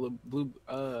picture of the little blue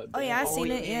Oh yeah, I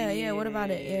seen it. Yeah. What about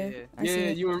it? Yeah. I seen Yeah,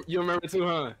 it. you remember too,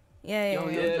 huh? Yeah.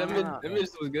 Yeah, that bitch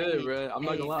was good, bro. I'm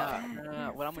not gonna lie.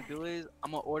 Nah. What I'm gonna do is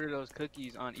I'm gonna order those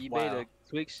cookies on eBay. Wow. The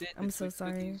Twix shit. I'm the so Twix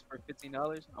sorry. cookies for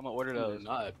 $15. I'm gonna order No, those.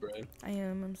 not, bro. I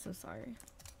am. I'm so sorry.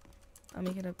 I'll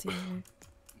make it up to you.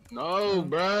 No,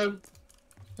 bro.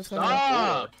 What's going on?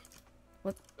 Stop.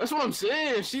 What? That's what I'm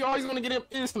saying. She always gonna get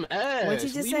in some ass. What'd you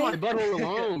just Leave say? my butthole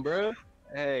alone, bro.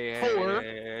 Hey, Whore.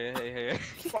 hey.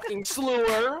 Fucking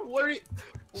slur. What are you?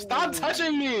 Stop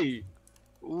touching me.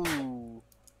 Ooh.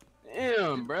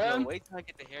 Damn, bro. Yo, wait till I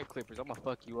get the hair clippers. I'm gonna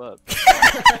fuck you up.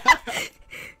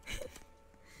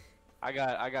 I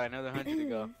got another 100 to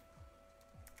go.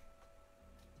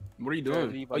 What are you Tell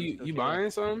doing? me if Oh, I'm you still buying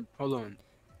some? Hold on.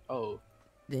 Oh.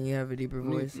 Then you have a deeper Let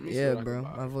me- voice. let me see Yeah, what I can bro.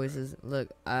 buy, My voice is. Look,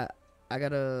 I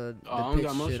got a Oh, I don't the pitch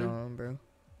got shit motion? on, bro.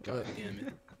 God Look, damn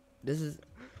it. this is.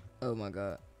 Oh my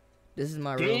god. This is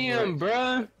my real Damn, voice.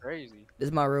 bruh. Crazy. This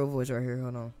is my real voice right here.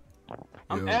 Hold on.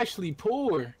 I'm Yo. actually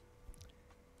poor.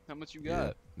 How much you Yeah,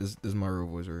 got? this is my real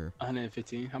voice right here.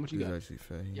 115. How much you He's got? actually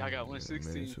fat. Yeah, I got He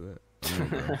 116. admitted to it. I know,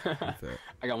 bro. I'm fat.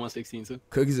 I got 116 too.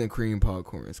 Cookies and cream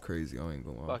popcorn is crazy. I ain't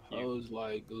gonna lie. Fuck you. I was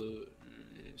like, look,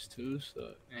 it's too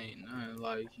stuck. Ain't nothing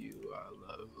like you. I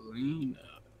love Lena.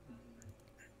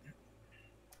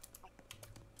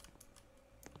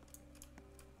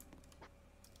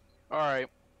 All right,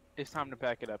 it's time to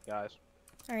pack it up, guys.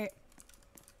 All right.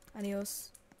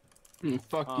 Adios.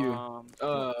 Fuck you. Hold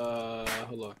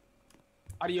on.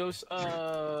 Adios.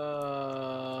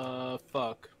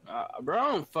 Fuck. Bro,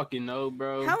 I don't fucking know,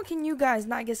 bro. How can you guys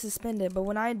not get suspended, but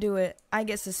when I do it, I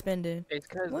get suspended? It's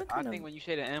because What I kind think of- when you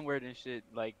say the N word and shit,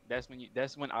 like that's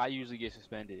when I usually get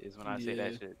suspended. Is when I say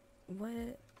that Yeah. shit. What?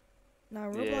 Nah,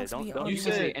 Yeah, Roblox don't be don't on you my-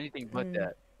 say anything but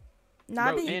that. Nah,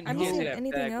 I Bro, be man, I you be can't say saying that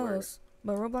anything fag word. else,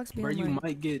 but Roblox be Bro, on you my.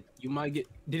 might get.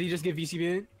 Did he just get VC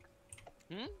banned?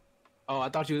 Hmm? Oh, I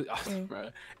thought you. Bro,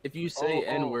 if you say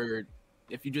Oh, N word,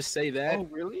 if you just say that, Oh,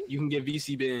 really? you can get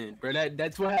VC banned, bro.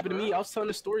 That's what happened to me. I was telling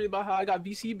a story about how I got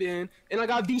VC banned, and I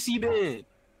got VC banned.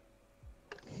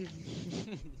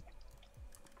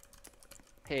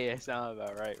 Hey, that sounds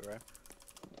about right, bro.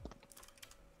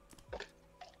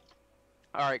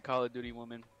 All right, Call of Duty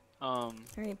woman. All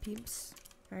right, peeps.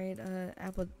 All right,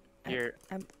 Apple. Here.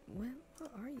 What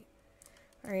are you?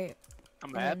 All right.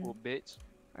 I'm an Apple bitch.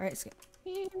 All right,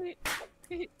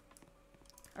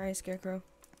 all right, Scarecrow.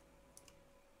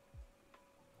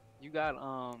 You got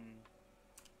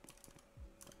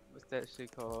what's that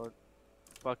shit called?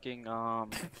 Fucking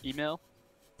email.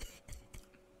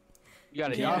 You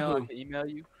got an email? I Yahoo. can email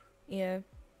you. Yeah.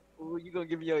 Ooh, you gonna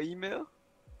give me your email?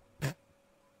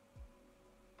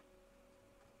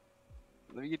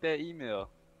 Let me get that email.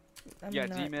 I'm You got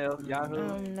not- Gmail,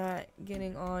 Yahoo. I'm not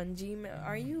getting on Gmail.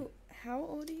 Are you? How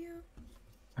old are you?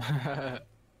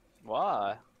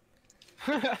 Why?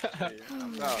 Shit, Oh,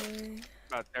 I'm boy.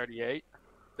 about 38.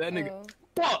 That nigga. Oh.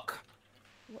 Fuck.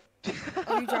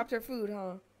 Oh, you dropped her food,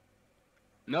 huh?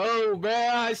 No, bro.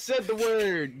 I said the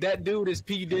word. That dude is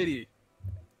P Diddy.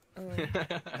 Oh.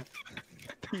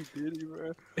 P Diddy,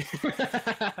 bro.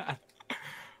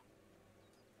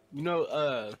 You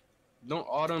know, don't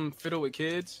Autumn fiddle with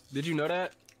kids? Did you know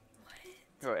that?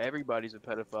 Bro, everybody's a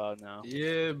pedophile now.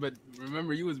 Yeah, but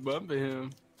remember you was bumping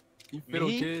him. You fiddle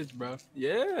Me? kids, bro.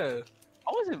 Yeah.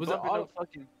 I wasn't Was it bumping no Autumn?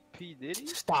 fucking P Diddy.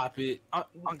 Stop it. Oh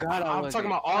God, I I'm wasn't.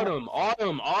 talking about Autumn.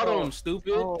 Autumn,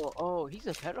 stupid. Oh, he's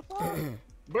a pedophile.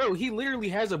 Bro, he literally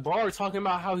has a bar talking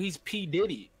about how he's P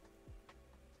Diddy.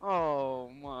 Oh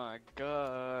my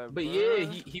God. But bruh.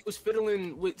 yeah, he was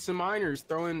fiddling with some minors,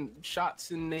 throwing shots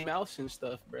in their mouths and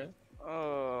stuff, bro.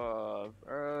 Oh,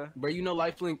 bruh. Bro, you know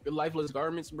lifeless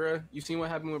garments, bro. You seen what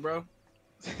happened with bro?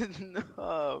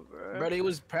 No, bro. Bro, they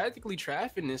was practically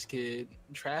trafficking this kid,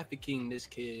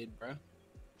 bro.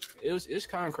 It's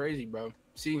kind of crazy, bro.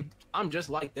 See, I'm just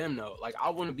like them though. Like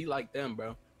I want to be like them,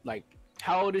 bro. Like,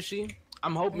 how old is she?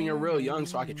 I'm hoping you're real young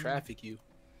so I can traffic you.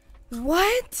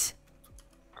 What?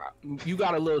 You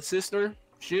got a little sister?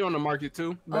 She on the market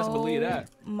too. Best believe that.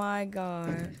 My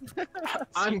God.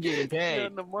 I'm getting She paid.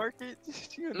 on the market.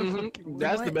 She on the Mhm. fucking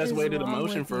That's the What best is way to the wrong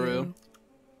motion with for real. you?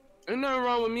 Ain't nothing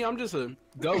wrong with me. I'm just a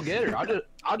go-getter.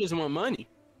 I just want money.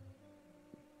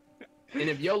 And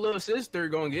if your little sister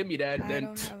gonna give me that, I then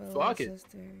don't have a fuck little it.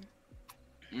 sister.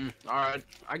 All right,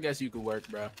 I guess you could work,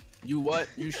 bro. You what?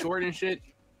 You short and shit?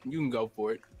 You can go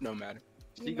for it. No matter.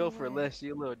 She go for less. She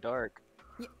a little dark.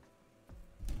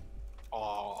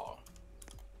 Oh,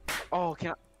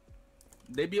 Can I?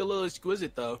 they be a little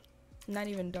exquisite though. Not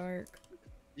even dark.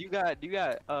 You got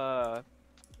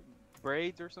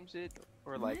braids or some shit,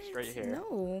 or like What? straight hair?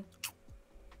 No.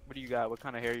 What do you got? What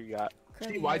kind of hair you got?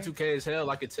 Curly She hair. Y2K as hell.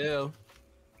 I could tell.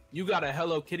 You got a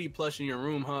Hello Kitty plush in your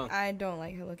room, huh? I don't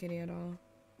like Hello Kitty at all.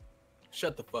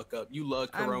 Shut the fuck up. You love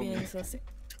I'm Corona. being so sick.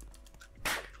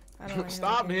 I don't like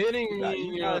Stop Hello Kitty. hitting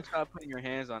You me. gotta stop putting your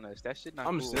hands on us. That shit not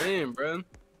I'm cool. saying, bro.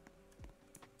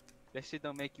 That shit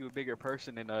don't make you a bigger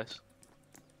person than us.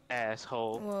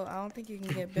 Asshole. Well, I don't think you can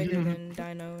get bigger than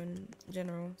Dino in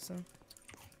general, so.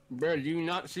 Bro, do you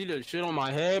not see the shit on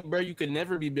my head? Bro, you could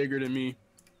never be bigger than me.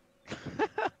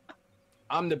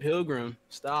 I'm the pilgrim.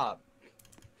 Stop.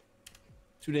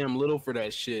 Too damn little for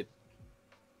that shit.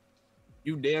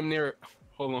 You damn near.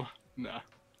 Hold on. Nah.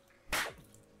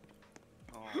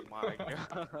 Oh my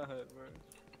God, bro.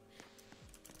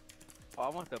 Oh, I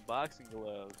want the boxing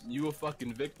gloves. You a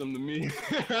fucking victim to me.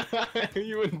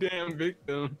 You a damn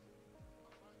victim.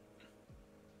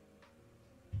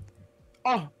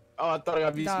 Oh, I thought I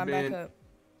got VC Nah, I'm back banned. up.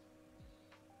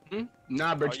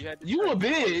 Nah, bro. Oh, you had to You a search.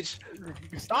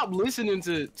 bitch. Stop listening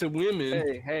to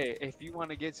women. Hey, if you want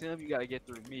to get to him, you gotta get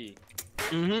through me.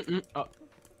 Oh.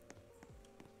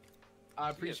 I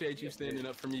appreciate you standing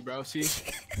up for me, bro. See,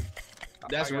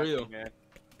 that's I got real. you, man.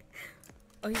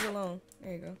 Oh, he's alone.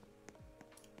 There you go.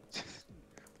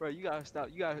 Bro, you gotta stop.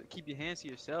 You gotta keep your hands to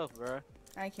yourself, bro.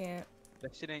 I can't.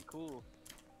 That shit ain't cool.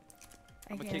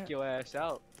 I I'm gonna can't. kick your ass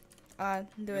out. Do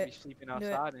You gonna it. be sleeping Do it.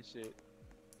 outside and shit.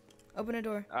 Open the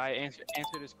door. All right, answer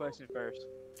this question first.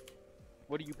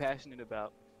 What are you passionate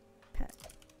about?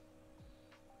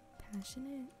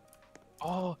 Passionate.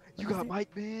 Oh, you got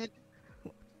Mike, man.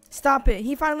 Stop it.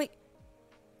 He finally.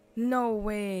 No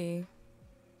way.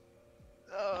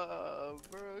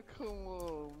 Bro, come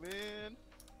on, man.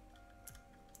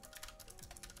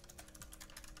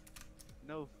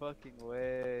 No fucking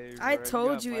way. I bro.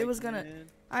 told got you it Mike, was gonna. man?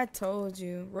 I told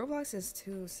you. Roblox is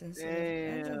too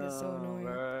sensitive. That thing is so annoying.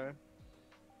 Bro.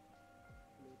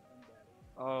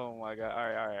 Oh my god.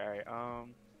 Alright.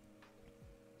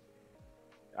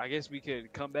 I guess we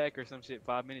could come back or some shit.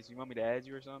 5 minutes. You want me to add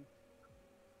you or something?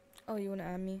 Oh, you wanna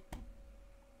add me?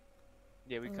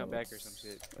 Yeah, we come back or some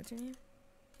shit. What's your name?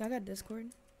 Y'all got Discord?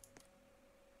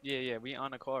 Yeah, we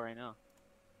on a call right now.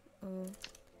 Oh,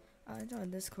 I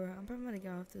joined Discord. I'm probably gonna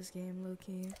get off this game, low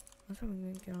key. I'm probably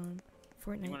gonna get on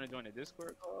Fortnite. You wanna join a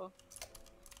Discord call?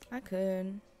 I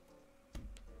could.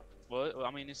 Well,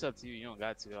 I mean, it's up to you. You don't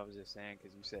got to. I was just saying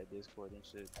because you said Discord and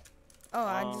shit. Oh,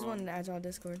 I just wanted to add y'all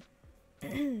Discord.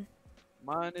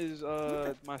 Mine is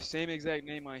my same exact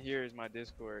name on here is my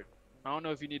Discord. I don't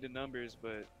know if you need the numbers,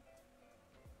 but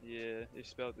yeah, it's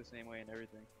spelled the same way and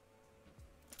everything.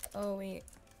 Oh wait,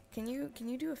 can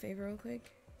you do a favor real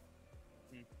quick?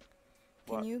 Can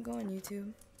What? you go on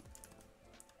YouTube?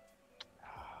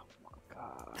 Oh my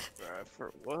god, bro.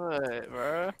 For what,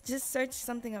 bro? Just search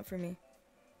something up for me.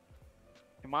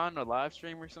 Am I on a live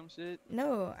stream or some shit?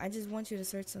 No, I just want you to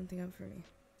search something up for me.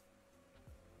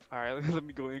 Alright, let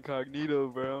me go incognito,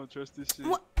 bro. I don't trust this shit.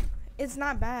 What? It's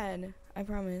not bad. I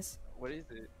promise. What is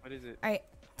it? What is it? Alright,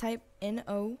 type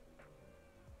NO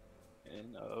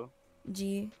N-O.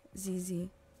 GZZ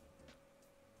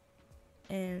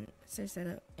and search that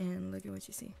up and look at what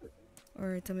you see,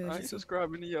 or tell me what I you ain't see.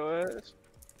 subscribing to your ass.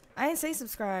 I didn't say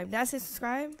subscribe. Did I say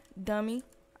subscribe? Dummy.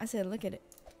 I said look at it.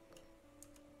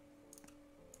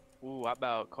 Ooh, I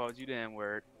about called you the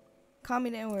N-word. Call me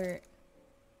the N-word.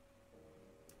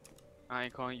 I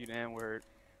ain't calling you the N-word.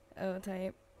 Oh,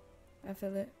 type. I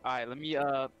feel it. Alright, let me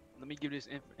give this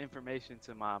information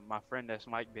to my friend that's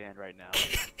mic banned right now.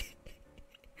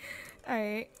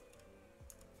 Alright.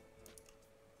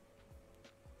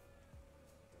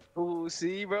 Ooh,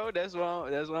 see, bro, that's why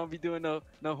I don't be doing no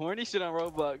horny shit on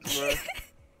Roblox, bro.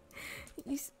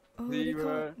 Oh, See,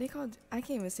 bro. they called. I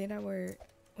can't even say that word.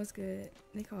 What's good?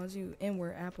 They called you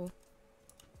N-word Apple.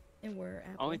 N-word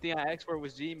Apple. Only thing I asked for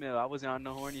was Gmail. I wasn't on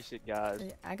no horny shit,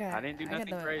 guys. I didn't do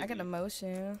nothing crazy. I got a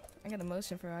motion. I got a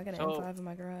motion for. I got an M5 in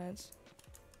my garage.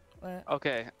 What?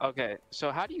 Okay. So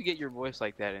how do you get your voice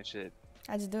like that and shit?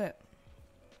 I just do it.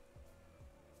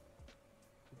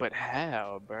 But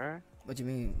how, bruh? What you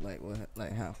mean, like what?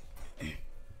 Like how?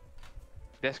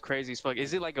 That's crazy as fuck.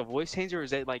 Is it like a voice changer or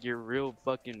is that like your real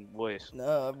fucking voice?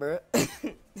 Nah, bro. It's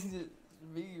just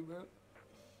me, bro.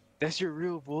 That's your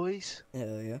real voice?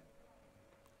 Hell yeah.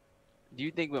 Do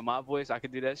you think with my voice I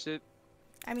could do that shit?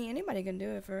 I mean, anybody can do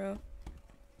it for real.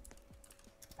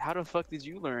 How the fuck did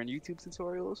you learn? YouTube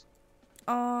tutorials?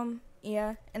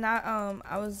 Yeah, and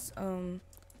I was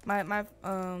my what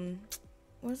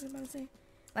was I about to say?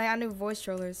 Like I knew voice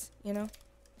trollers, you know.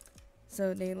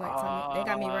 So they like told me, they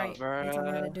got me right. They told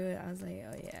me how to do it. I was like,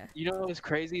 oh yeah. You know what's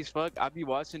crazy as fuck? I be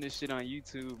watching this shit on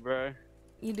YouTube, bruh.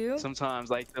 You do? Sometimes,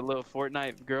 like the little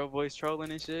Fortnite girl voice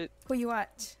trolling and shit. Who you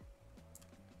watch?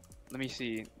 Let me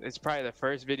see. It's probably the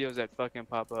first videos that fucking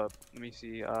pop up. Let me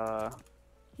see.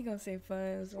 He gonna say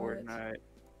Fuzz. Fortnite.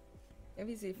 If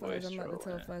he say Fuzz, I'm about to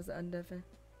tell Fuzz to undeafen.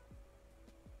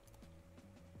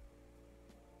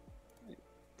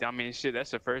 I mean, shit,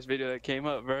 that's the first video that came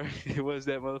up, bro. It was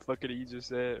that motherfucker that you just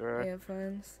said, bro. Yeah,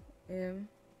 Fuzz. Yeah.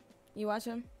 You watch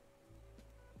him?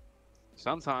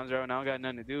 Sometimes, bro, and I don't got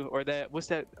nothing to do. Or that, what's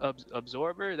that,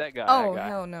 Absorber? That guy. Oh, that guy.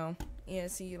 hell no. Yeah,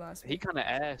 see, you lost me. He kind of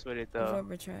ass with it, though.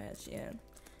 Absorber trash, yeah.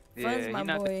 Yeah, Fuzz,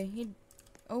 my boy. He.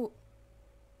 Oh.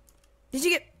 Did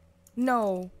you get.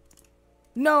 No.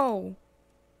 No.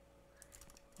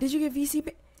 Did you get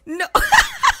VC? No.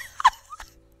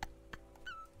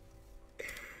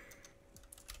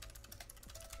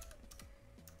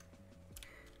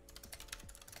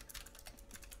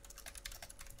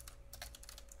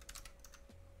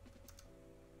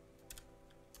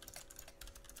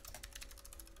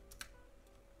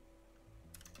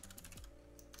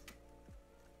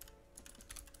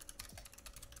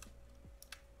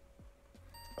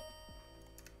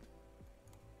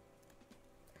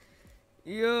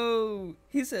 Yo,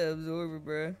 he said absorber,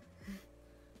 bro.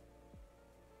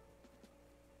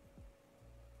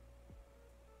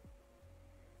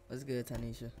 What's good,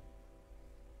 Tanisha?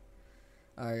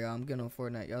 Alright, y'all, I'm getting on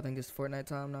Fortnite. Y'all think it's Fortnite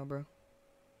time now, bro?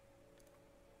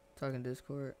 Talking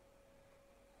Discord.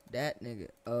 That nigga.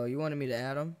 Oh, you wanted me to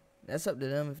add him? That's up to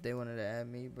them if they wanted to add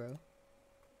me, bro.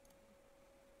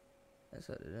 That's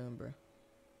up to them, bro.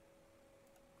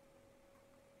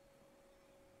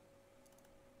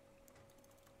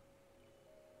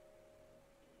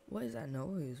 What is that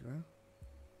noise, bro?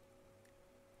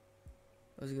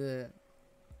 What's good?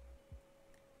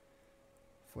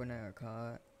 Fortnite or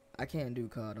COD? I can't do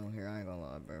COD on here, I ain't gonna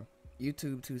lie, bro.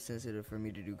 YouTube too sensitive for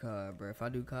me to do COD, bro. If I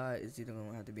do COD, it's either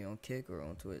gonna have to be on Kick or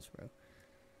on Twitch, bro.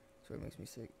 So it makes me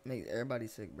sick. Makes everybody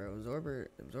sick, bro.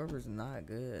 Absorber's not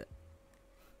good.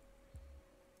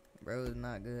 Bro, it's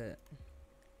not good.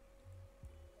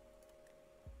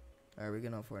 Alright, we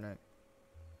getting on Fortnite.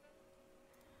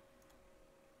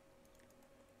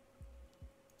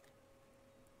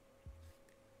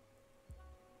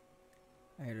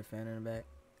 I hear the fan in the back.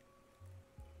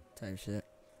 Type shit.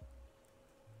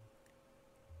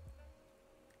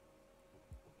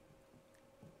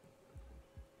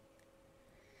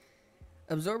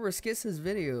 Absorber skits his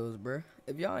videos, bro.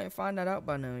 If y'all ain't find that out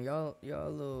by now, y'all a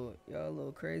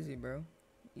little crazy, bro.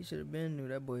 You should have been knew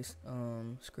that boy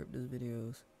script his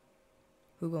videos.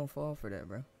 Who gonna fall for that,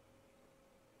 bro?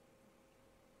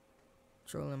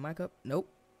 Trolling mic up? Nope.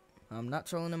 I'm not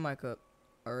trolling the mic up.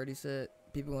 I already said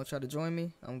people gonna try to join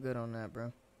me. I'm good on that,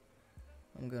 bro.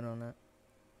 I'm good on that.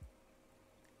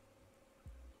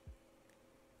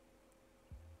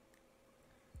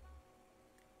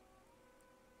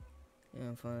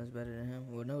 Yeah, fun is better than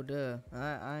him. Well, no, duh.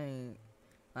 I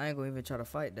ain't gonna even try to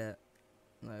fight that.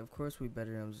 Like, of course we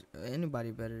better than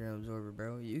anybody better than Absorber,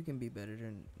 bro. You can be better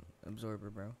than Absorber,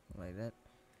 bro. Like that.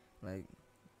 Like,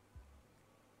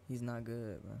 he's not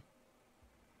good, bro.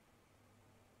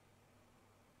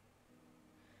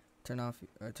 Turn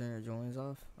your joins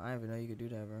off. I didn't even know you could do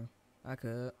that, bro. I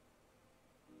could.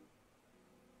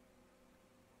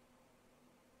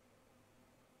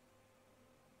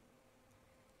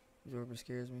 Absorber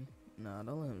scares me. Nah,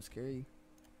 don't let him scare you.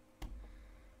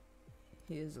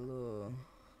 He is a little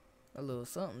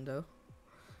something though.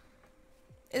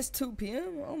 It's 2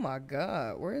 p.m. Oh my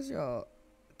god, where's y'all?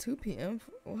 2 p.m.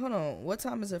 Well, hold on. What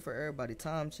time is it for everybody?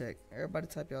 Time check. Everybody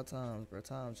type y'all times, bro.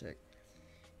 Time check.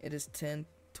 It is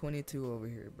 10:22 over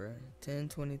here, bro.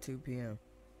 10:22 p.m.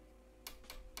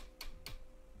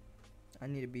 I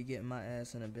need to be getting my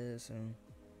ass in the bed soon.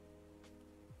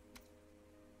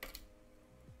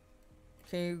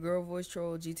 Can you girl voice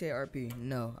troll GTA RP?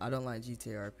 No, I don't like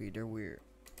GTA RP. They're weird.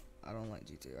 I don't like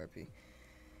GTA RP.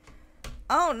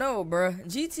 I don't know, bruh.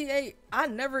 GTA, I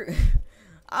never...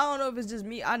 I don't know if it's just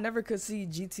me. I never could see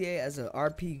GTA as a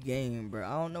RP game, bro.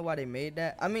 I don't know why they made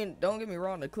that. I mean, don't get me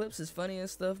wrong. The clips is funny and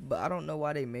stuff, but I don't know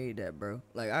why they made that, bro.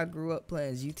 Like, I grew up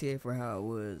playing GTA for how it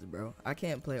was, bro. I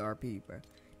can't play RP, bro.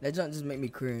 That junk just make me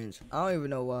cringe. I don't even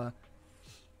know why.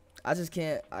 I just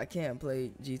can't. I can't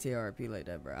play GTA RP like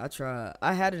that, bro. I tried.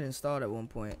 I had it installed at one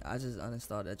point. I just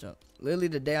uninstalled that junk. Literally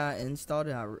the day I installed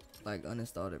it, I like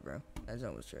uninstalled it, bro. That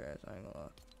junk was trash. I ain't gonna lie.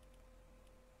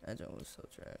 That junk was so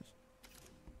trash.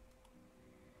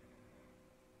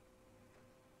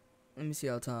 Let me see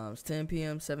our times. 10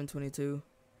 p.m., 7:22,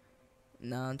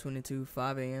 9:22,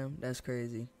 5 a.m. That's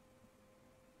crazy.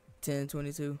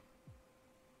 10:22.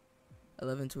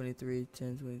 11:23,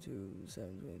 10:22,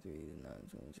 7:23,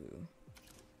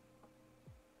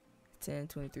 9:22.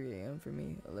 10:23 a.m. for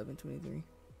me. 11:23.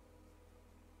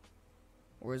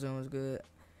 Warzone was good.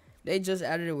 They just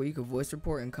added it where you could voice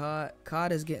report in COD.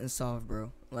 COD is getting soft,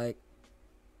 bro. Like,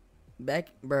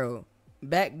 back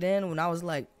then when I was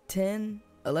like 10,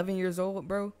 11 years old,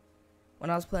 bro, when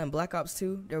I was playing Black Ops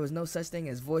 2, there was no such thing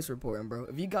as voice reporting, bro.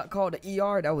 If you got called to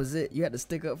ER, that was it. You had to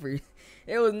stick up for you.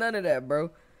 It was none of that,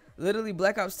 bro. Literally,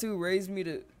 Black Ops 2 raised me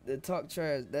to talk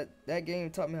trash. That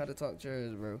game taught me how to talk trash,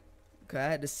 bro. Cause I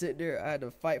had to sit there. I had to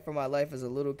fight for my life as a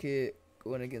little kid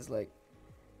going against, like,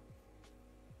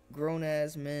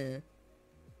 grown-ass men.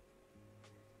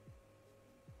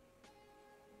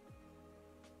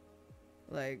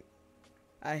 Like,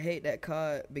 I hate that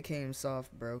COD became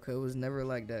soft, bro. Cause it was never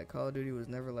like that. Call of Duty was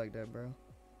never like that, bro.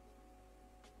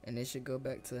 And it should go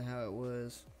back to how it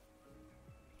was.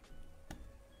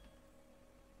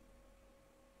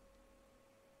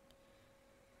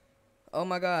 Oh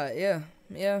my god, yeah.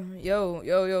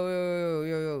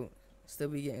 Yo. Still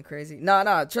be getting crazy.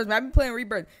 Nah, trust me, I been playing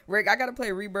Rebirth. Rick, I gotta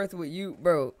play Rebirth with you,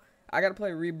 bro. I gotta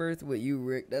play Rebirth with you,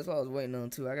 Rick. That's what I was waiting on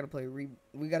too. I gotta play We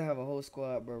gotta have a whole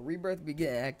squad, bro. Rebirth be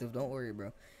getting active. Don't worry,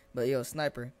 bro. But yo,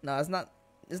 Sniper. No, it's not.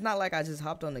 It's not like I just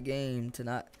hopped on the game to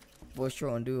not voice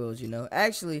troll on duos. You know.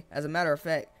 Actually, as a matter of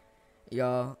fact,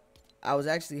 y'all, I was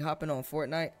actually hopping on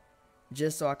Fortnite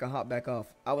just so I could hop back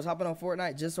off. I was hopping on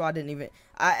Fortnite just so I didn't even.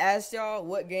 I asked y'all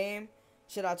what game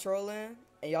should I troll in,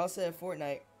 and y'all said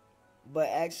Fortnite. But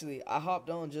actually, I hopped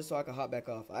on just so I could hop back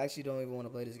off. I actually don't even want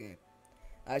to play this game.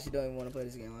 I actually don't even want to play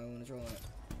this game. I don't want to troll it.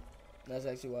 That's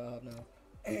actually why I hop now.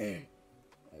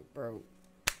 Like, bro.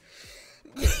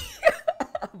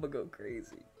 I'm gonna go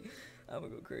crazy. I'm gonna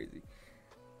go crazy.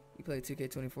 You play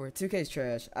 2K24. 2K's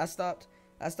trash. I stopped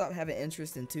having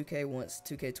interest in 2K once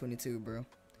 2K22, bro.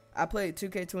 I played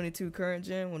 2K22 current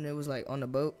gen when it was like on the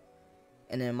boat.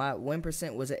 And then my win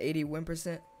percent was an 80 win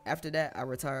percent. After that, I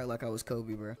retired like I was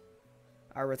Kobe, bro.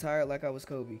 I retired like I was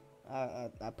Kobe. I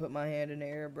put my hand in the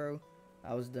air, bro.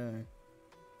 I was done.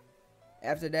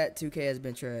 After that, 2K has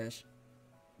been trash.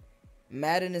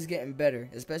 Madden is getting better,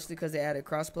 especially because they added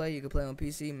crossplay. You can play on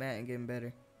PC. Madden getting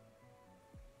better.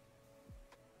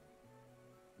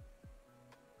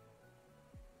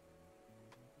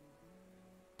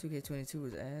 $2K22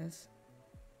 was ass.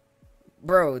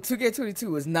 Bro, 2K22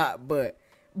 was not, but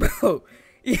bro,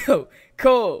 yo,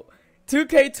 Cole.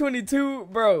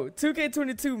 2K22, bro.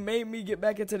 2K22 made me get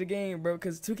back into the game, bro.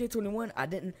 Because 2K21, I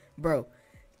didn't. Bro,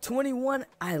 21,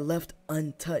 I left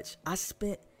untouched. I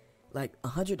spent like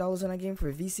 $100 on that game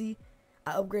for VC.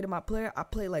 I upgraded my player. I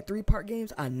played like 3-part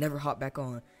games. I never hopped back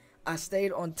on. I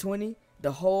stayed on 20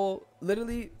 the whole,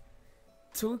 literally,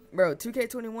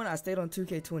 2K21, I stayed on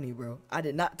 2K20, bro. I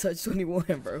did not touch 21,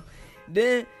 bro.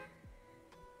 Then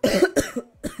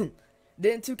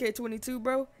 2K22,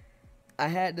 bro. I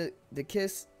had to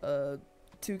kiss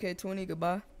 2K20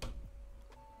 goodbye.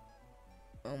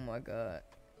 Oh my god.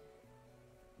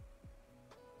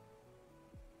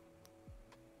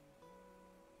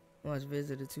 Watch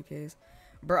visit the 2Ks.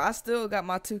 Bro, I still got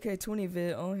my 2K20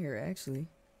 vid on here, actually.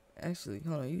 Actually,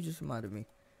 hold on, you just reminded me.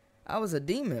 I was a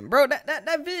demon. Bro,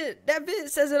 that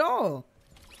vid says it all.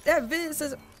 That vid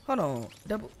says, hold on,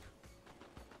 double.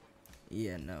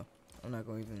 Yeah, no. I'm not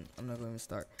gonna even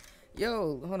start.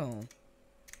 Yo, hold on.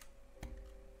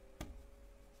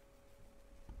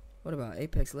 What about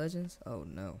Apex Legends? Oh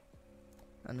no.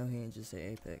 I know he ain't just say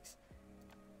Apex.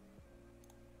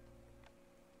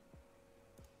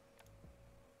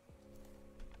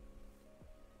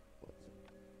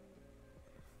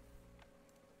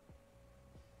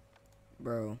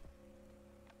 Bro.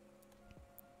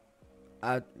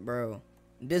 Bro.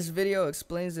 This video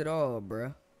explains it all,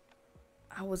 bro.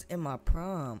 I was in my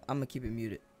prime. I'm gonna keep it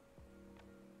muted.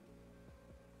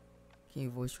 Can you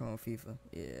voice troll on FIFA?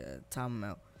 Yeah, time him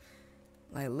out.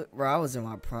 Like, look, bro, I was in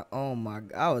my prime. Oh my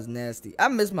god, I was nasty. I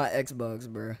miss my Xbox,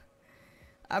 bro.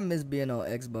 I miss being on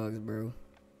Xbox, bro.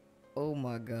 Oh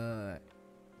my god.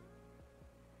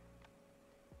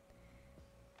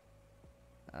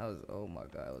 Oh my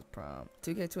god, I was prime.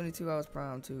 2K22, I was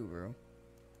prime too, bro.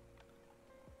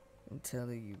 I'm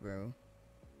telling you, bro.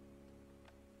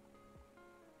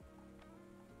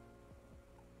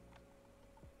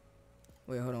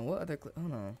 Wait, hold on. What other clip?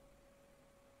 Hold on.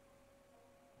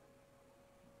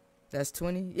 That's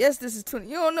 20? Yes, this is 20.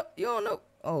 You don't know. You don't know.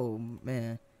 Oh,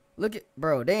 man. Look at,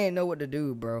 bro. They ain't know what to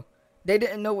do, bro. They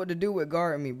didn't know what to do with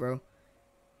guarding me, bro.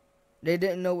 They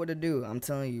didn't know what to do. I'm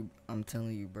telling you,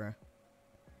 bro.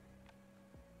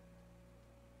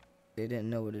 They didn't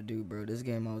know what to do, bro. This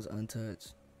game, I was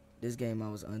untouched.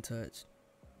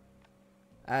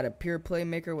 I had a pure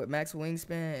playmaker with max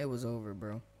wingspan. It was over,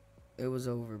 bro. It was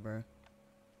over, bro.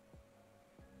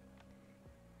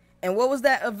 And what was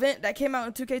that event that came out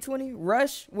in 2K20?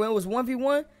 Rush, when it was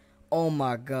 1v1? Oh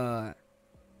my god.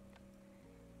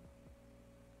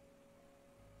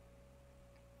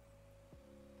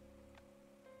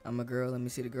 I'm a girl. Let me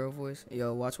see the girl voice.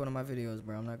 Yo, watch one of my videos,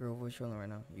 bro. I'm not girl voice trolling right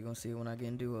now. You gonna see it when I get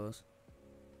in duos.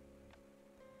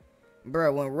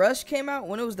 Bro, when Rush came out,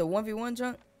 when it was the 1v1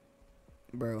 junk,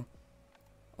 bro.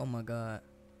 Oh my god.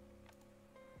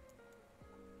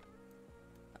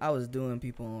 I was doing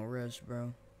people on Rush,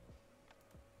 bro.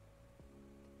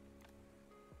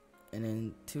 And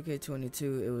then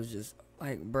 2K22, it was just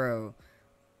like, bro.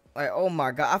 Like, oh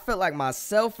my god. I felt like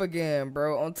myself again,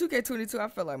 bro. On 2K22, I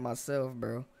felt like myself,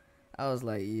 bro. I was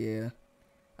like, yeah.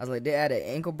 I was like, they added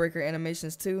ankle breaker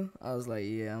animations too. I was like,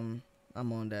 yeah, I'm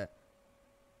on that.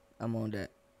 I'm on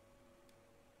that.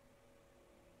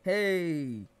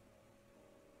 Hey.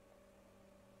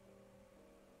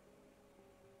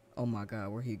 Oh my god,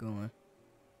 where he going?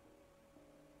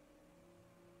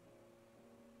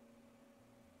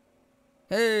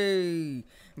 Hey,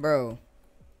 bro.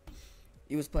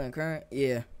 You was playing current?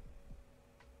 Yeah.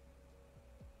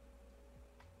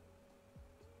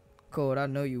 Cold, I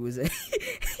know you was at.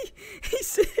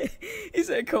 he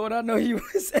said, Cold, I know you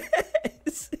was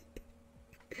ass.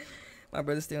 My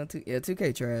brother's still on 2K. Yeah,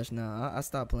 2K trash now. I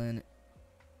stopped playing it.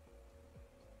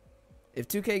 If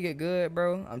 2K get good,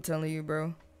 bro, I'm telling you,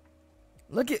 bro.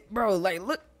 Look at, bro, like,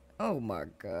 look. Oh, my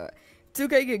God.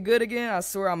 2K get good again, I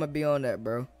swear I'm going to be on that,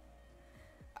 bro.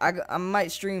 I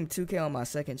might stream 2K on my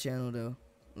second channel, though.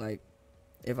 Like,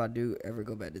 if I do ever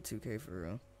go back to 2K for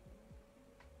real.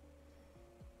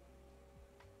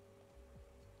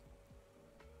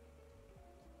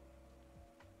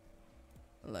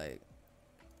 Like,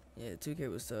 yeah, 2K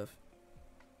was tough.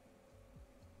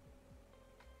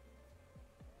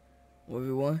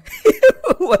 1v1?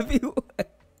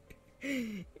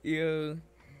 1v1? Yo.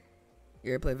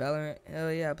 You ever play Valorant?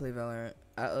 Hell yeah, I play Valorant.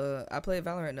 I played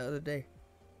Valorant the other day.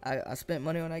 I spent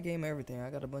money on that game and everything. I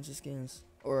got a bunch of skins.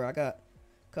 Or I got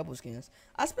a couple skins.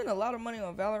 I spent a lot of money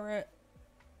on Valorant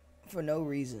for no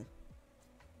reason.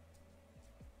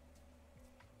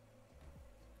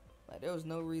 Like, there was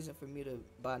no reason for me to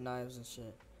buy knives and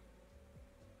shit.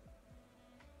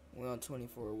 We're on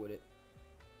 24 with it.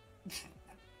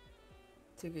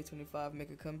 2K25 make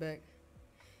a comeback.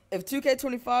 If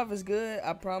 2K25 is good,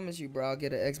 I promise you, bro, I'll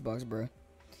get an Xbox, bro.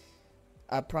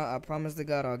 I promise to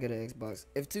God I'll get an Xbox.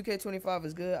 If 2K25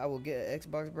 is good, I will get an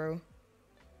Xbox, bro.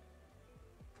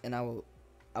 And I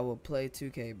will play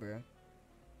 2K, bro.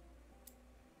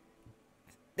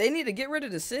 They need to get rid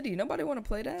of the city. Nobody want to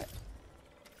play that.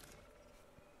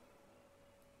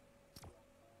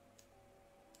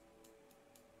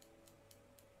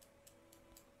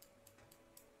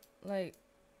 Like,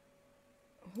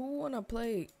 who wanna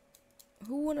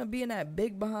be in that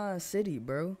big behind city,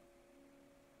 bro?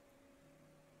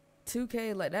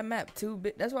 2K, like, that map too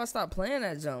big. That's why I stopped playing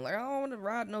that junk. Like, I don't want to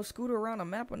ride no scooter around a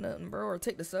map or nothing, bro. Or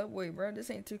take the subway, bro. This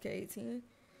ain't 2K18.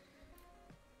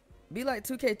 Be like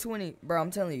 2K20, bro.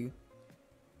 I'm telling you.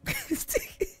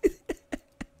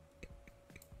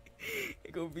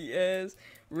 It gonna be ass.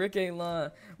 Rick ain't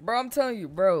lying. Bro, I'm telling you,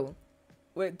 bro.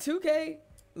 With 2K,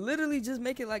 literally just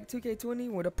make it like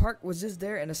 2K20 where the park was just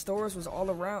there and the stores was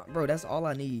all around. Bro, that's all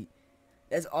I need.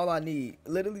 That's all I need.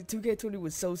 Literally, 2K20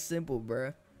 was so simple,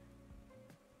 bro.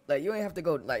 Like, you ain't have to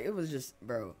go. Like, it was just,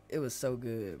 bro. It was so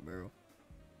good, bro.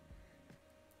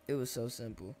 It was so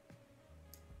simple.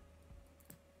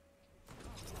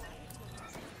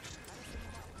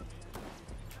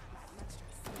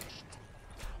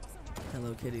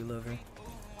 Hello, kitty lover.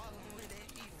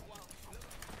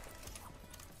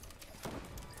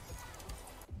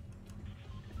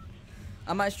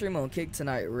 I might stream on Kick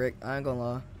tonight, Rick. I ain't gonna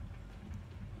lie.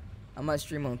 I might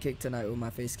stream on Kick tonight with my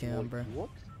face cam, bro. What?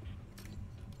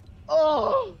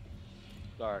 Oh!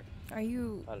 Sorry. Are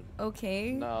you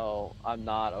okay? No, I'm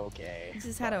not okay. You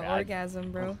just had an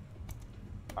orgasm, bro.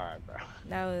 Alright, bro.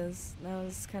 That was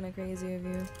kind of crazy of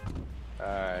you.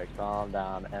 Alright, calm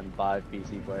down. M5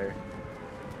 PC player.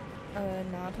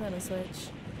 No, I play on a Switch.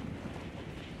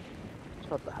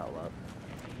 Shut the hell up.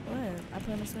 What? I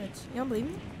play on a Switch. You don't believe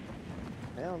me?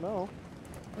 Hell no.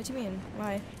 What you mean?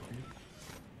 Why?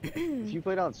 If you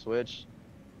played on Switch,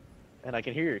 and I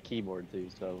can hear your keyboard too,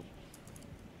 so.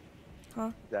 Huh?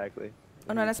 Exactly.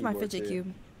 Oh no, that's my fidget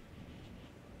cube.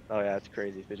 Oh yeah, it's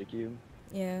crazy fidget cube.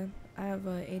 Yeah, I have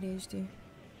ADHD.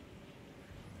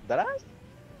 That ass?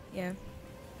 Yeah.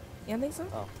 You don't think so?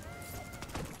 Oh.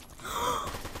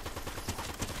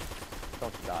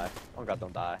 Don't die. Oh god,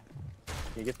 don't die. Can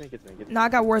you get me? Get me. No, I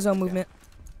got Warzone movement.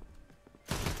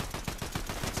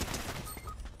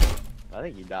 I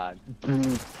think he died. Damn.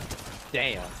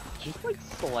 Did you just like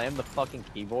slam the fucking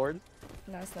keyboard?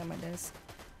 No, it's not my desk.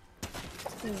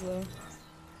 It was low.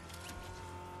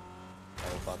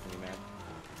 Oh fuck me, man.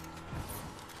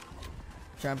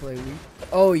 Trying to play Wii.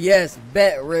 Oh yes,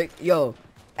 bet Rick. Yo,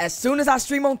 as soon as I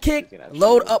stream on Kick,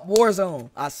 load up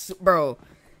Warzone. Bro,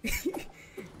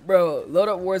 bro, load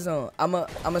up Warzone.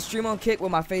 I'ma stream on Kick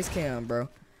with my face cam, bro.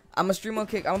 I'ma stream on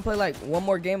Kick. I'ma play like one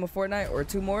more game of Fortnite or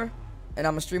two more, and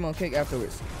I'ma stream on Kick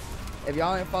afterwards. If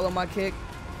y'all ain't follow my Kick,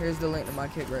 here's the link to my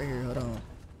Kick right here. Hold on.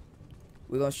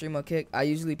 We gonna stream on Kick. I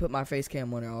usually put my face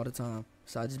cam on there all the time,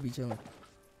 so I just be chilling.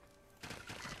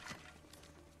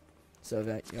 So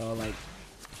that y'all like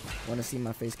want to see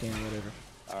my face cam or whatever.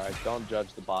 Alright, don't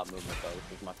judge the bot movement though.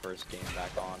 This is my first game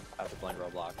back on after playing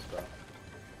Roblox, so.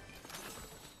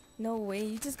 No way,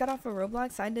 you just got off of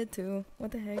Roblox? I did too.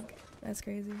 What the heck? That's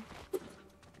crazy. Yeah,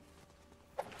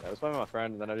 I was playing with my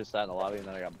friend, and then I just sat in the lobby, and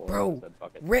then I got bored. Bro, And said,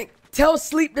 fuck it. Rick, tell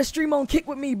Sleep to stream on Kick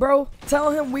with me, bro. Tell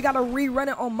him we gotta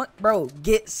rerun it on bro,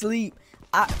 get Sleep.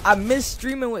 I miss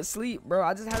streaming with sleep, bro.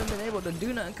 I just haven't been able to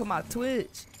do nothing 'cause my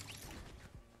Twitch.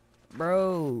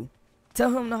 Bro.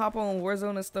 Tell him to hop on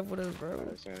Warzone and stuff with us, bro.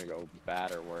 It's gonna go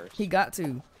bad or worse. He got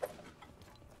to.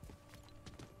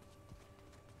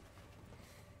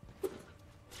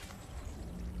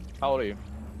 How old are you?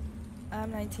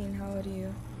 I'm 19. How old are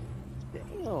you?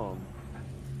 Damn.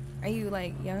 Are you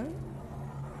like young?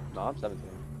 No, I'm 17.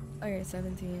 Oh, you're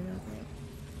 17. Okay.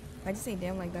 I just say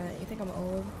damn like that. You think I'm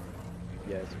old?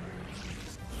 Yes.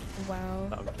 Wow.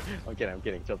 No, I'm kidding. I'm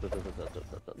kidding. Chill.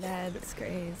 That's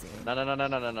crazy. No.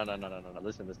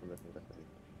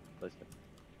 Listen.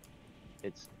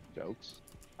 It's jokes.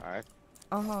 All right.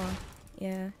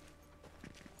 Yeah.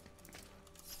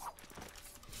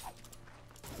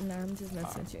 No, I'm just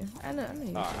messing with you. I know you're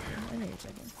checking. I know you're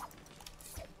checking.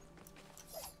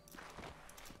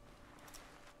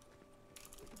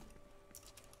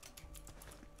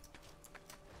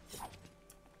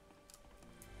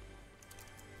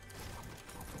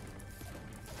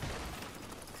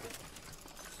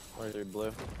 Where's your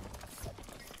blue?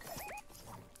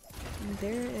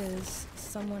 There is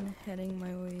someone heading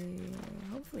my way.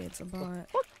 Hopefully it's a bot.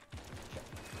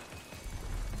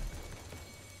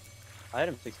 I had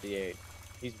him 68.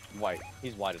 He's white.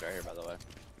 He's whited right here, by the way.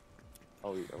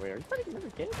 Oh, wait, are you fighting another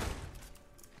kid? I'm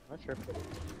not sure.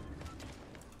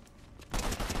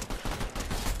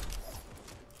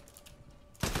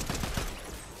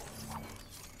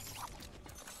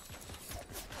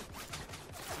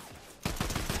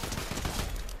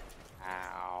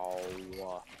 Ow.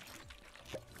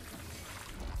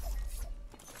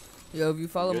 Yo, if you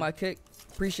follow my kick,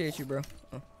 appreciate you, bro.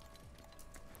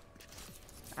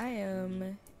 I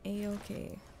am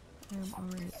A-okay. I am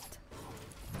alright.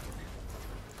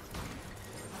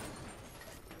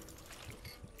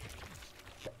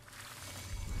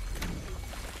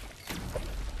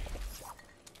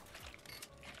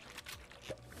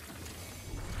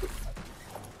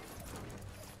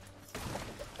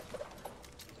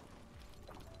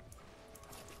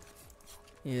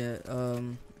 Yeah,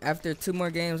 after 2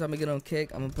 more games, I'm gonna get on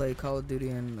kick. I'm gonna play Call of Duty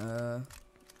and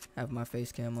have my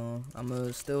face cam on. I'm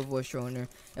gonna still voice troll in there.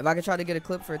 If I can try to get a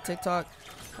clip for TikTok,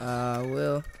 I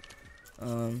will.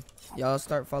 Y'all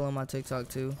start following my TikTok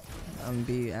too. I'm gonna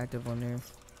be active on there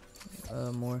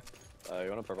more. You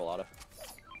want a purple auto?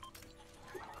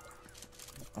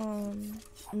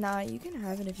 Nah, you can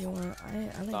have it if you want.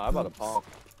 I like. Nah, I bought a pump.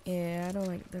 Yeah, I don't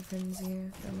like the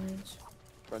frenzy that much.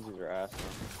 Frenzies are ass.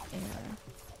 Yeah.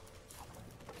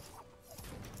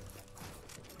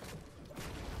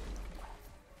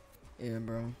 Yeah,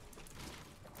 bro.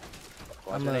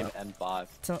 What's your name? M5.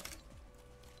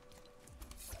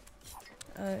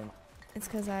 It's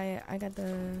cause I got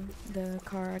the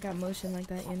car. I got motion like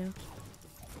that, you know.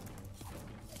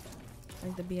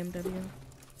 Like the BMW.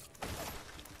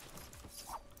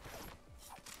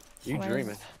 You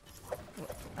dreaming?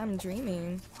 I'm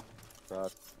dreaming.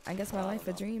 Trust. I guess my life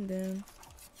a dream then.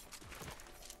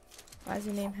 Why is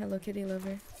your name Hello Kitty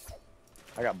Lover?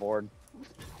 I got bored.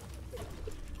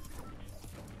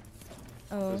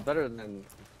 Oh. It was better than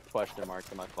question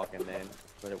marks in my fucking name,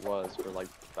 but it was for like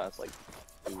the past like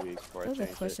 2 weeks before I There's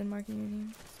changed a question mark in your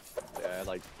name? Yeah, I had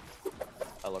like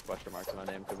hella question marks in my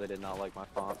name because they did not like my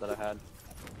font that I had.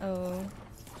 Oh.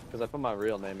 Because I put my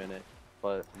real name in it,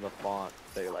 but the font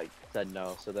they like said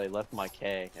no, so they left my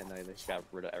K and they just got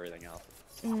rid of everything else.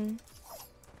 Mm.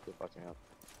 They're fucking up.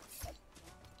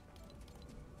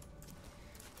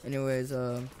 Anyways,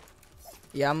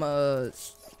 yeah, I'm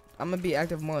gonna be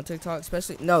active more on TikTok,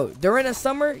 especially during the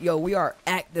summer. Yo, we are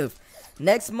active.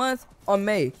 Next month on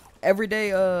May, every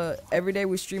day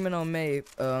we streaming on May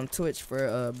on Twitch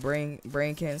for brain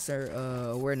cancer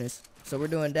awareness. So we're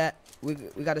doing that. We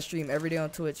got to stream every day on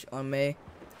Twitch on May.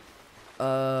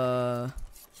 What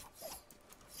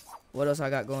else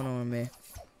I got going on in May?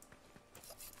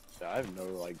 Yeah, I have no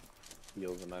like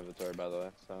heals in my inventory, by the way.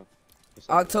 So.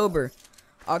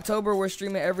 October, we're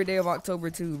streaming every day of October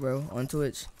too, bro, on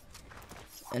Twitch.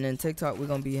 And then TikTok, we're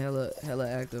gonna be hella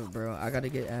active, bro. I gotta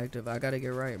get active. I gotta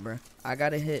get right, bro. I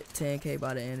gotta hit 10K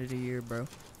by the end of the year, bro.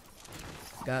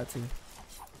 Got to.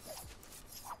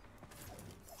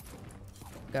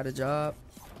 Got a job.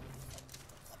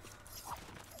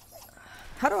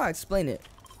 How do I explain it?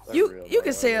 You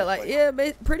can say it like, yeah,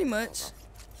 pretty much.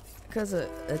 Cause a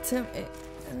temp,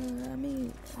 I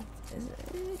mean,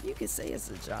 you could say it's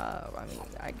a job. I mean,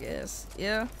 I guess,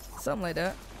 yeah, something like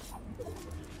that.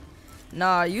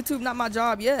 Nah, YouTube not my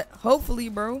job yet. Hopefully,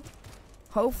 bro.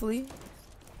 Hopefully.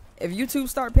 If YouTube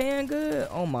start paying good,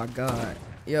 oh my god.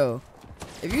 Yo.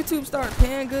 If YouTube start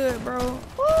paying good, bro,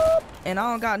 and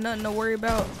I don't got nothing to worry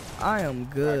about, I am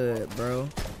good, bro.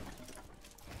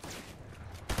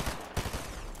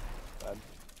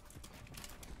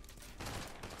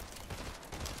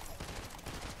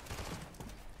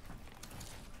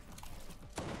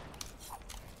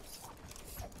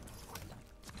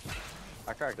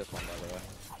 cracked this one, by the way.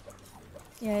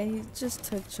 Yeah, he just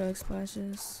took chug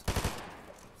splashes.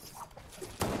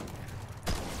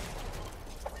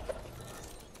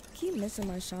 Keep missing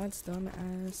my shots though, I'm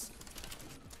an ass.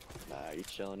 Nah, you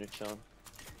chilling, you're chilling.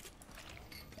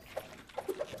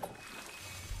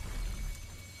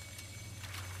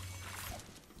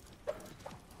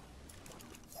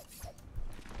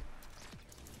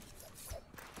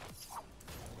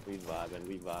 We vibing,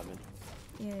 we vibing.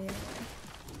 Yeah, yeah.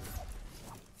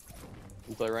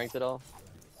 You play ranked at all?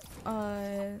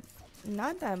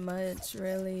 Not that much,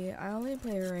 really. I only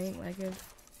play rank, like,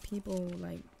 if people,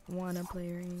 like, wanna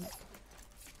play rank.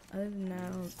 Other than that, I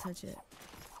don't touch it.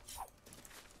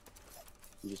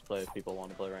 You just play if people want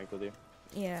to play ranked with you?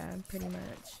 Yeah, pretty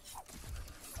much.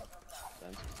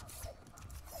 Sense.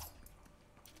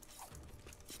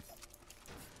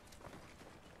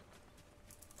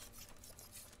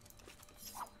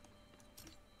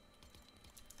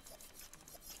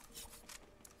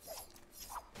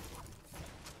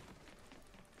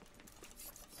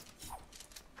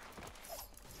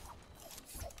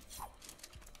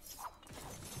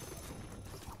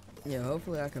 Yeah,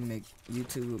 hopefully I can make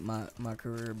YouTube my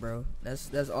career, bro.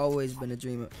 That's always been a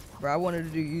dream. Bro, I wanted to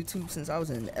do YouTube since I was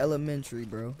in elementary,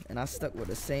 bro. And I stuck with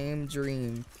the same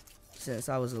dream since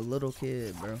I was a little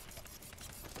kid, bro.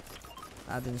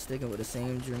 I've been sticking with the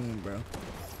same dream, bro.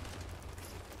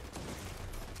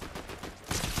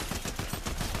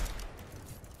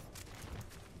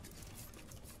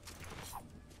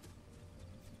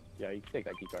 Yeah, you can take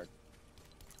that key card.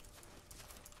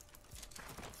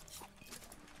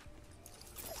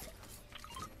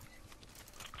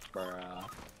 Bruh.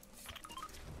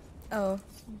 Oh,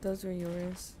 those were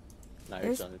yours. Nah,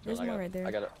 There's, you're chilling, there's more right there.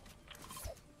 I got it.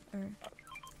 Alright.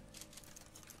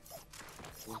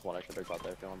 This is one I should have got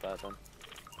there if you want that then.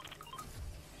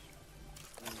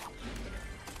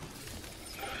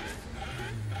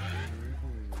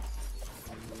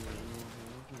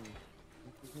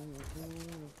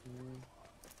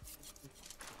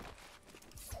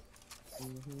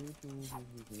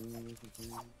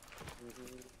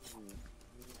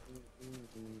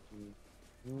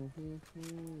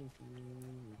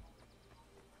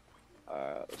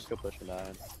 Let's go push for 9.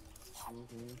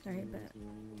 Alright, bet.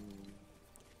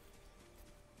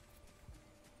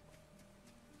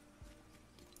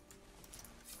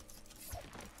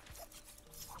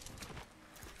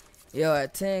 Yo,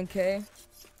 at 10K,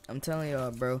 I'm telling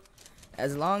y'all, bro.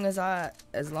 As long as I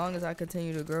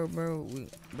continue to grow, bro,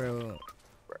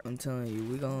 I'm telling you,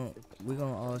 we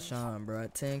gonna all shine, bro.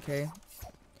 At 10K,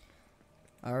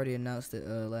 I already announced it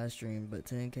last stream, but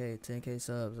 10K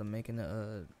subs, I'm making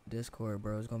a Discord,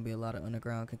 bro. It's gonna be a lot of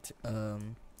underground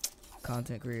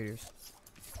content creators.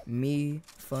 Me,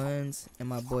 Funds, and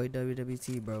my boy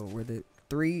WWT, bro.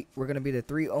 We're gonna be the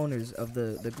 3 owners of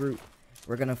the group.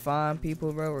 We're gonna find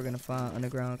people, bro. We're gonna find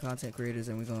underground content creators,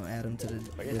 and we're gonna add them to the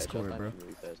Discord, bro.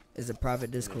 It's a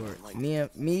private Discord.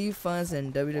 Me, Funds,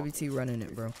 and WWT running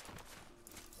it, bro.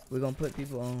 We're gonna put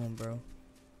people on, bro.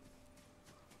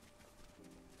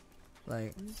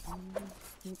 Like,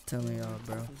 telling y'all,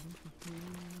 bro.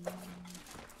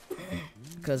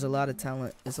 Cause it's a lot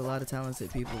of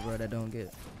talented people, bro, that don't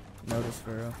get noticed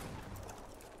for real.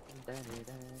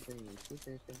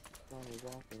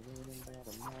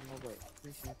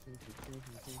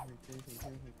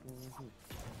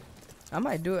 I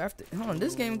might do it after. Hold on,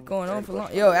 this game going on for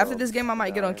long. Yo, after this game, I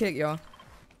might get on kick, y'all.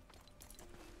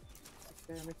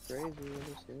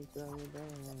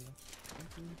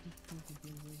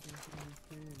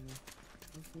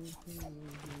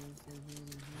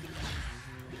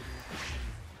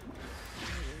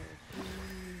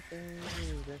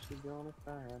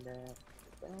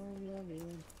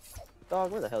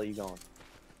 Dog, where the hell are you going?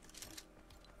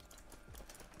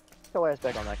 Get your ass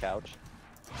back on that couch.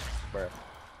 Bruh.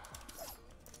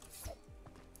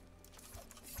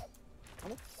 How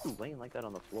much are you laying like that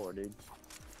on the floor, dude?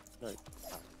 Like,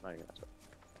 oh, not even that stuff.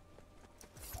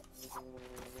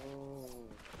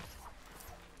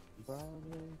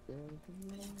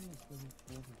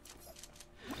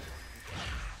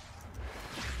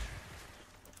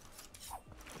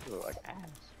 You look like ass.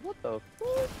 What the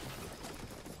fuck?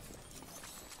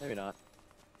 Maybe not.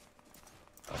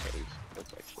 Okay, he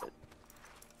looks like shit.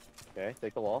 Okay,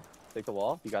 take the wall. Take the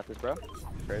wall. You got this, bro.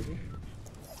 Crazy.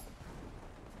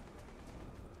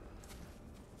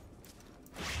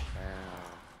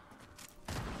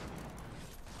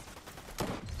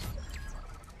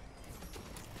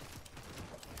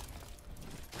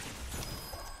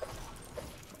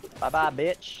 Bye-bye,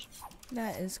 bitch.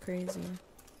 That is crazy.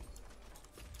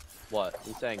 What?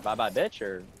 You saying bye-bye, bitch,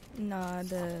 or? Nah,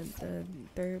 the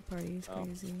third party is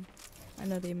crazy. I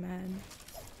know they mad.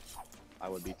 I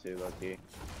would be too, low-key.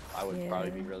 I would Yeah. probably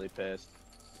be really pissed.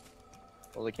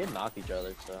 Well, the kid knocked each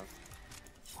other, so.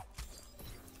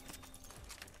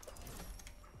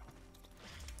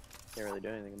 Can't really do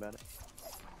anything about it.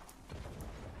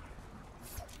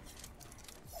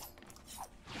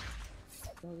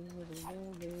 Tell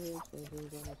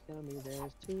me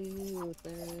there's two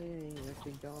things that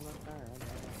you're gonna find out.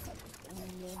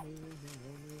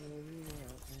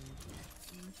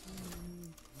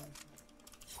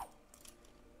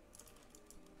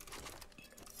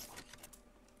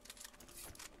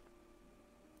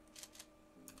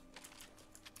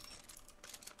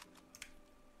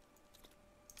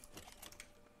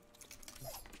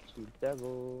 She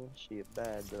devil, she a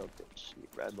bad little bitch, she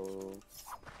a rebel.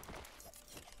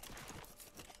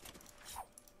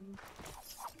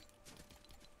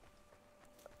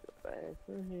 Bad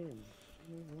for him.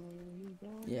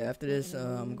 Yeah, after this,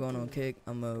 I'm going on Kick.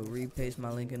 I'm gonna repaste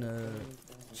my link in the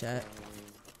chat.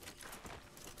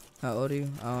 How old are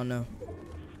you? I don't know.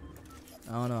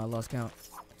 I lost count.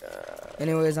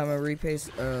 Anyways, I'm gonna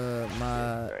repaste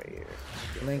my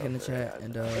link in the chat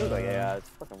and It was like, yeah, it's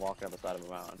fucking walking up the side of a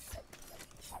mountain.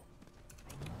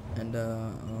 and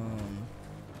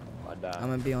I died. I'm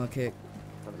gonna be on Kick.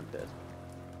 I'm gonna be pissed.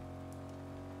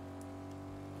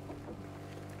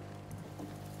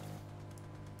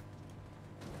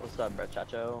 What's up,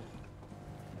 Chacho?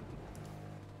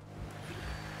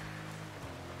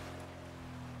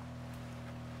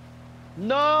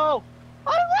 No!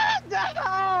 I went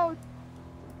down!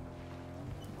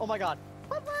 Oh my god.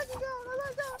 I'm lagging down! I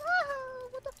went down! Ah,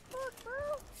 what the fuck, bro?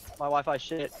 My Wi-Fi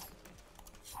shit.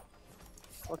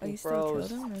 Oh, Fucking you still froze.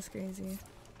 killed him? That's crazy.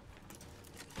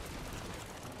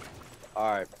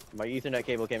 Alright, my Ethernet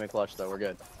cable came in clutch though, we're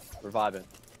good. We're vibing.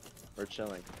 We're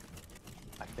chilling.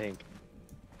 I think.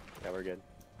 Yeah, we're good.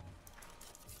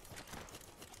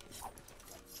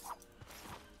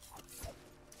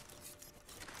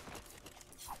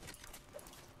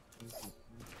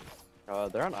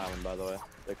 They're on island, by the way.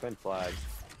 They're queen flag.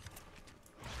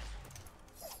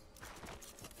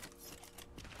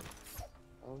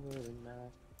 Over the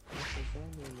map.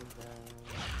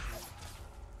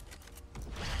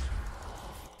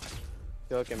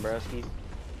 Cooking, broskies.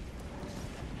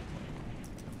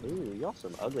 Ooh, y'all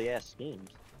some ugly ass schemes.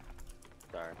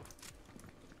 Sorry.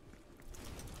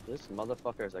 This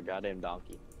motherfucker is a goddamn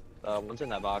donkey. One's in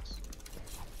that box.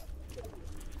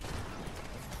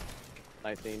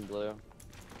 19 blue.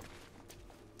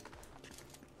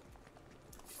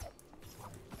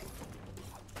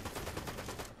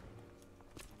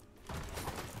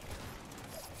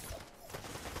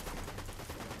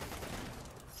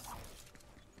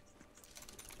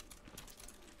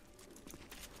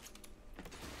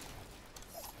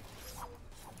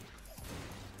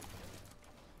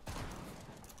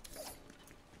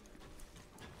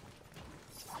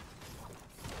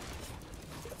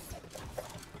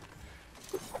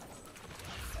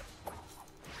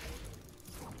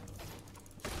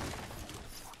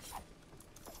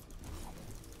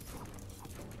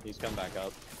 He's come back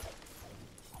up.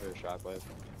 There's a shockwave.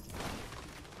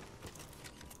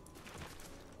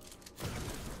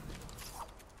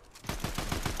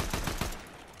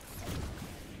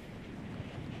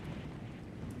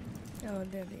 Oh,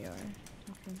 there they are.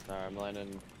 Okay. Sorry, I'm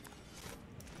landing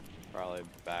probably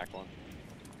back one.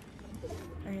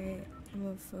 Alright, I'm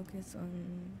gonna focus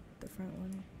on the front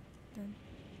one then.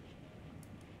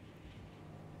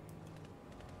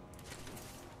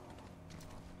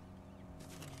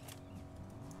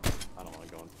 I don't want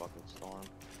to go in fucking storm.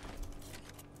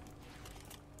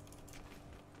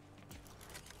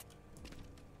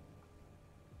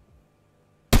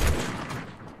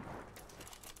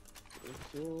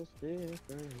 It's just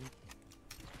different.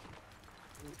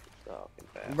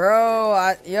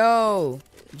 Bro,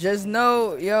 just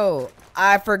know,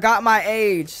 I forgot my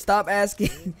age. Stop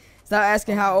asking, stop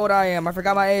asking how old I am. I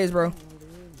forgot my age, bro.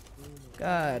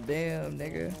 God damn,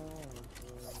 nigga.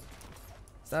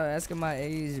 Stop asking my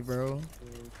age, bro.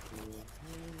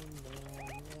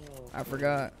 I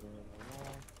forgot.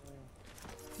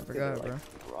 I forgot, bro.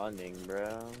 Running,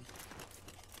 bro.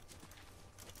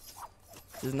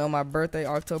 Just know my birthday,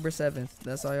 October 7th.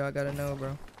 That's all y'all gotta know,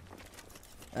 bro.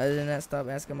 Other than that, stop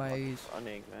asking my age.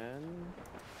 Running, man.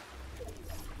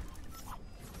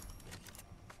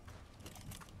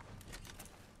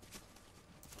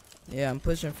 Yeah, I'm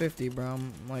pushing 50, bro.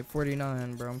 I'm like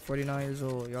 49, bro. I'm 49 years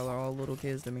old. Y'all are all little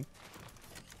kids to me.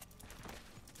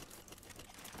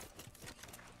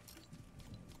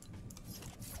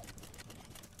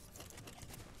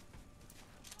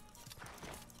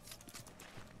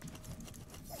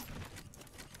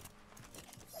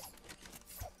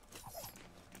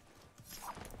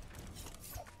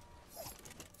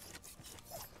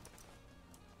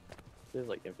 There's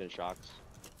like infinite shocks.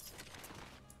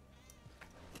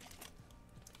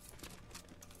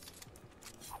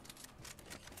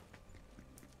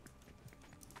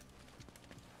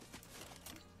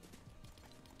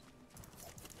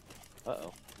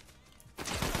 Uh-oh.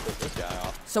 Put this guy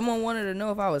off. Someone wanted to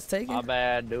know if I was taken. My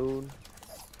bad, dude.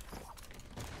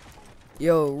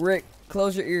 Yo, Rick,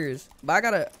 close your ears. But I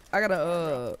got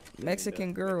a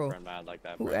Mexican girl Like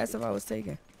that, who bro. asked if I was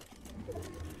taken.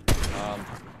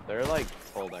 They're like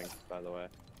holding, by the way.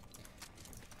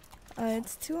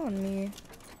 It's 2 on me.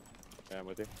 Yeah, I'm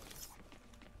with you.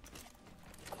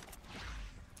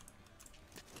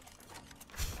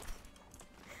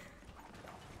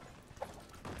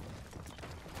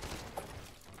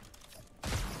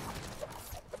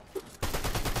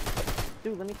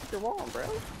 Dude, let me keep your wall, bro.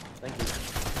 Thank you.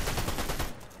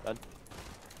 Done.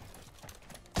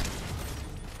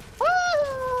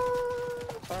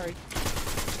 Sorry.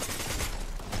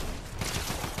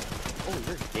 Oh,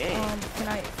 you're gay. Can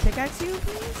I pickaxe you,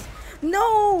 please?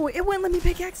 No, it wouldn't let me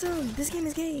pickaxe him. This game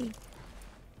is gay.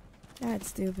 That's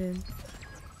stupid.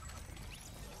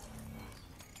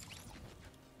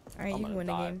 Alright, you can win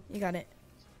the game. You got it.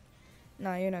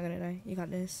 Nah, you're not gonna die. You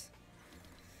got this.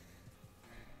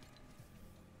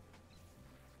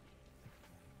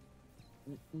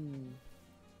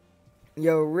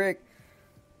 Yo, Rick,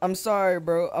 I'm sorry,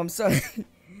 bro. I'm sorry,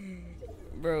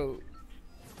 bro.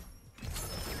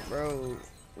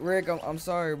 Rick, I'm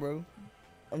sorry, bro.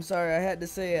 I'm sorry. I had to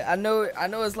say it. I know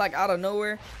it's like out of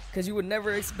nowhere, cause you would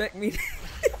never expect me.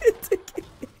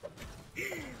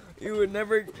 You would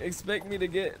never expect me to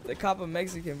get the cop of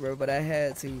Mexican, bro. But I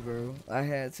had to, bro. I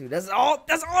had to. That's all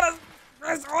that's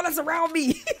around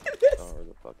me. Oh,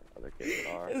 the fucking other kids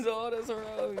are. That's all that's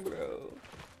around me, bro.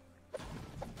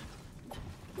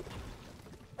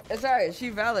 It's alright. She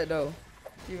valid though.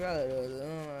 She valid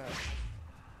though.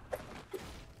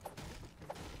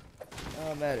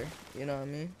 Don't matter. You know what I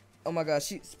mean? Oh my gosh.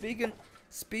 She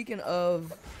speaking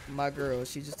of my girl,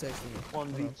 she just texted me.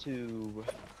 1v2.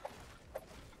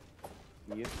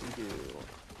 Yes, we do.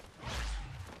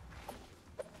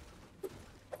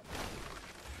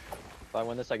 If I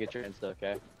win this, I get your Insta,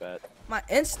 okay? Bet. My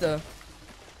Insta?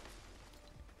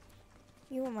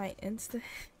 You want my Insta?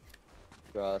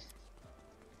 Trust.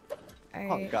 Oh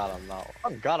Alright.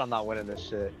 god, I'm not winning this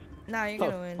shit. Nah, you're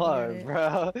gonna win. Fuck, You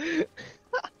bro.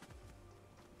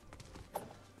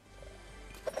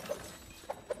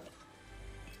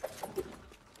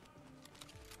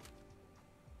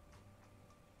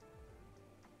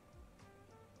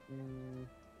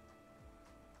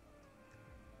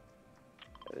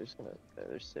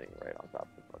 They're sitting right on top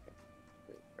of the fucking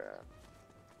crap.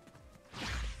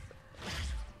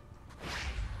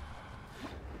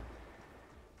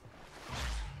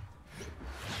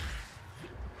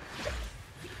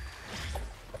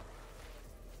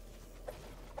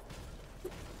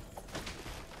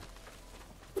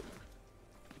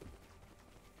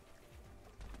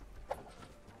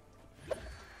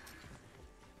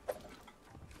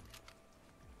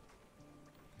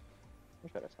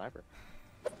 Wish I had a sniper.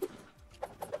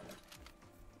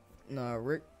 Nah,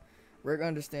 Rick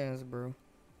understands, bro.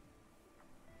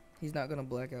 He's not gonna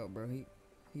black out, bro. He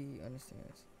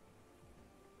understands.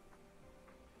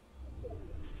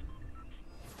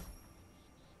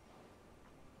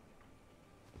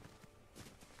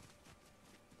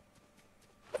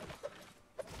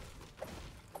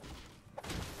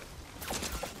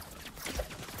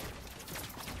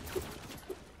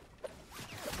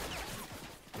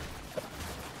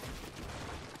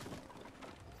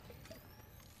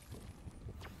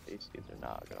 These kids are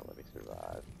not gonna let me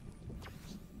survive.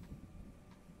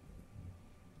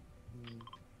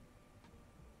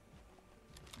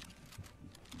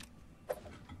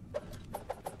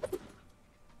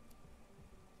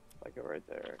 If I go right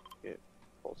there, get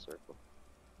full circle.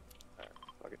 Alright,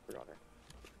 fuck it, put it on there.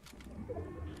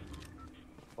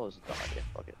 Oh, this is a dumb idea.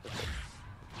 Fuck it, that's it.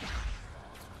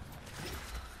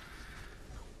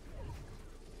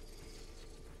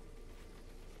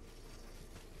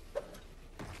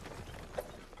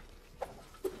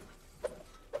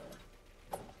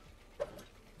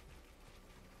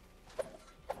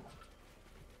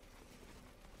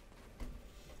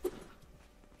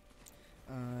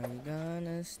 Are you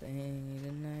gonna stay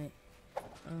tonight?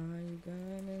 Are you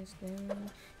gonna stay?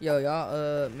 Yo,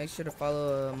 y'all, make sure to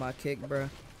follow my kick, bruh.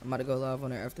 I'm about to go live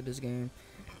on there after this game.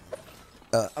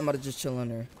 I'm about to just chill on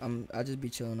there. I just be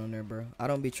chilling on there, bro. I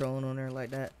don't be trolling on there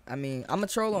like that. I mean, I'm a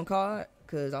troll on COD,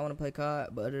 cause I wanna play COD,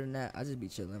 but other than that, I just be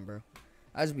chilling, bro.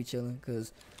 I just be chilling,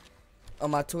 cause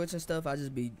on my Twitch and stuff, I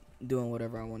just be doing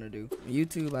whatever I wanna do.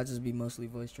 YouTube, I just be mostly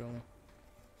voice trolling.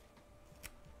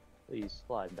 Please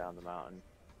slide down the mountain.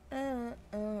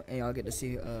 And y'all get to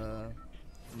see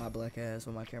my black ass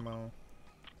with my camera on.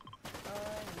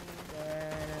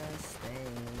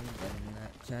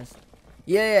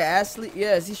 Yeah, ass sleep.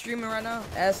 Yeah, is he streaming right now?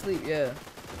 Ass sleep, yeah.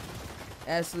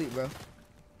 Ass sleep, bro.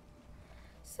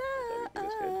 So,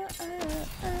 where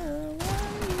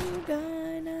you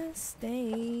gonna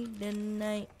stay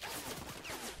tonight?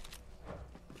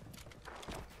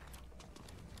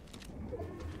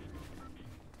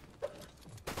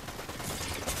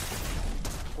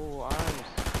 Oh, I'm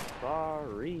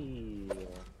sorry.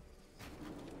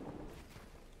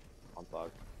 I'm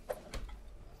bugged.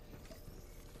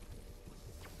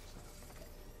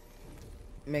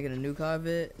 Making a new COD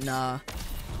vid? Nah.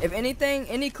 If anything,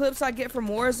 any clips I get from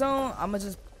Warzone, I'ma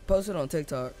just post it on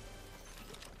TikTok.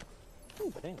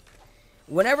 Ooh, dang.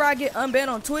 Whenever I get unbanned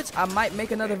on Twitch, I might make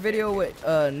another video with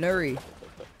Nuri.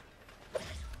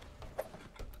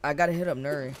 I gotta hit up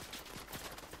Nuri.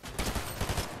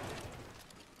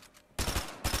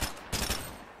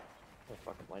 Oh,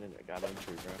 fucking landing that goddamn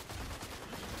tree, bro.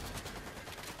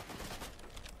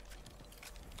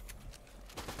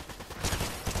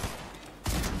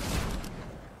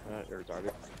 You're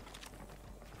retarded.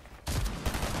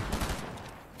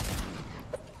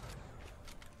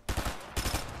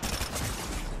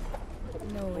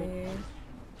 No way.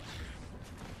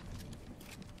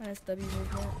 Nice W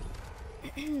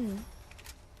movement.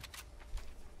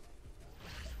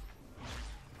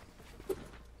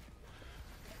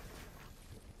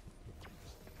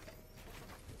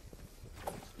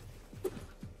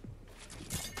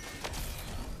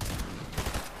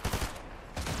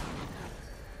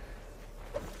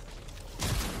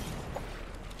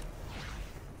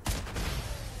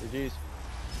 GG's.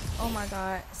 Oh my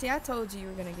god. See, I told you you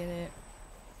were gonna get it.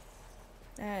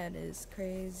 That is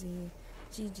crazy.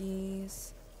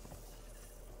 GG's.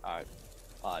 Alright.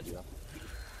 Do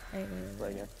you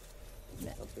play again?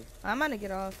 Okay. I'm gonna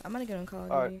get off. I'm gonna get on Call of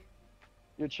Duty. Alright.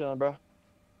 You're chilling, bro.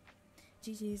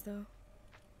 GG's though.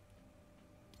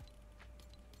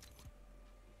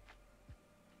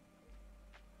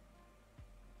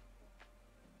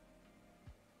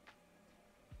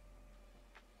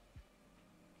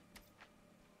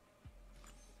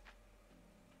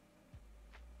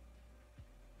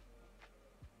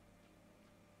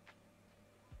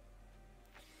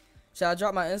 Should I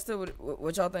drop my Insta?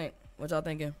 What y'all think? What y'all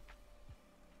thinking?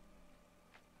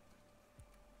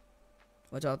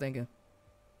 What y'all thinking?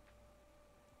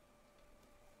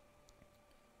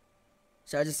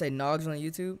 Should I just say Nogs on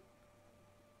YouTube?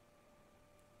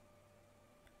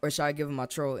 Or should I give him my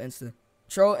troll Insta?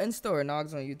 Troll Insta or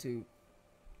Nogs on YouTube?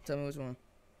 Tell me which one.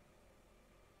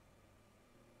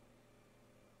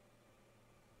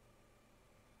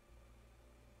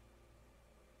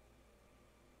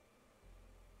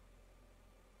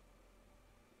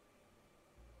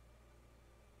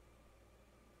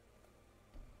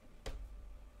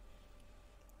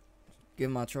 Give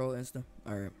my troll Insta.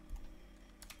 Alright.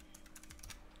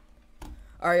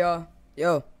 Alright, y'all.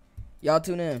 Yo. Y'all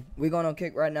tune in. We going on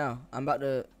kick right now. I'm about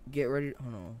to get ready.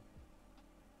 Hold on.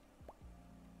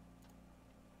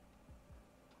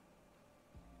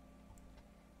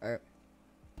 Alright.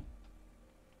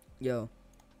 Yo.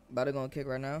 About to go on kick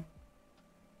right now.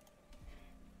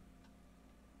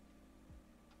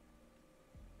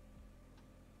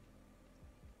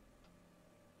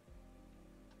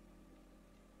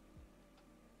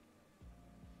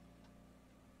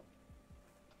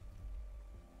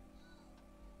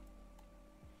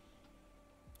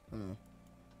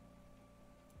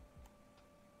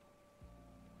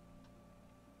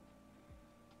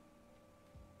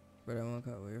 But I won't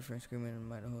cut with your friend screaming in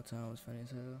the mic the whole time was funny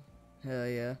as hell. Hell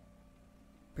yeah.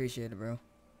 Appreciate it, bro.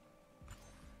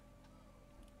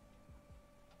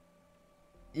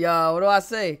 Yo, what do I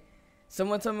say?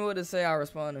 Someone tell me what to say, I'll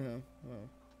respond to him.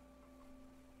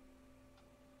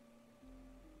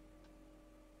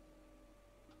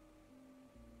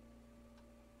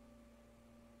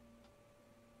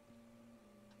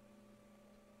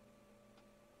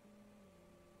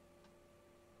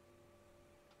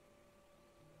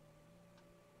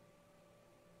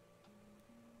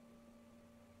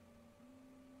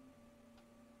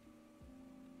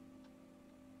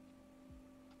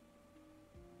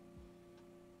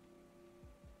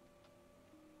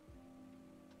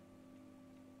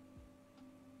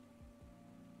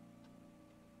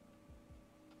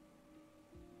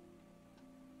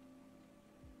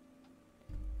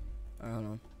 I don't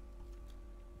know.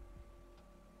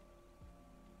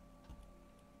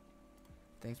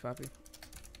 Thanks, Poppy.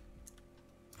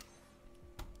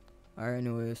 Alright,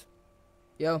 anyways.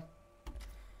 Yo.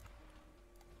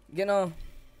 Getting on.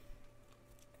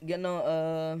 getting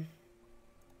on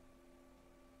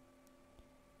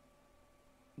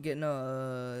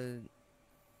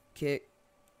kick.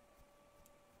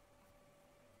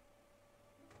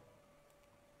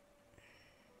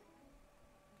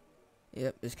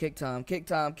 Yep, it's kick time. Kick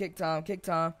time. Kick time. Kick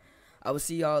time. I will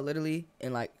see y'all literally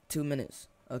in like 2 minutes.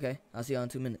 Okay, I'll see y'all in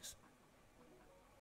 2 minutes.